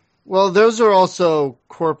us. Well, those are also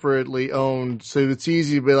corporately owned, so it's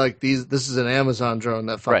easy to be like, this is an Amazon drone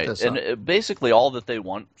that fucked this up. And basically all that they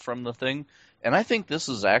want from the thing, and I think this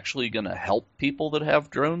is actually going to help people that have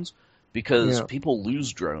drones, because people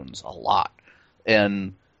lose drones a lot.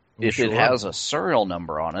 And if it has a serial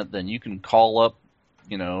number on it, then you can call up,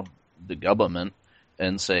 the government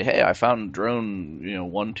and say, hey, I found a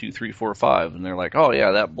drone, 1, 2, 3, 4, 5. And they're like, oh,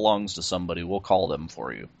 yeah, that belongs to somebody. We'll call them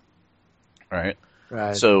for you. Right?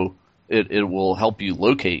 Right. So it will help you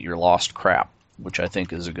locate your lost crap, which I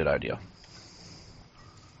think is a good idea.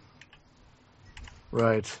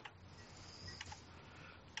 Right.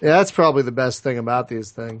 Yeah, that's probably the best thing about these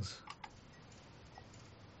things.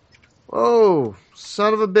 Oh,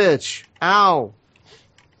 son of a bitch. Ow.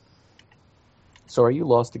 So are you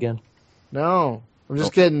lost again? No. I'm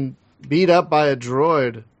just getting beat up by a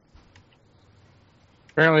droid.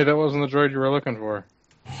 Apparently that wasn't the droid you were looking for.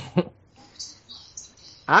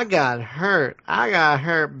 I got hurt. I got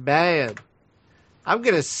hurt bad. I'm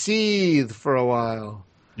going to seethe for a while.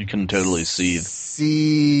 You can totally seethe.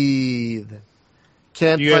 Seethe.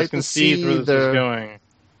 Can't you guys fight can the see where this is going.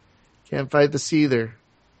 Can't fight the seether.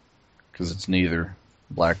 Because it's neither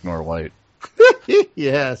black nor white.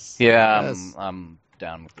 Yes. Yeah, Yes. I'm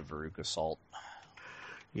down with the Veruca Salt.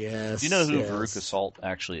 Yes. Do you know who yes. Veruca Salt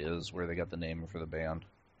actually is, where they got the name for the band?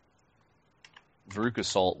 Veruca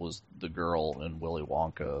Salt was the girl in Willy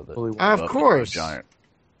Wonka that Willy Wonka. grew up Of to course. be a giant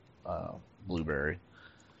blueberry.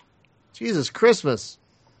 Jesus Christmas.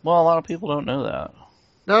 Well, a lot of people don't know that.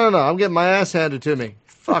 No. I'm getting my ass handed to me.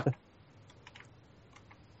 Fuck.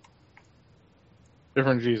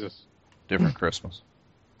 Different Jesus. Different Christmas.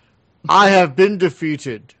 I have been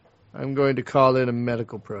defeated. I'm going to call in a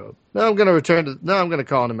medical probe. I'm going to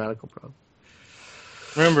call in a medical probe.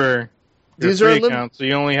 Remember, your These are free account, so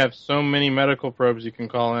you only have so many medical probes you can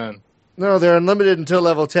call in. No, they're unlimited until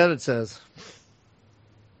level 10, it says.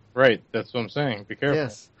 Right, that's what I'm saying. Be careful.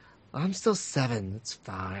 Yes. I'm still 7. It's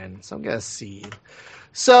fine. So I'm going to seed.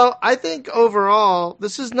 So I think overall,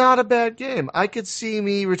 this is not a bad game. I could see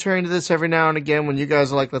me returning to this every now and again when you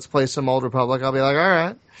guys are like, let's play some Old Republic. I'll be like, all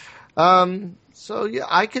right. So yeah,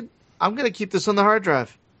 I'm going to keep this on the hard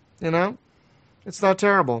drive. It's not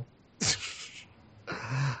terrible.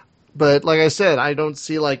 But like I said, I don't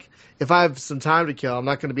see if I have some time to kill, I'm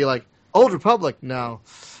not going to be like, Old Republic, no.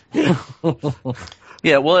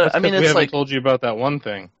 Yeah, well, I mean, we it's haven't like told you about that one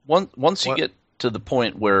thing. once you get to the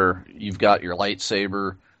point where you've got your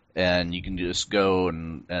lightsaber and you can just go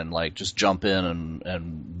and just jump in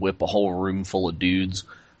and whip a whole room full of dudes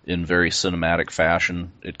in very cinematic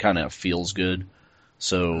fashion, it kind of feels good.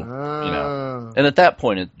 So, and at that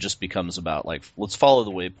point it just becomes about let's follow the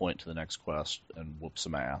waypoint to the next quest and whoop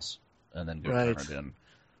some ass and then go turn it in.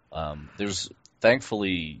 There's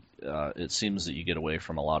thankfully it seems that you get away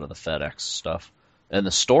from a lot of the FedEx stuff. And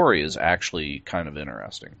the story is actually kind of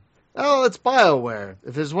interesting. Oh, it's BioWare.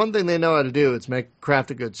 If there's one thing they know how to do, it's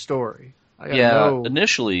craft a good story.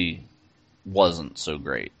 Initially wasn't so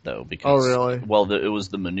great though because really? Well, it was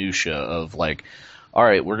the minutia of like, all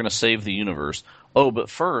right, we're going to save the universe. Oh, but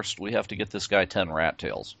first we have to get this guy 10 rat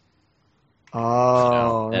tails.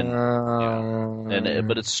 Oh,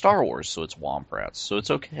 but it's Star Wars, so it's Womp Rats, so it's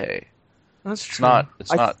okay. That's true.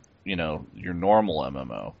 It's not your normal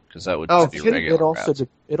MMO because that would just be regular rats.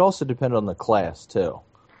 It also depended on the class too,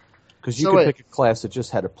 because you could pick a class that just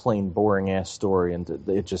had a plain boring ass story and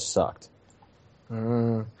it just sucked.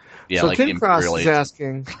 So like King Cross is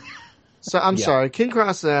asking. So I'm sorry, King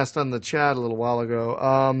Cross asked on the chat a little while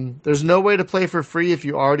ago. There's no way to play for free if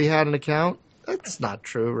you already had an account. That's not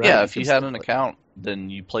true, right? Yeah, if you had an account, then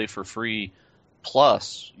you play for free.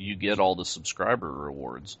 Plus, you get all the subscriber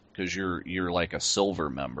rewards because you're like a silver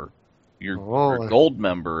member. You're a gold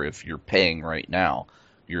member if you're paying right now.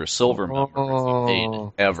 You're a silver member if you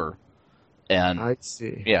paid ever. And I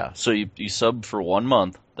see. Yeah, so you sub for 1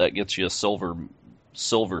 month. That gets you a silver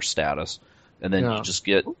status, and then you just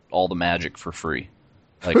get all the magic for free,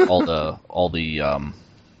 like all the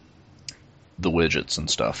widgets and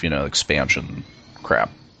stuff, expansion crap.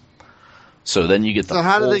 So then you get the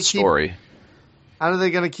whole story. How are they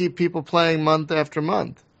going to keep people playing month after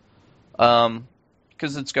month?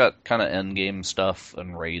 Because it's got kind of end game stuff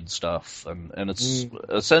and raid stuff, and it's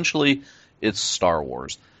essentially it's Star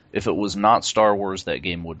Wars. If it was not Star Wars, that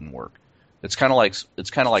game wouldn't work. It's kind of like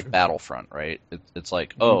Battlefront, right? It's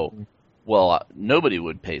like, nobody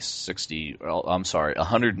would pay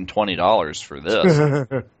 $120 for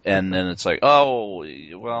this, and then it's like,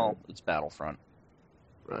 it's Battlefront,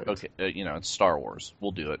 right? Okay, it's Star Wars.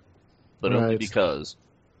 We'll do it, but only because,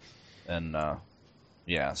 and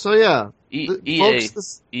So yeah, EA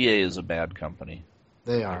is a bad company.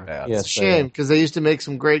 They are. Bad. It's a shame because they used to make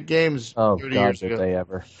some great games. Oh 30 God, years did ago. they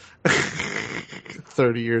ever?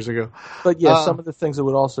 30 years ago. But some of the things that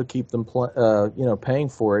would also keep them, paying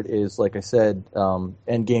for it is, like I said,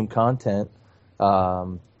 end game content.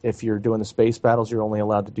 If you're doing the space battles, you're only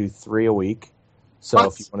allowed to do 3 a week. So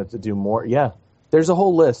if you wanted to do more, there's a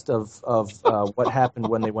whole list of what happened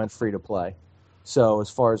when they went free to play. So as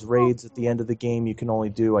far as raids at the end of the game, you can only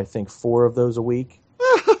do, I think, 4 of those a week.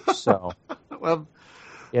 So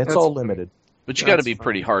it's all limited. But you got to be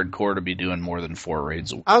pretty hardcore to be doing more than 4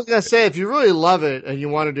 raids a week. I was going to say, if you really love it and you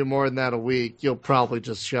want to do more than that a week, you'll probably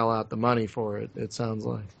just shell out the money for it, it sounds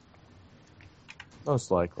like.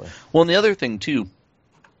 Most likely. Well, and the other thing, too,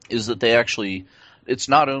 is that they actually, it's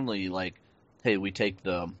not only like, hey, we take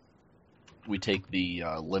the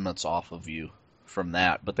limits off of you from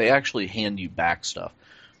that, but they actually hand you back stuff.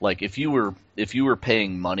 Like if you were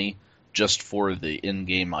paying money just for the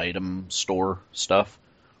in-game item store stuff,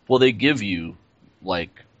 well, they give you like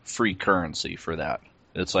free currency for that.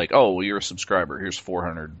 It's like, oh, well, you're a subscriber. Here's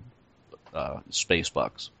 400 space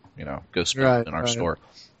bucks. Go spend it in our store.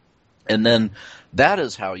 And then that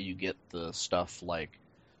is how you get the stuff like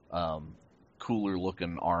cooler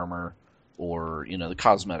looking armor or the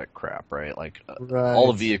cosmetic crap, right? Like all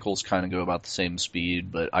the vehicles kind of go about the same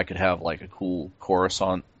speed, but I could have like a cool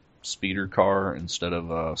Coruscant speeder car instead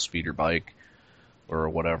of a speeder bike or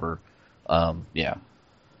whatever.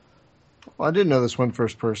 Well, I didn't know this one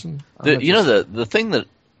first person. The thing that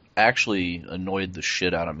actually annoyed the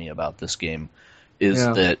shit out of me about this game is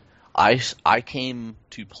that I came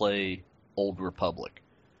to play Old Republic,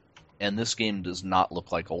 and this game does not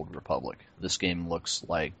look like Old Republic. This game looks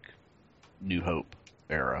like New Hope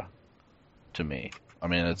era to me. I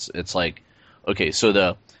mean, it's like, okay, so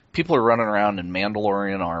the people are running around in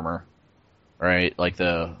Mandalorian armor, right? Like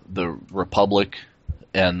the Republic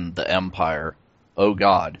and the Empire. Oh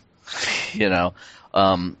God.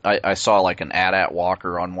 I saw like an AT-AT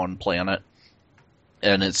walker on one planet,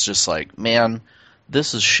 and it's just like, man,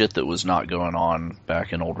 this is shit that was not going on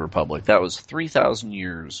back in Old Republic. That was 3,000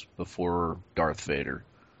 years before Darth Vader.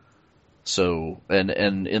 So, and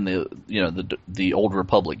in the Old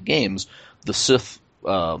Republic games, the Sith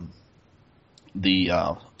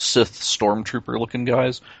stormtrooper looking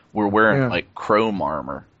guys were wearing like chrome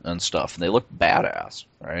armor and stuff, and they look badass,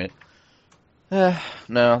 right?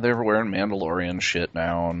 No, they're wearing Mandalorian shit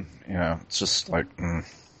now, and it's just like,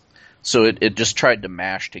 So it just tried to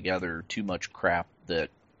mash together too much crap that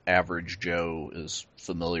average Joe is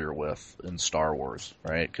familiar with in Star Wars,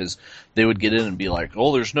 right? Because they would get in and be like,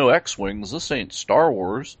 "Oh, there's no X-wings. This ain't Star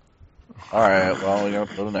Wars." All right, well, we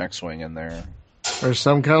gotta put an X-wing in there. Or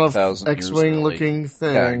some kind of X-wing looking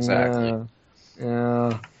thing. Yeah, exactly.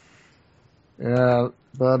 Yeah.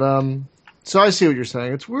 But So I see what you're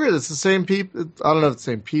saying. It's weird. It's the same people. I don't know if it's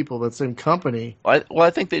the same people, but the same company. I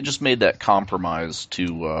think they just made that compromise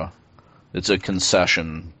to. It's a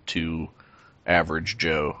concession to average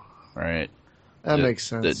Joe, right? That makes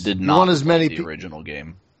sense. That did You not want as many play the original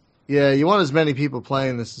game. Yeah, you want as many people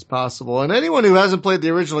playing this as possible. And anyone who hasn't played the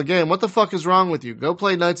original game, what the fuck is wrong with you? Go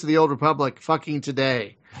play Knights of the Old Republic fucking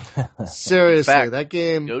today. Seriously, fact, that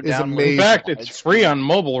game go is download amazing. In fact, it's free on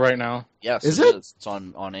mobile right now. Yes, Is it it? is. It's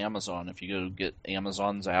on Amazon. If you go get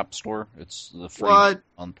Amazon's App Store, it's the free What?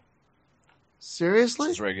 month.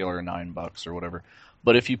 Seriously? It's regular $9 or whatever.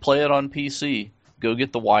 But if you play it on PC, go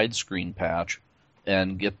get the widescreen patch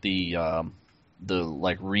and get the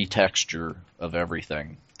like retexture of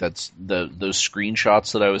everything. That's those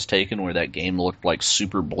screenshots that I was taking where that game looked like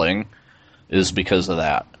super bling is because of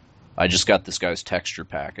that. I just got this guy's texture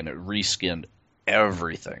pack and it reskinned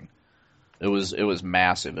everything. It was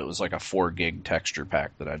massive. It was like a 4 gig texture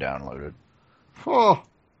pack that I downloaded. Oh,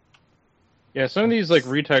 Yeah, some of these like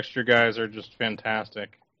retexture guys are just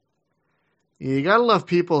fantastic. you gotta love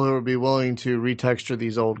people who would be willing to retexture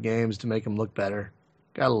these old games to make them look better.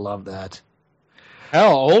 Gotta love that.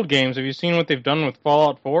 Hell, old games. Have you seen what they've done with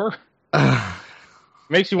Fallout 4?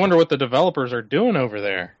 Makes you wonder what the developers are doing over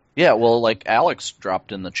there. Yeah, well, like Alex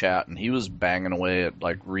dropped in the chat and he was banging away at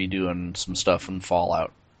like redoing some stuff in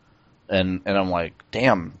Fallout, and I'm like,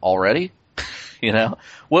 damn, already? You know,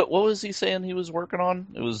 what was he saying he was working on?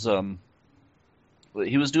 It was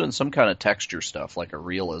he was doing some kind of texture stuff, like a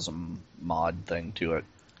realism mod thing to it.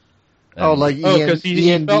 And, Because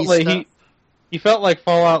he felt like stuff? he felt like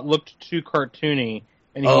Fallout looked too cartoony,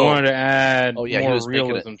 and he wanted to add more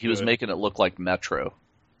realism. He was making it look like Metro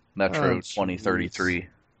 2033.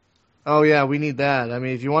 Oh yeah, we need that. I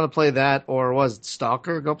mean, if you want to play that, or was it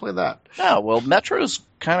Stalker? Go play that. No, well, Metro's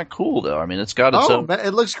kind of cool though. I mean, it's got its own.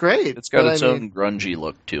 It looks great. It's got its own grungy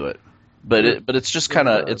look to it, but it's just kind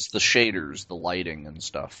of it's the shaders, the lighting and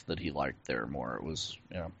stuff that he liked there more. It was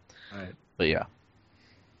Right. But yeah,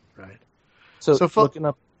 right. So, So, looking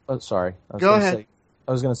up. Oh, sorry. Go ahead.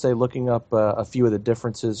 I was going to say looking up a few of the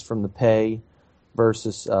differences from the pay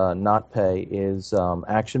versus not pay is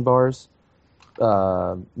action bars.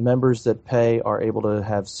 Members that pay are able to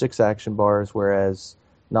have 6 action bars, whereas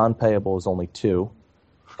non-payable is only 2.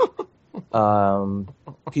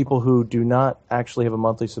 People who do not actually have a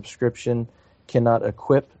monthly subscription cannot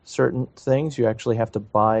equip certain things. You actually have to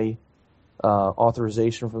buy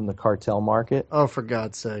authorization from the cartel market. Oh, for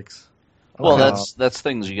God's sakes. well, that's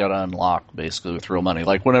things you got to unlock basically with real money.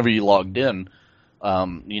 Like whenever you logged in,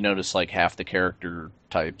 you notice like half the character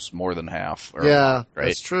types, more than half. Yeah, right?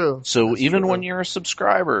 that's true. So That's even true. when you're a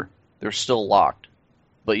subscriber, they're still locked.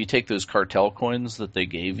 But you take those cartel coins that they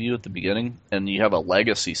gave you at the beginning, and you have a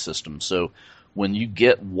legacy system. So when you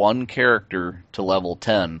get one character to level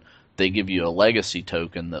 10, they give you a legacy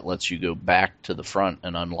token that lets you go back to the front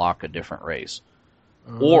and unlock a different race.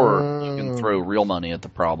 Or you can throw real money at the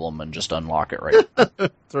problem and just unlock it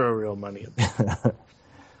right. throw real money at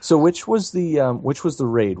So which was the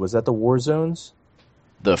raid? Was that the war zones?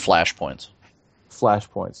 The flashpoints.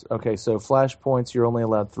 Flashpoints. Okay, so flashpoints you're only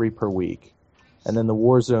allowed 3 per week, and then the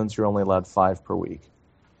war zones you're only allowed 5 per week.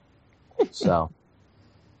 So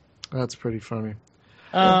That's pretty funny.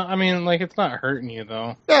 I mean, like it's not hurting you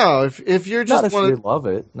though. No, if you're just not if you love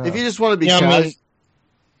it. No. if you just want to be Yeah, I casual.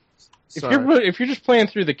 mean, if you're just playing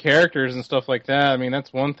through the characters and stuff like that, I mean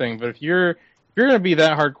that's one thing. But if you're gonna be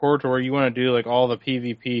that hardcore to where you want to do like all the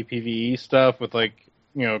PvP, PvE stuff with like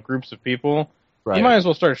groups of people, Right. you might as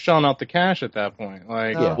well start shelling out the cash at that point.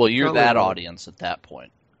 Like, Yeah. Well, you're totally that right. audience at that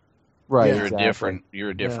point. Right. Yeah. You're exactly. a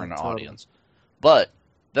different Yeah, totally. audience. But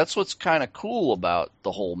that's what's kind of cool about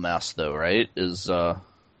the whole mess, though, right? Is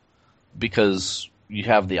because you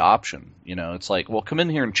have the option. It's like, well, come in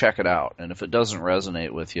here and check it out, and if it doesn't resonate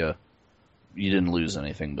with you, you didn't lose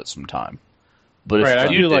anything but some time. But if right, I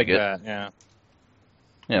you do dig like it, that.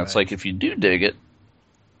 Yeah. it's like if you do dig it,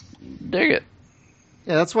 dig it.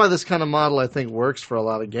 Yeah, that's why this kind of model I think works for a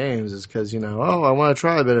lot of games is because I want to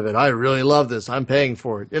try a bit of it. I really love this. I'm paying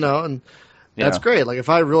for it. And that's Yeah. great. Like if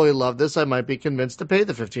I really love this, I might be convinced to pay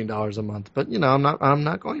the $15 a month. But I'm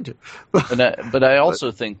not going to. But I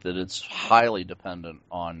also think that it's highly dependent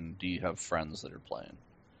on do you have friends that are playing.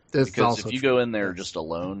 It's Because also if you true. go in there just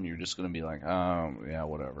alone, you're just going to be like, oh, yeah,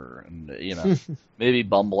 whatever. And, maybe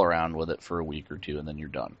bumble around with it for a week or two and then you're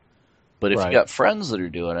done. But if Right. you got friends that are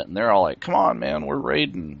doing it and they're all like, come on, man, we're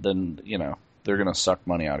raiding, then, they're going to suck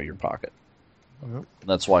money out of your pocket. Well.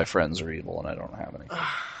 That's why friends are evil and I don't have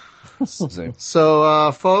any. So,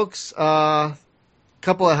 So, folks,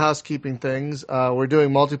 couple of housekeeping things. We're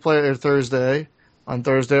doing multiplayer Thursday. On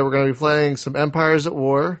Thursday, we're going to be playing some Empires at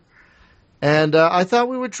War. And I thought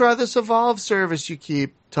we would try this Evolve service you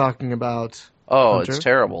keep talking about. Oh, Hunter. it's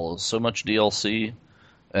terrible. So much DLC,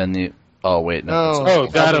 and the wait, no. No.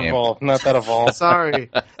 It's that game. Evolve, not that Evolve. Sorry.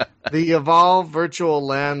 The Evolve virtual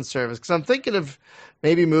LAN service. Because I'm thinking of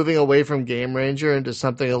maybe moving away from Game Ranger into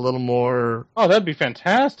something a little more... Oh, that'd be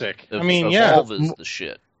fantastic. Evolve is the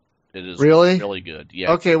shit. It is really good.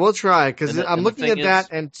 Yeah. Okay, we'll try because I'm looking at that,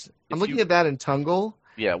 is, and I'm looking at that in Tungle.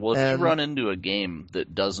 Yeah, well, if you run into a game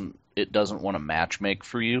that doesn't want to matchmake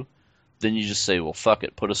for you, then you just say, well, fuck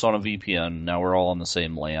it, put us on a VPN. Now we're all on the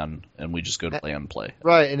same LAN, and we just go to LAN play.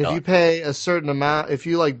 Right, and if you pay a certain amount, if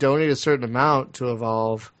you like donate a certain amount to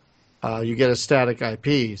Evolve, you get a static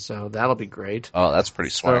IP, so that'll be great. Oh, that's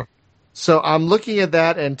pretty smart. So I'm looking at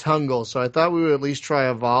that and Tungle, so I thought we would at least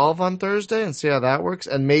try Evolve on Thursday and see how that works,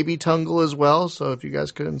 and maybe Tungle as well, so if you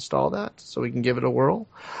guys could install that so we can give it a whirl.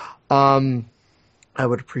 I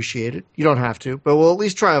would appreciate it. You don't have to, but we'll at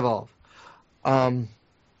least try Evolve. God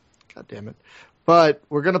damn it. But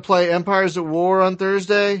we're going to play Empires at War on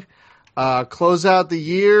Thursday, close out the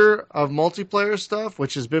year of multiplayer stuff,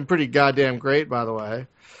 which has been pretty goddamn great, by the way.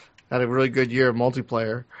 Had a really good year of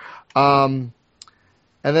multiplayer. And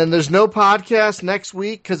then there's no podcast next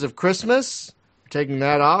week because of Christmas. We're taking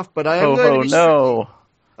that off, but I am going to be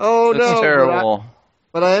That's terrible.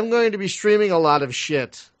 But I am going to be streaming a lot of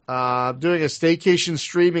shit. I'm doing a staycation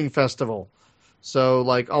streaming festival. So,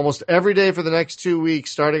 like, almost every day for the next 2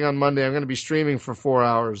 weeks, starting on Monday, I'm going to be streaming for 4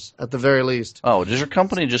 hours at the very least. Oh, does your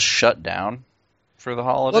company just shut down for the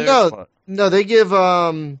holidays? Well, no, they give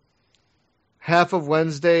half of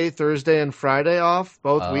Wednesday, Thursday, and Friday off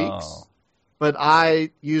both weeks. But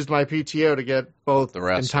I used my PTO to get both the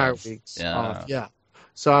rest entire weeks off. Yeah.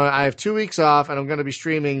 So I have 2 weeks off, and I'm going to be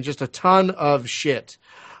streaming just a ton of shit,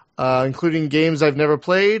 including games I've never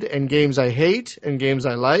played and games I hate and games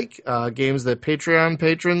I like, games that Patreon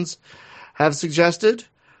patrons have suggested.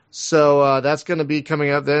 So that's going to be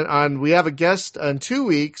coming up then. We have a guest in 2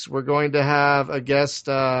 weeks. We're going to have a guest,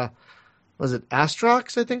 was it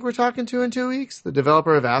Astrox, I think we're talking to in 2 weeks? The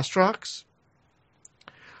developer of Astrox.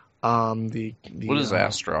 What is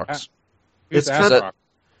Astrox? It's Astrox.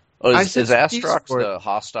 Is Astrox the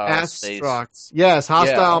hostile space? Yes,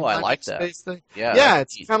 hostile. Yeah, I like that. Space thing. Yeah,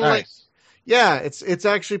 it's kind of like. Yeah, it's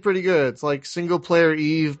actually pretty good. It's like single player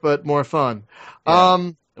Eve, but more fun.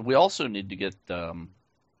 Yeah. We also need to get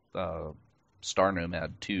Star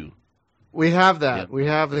Nomad 2. We have that. Yeah. We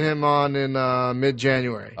have him on in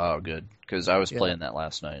mid-January. Oh, good. Because I was playing that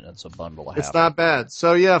last night. It's a bundle of It's not bad.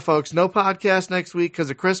 So, yeah, folks, no podcast next week because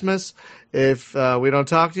of Christmas. If we don't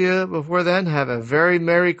talk to you before then, have a very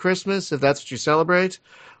Merry Christmas if that's what you celebrate.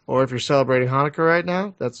 Or if you're celebrating Hanukkah right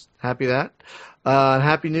now, that's happy that.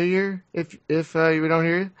 Happy New Year if we don't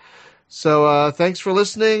hear you. So thanks for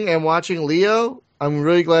listening and watching, Leo. I'm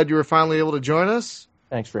really glad you were finally able to join us.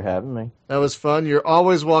 Thanks for having me. That was fun. You're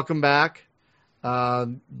always welcome back.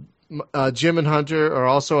 Jim and Hunter are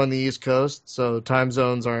also on the East Coast, so time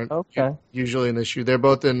zones aren't usually an issue. They're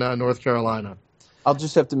both in North Carolina. I'll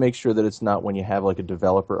just have to make sure that it's not when you have like a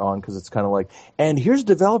developer on, because it's kind of like, and here's a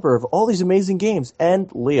developer of all these amazing games, and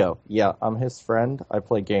Leo. Yeah, I'm his friend. I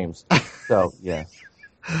play games. So, yeah.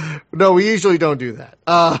 No, we usually don't do that.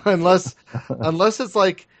 Unless it's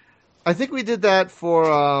like, I think we did that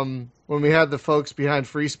for when we had the folks behind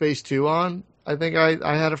Free Space 2 on. I think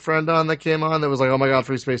I had a friend on that came on that was like, oh my God,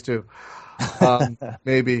 Free Space 2.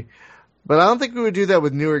 Maybe. But I don't think we would do that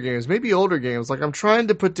with newer games. Maybe older games. Like, I'm trying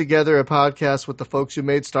to put together a podcast with the folks who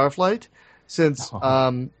made Starflight, since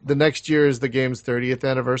the next year is the game's 30th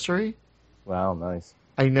anniversary. Wow, nice.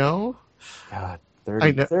 I know. God,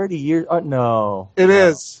 30 years? No. It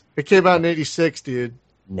is. It came out in 86, dude.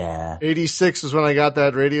 Nah. 86 was when I got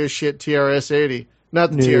that radio shit TRS-80.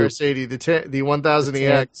 Not the TRS-80, the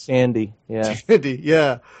 1000EX. Tandy, yeah. Tandy,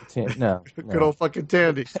 yeah. No. Good old fucking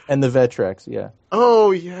Tandy. And the Vectrex, yeah.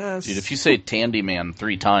 Oh, yes. Dude, if you say Tandy Man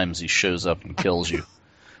 3 times, he shows up and kills you.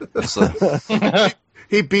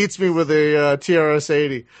 He beats me with a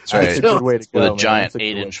TRS-80. That's right. That's a good way to go, with a giant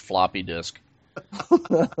man. 8-inch floppy disk.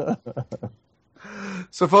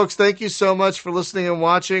 So, folks, thank you so much for listening and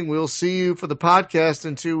watching. We'll see you for the podcast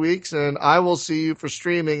in 2 weeks, and I will see you for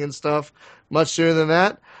streaming and stuff much sooner than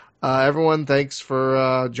that. Everyone, thanks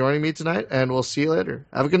for joining me tonight, and we'll see you later.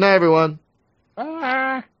 Have a good night, everyone.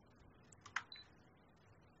 Bye.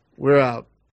 We're out.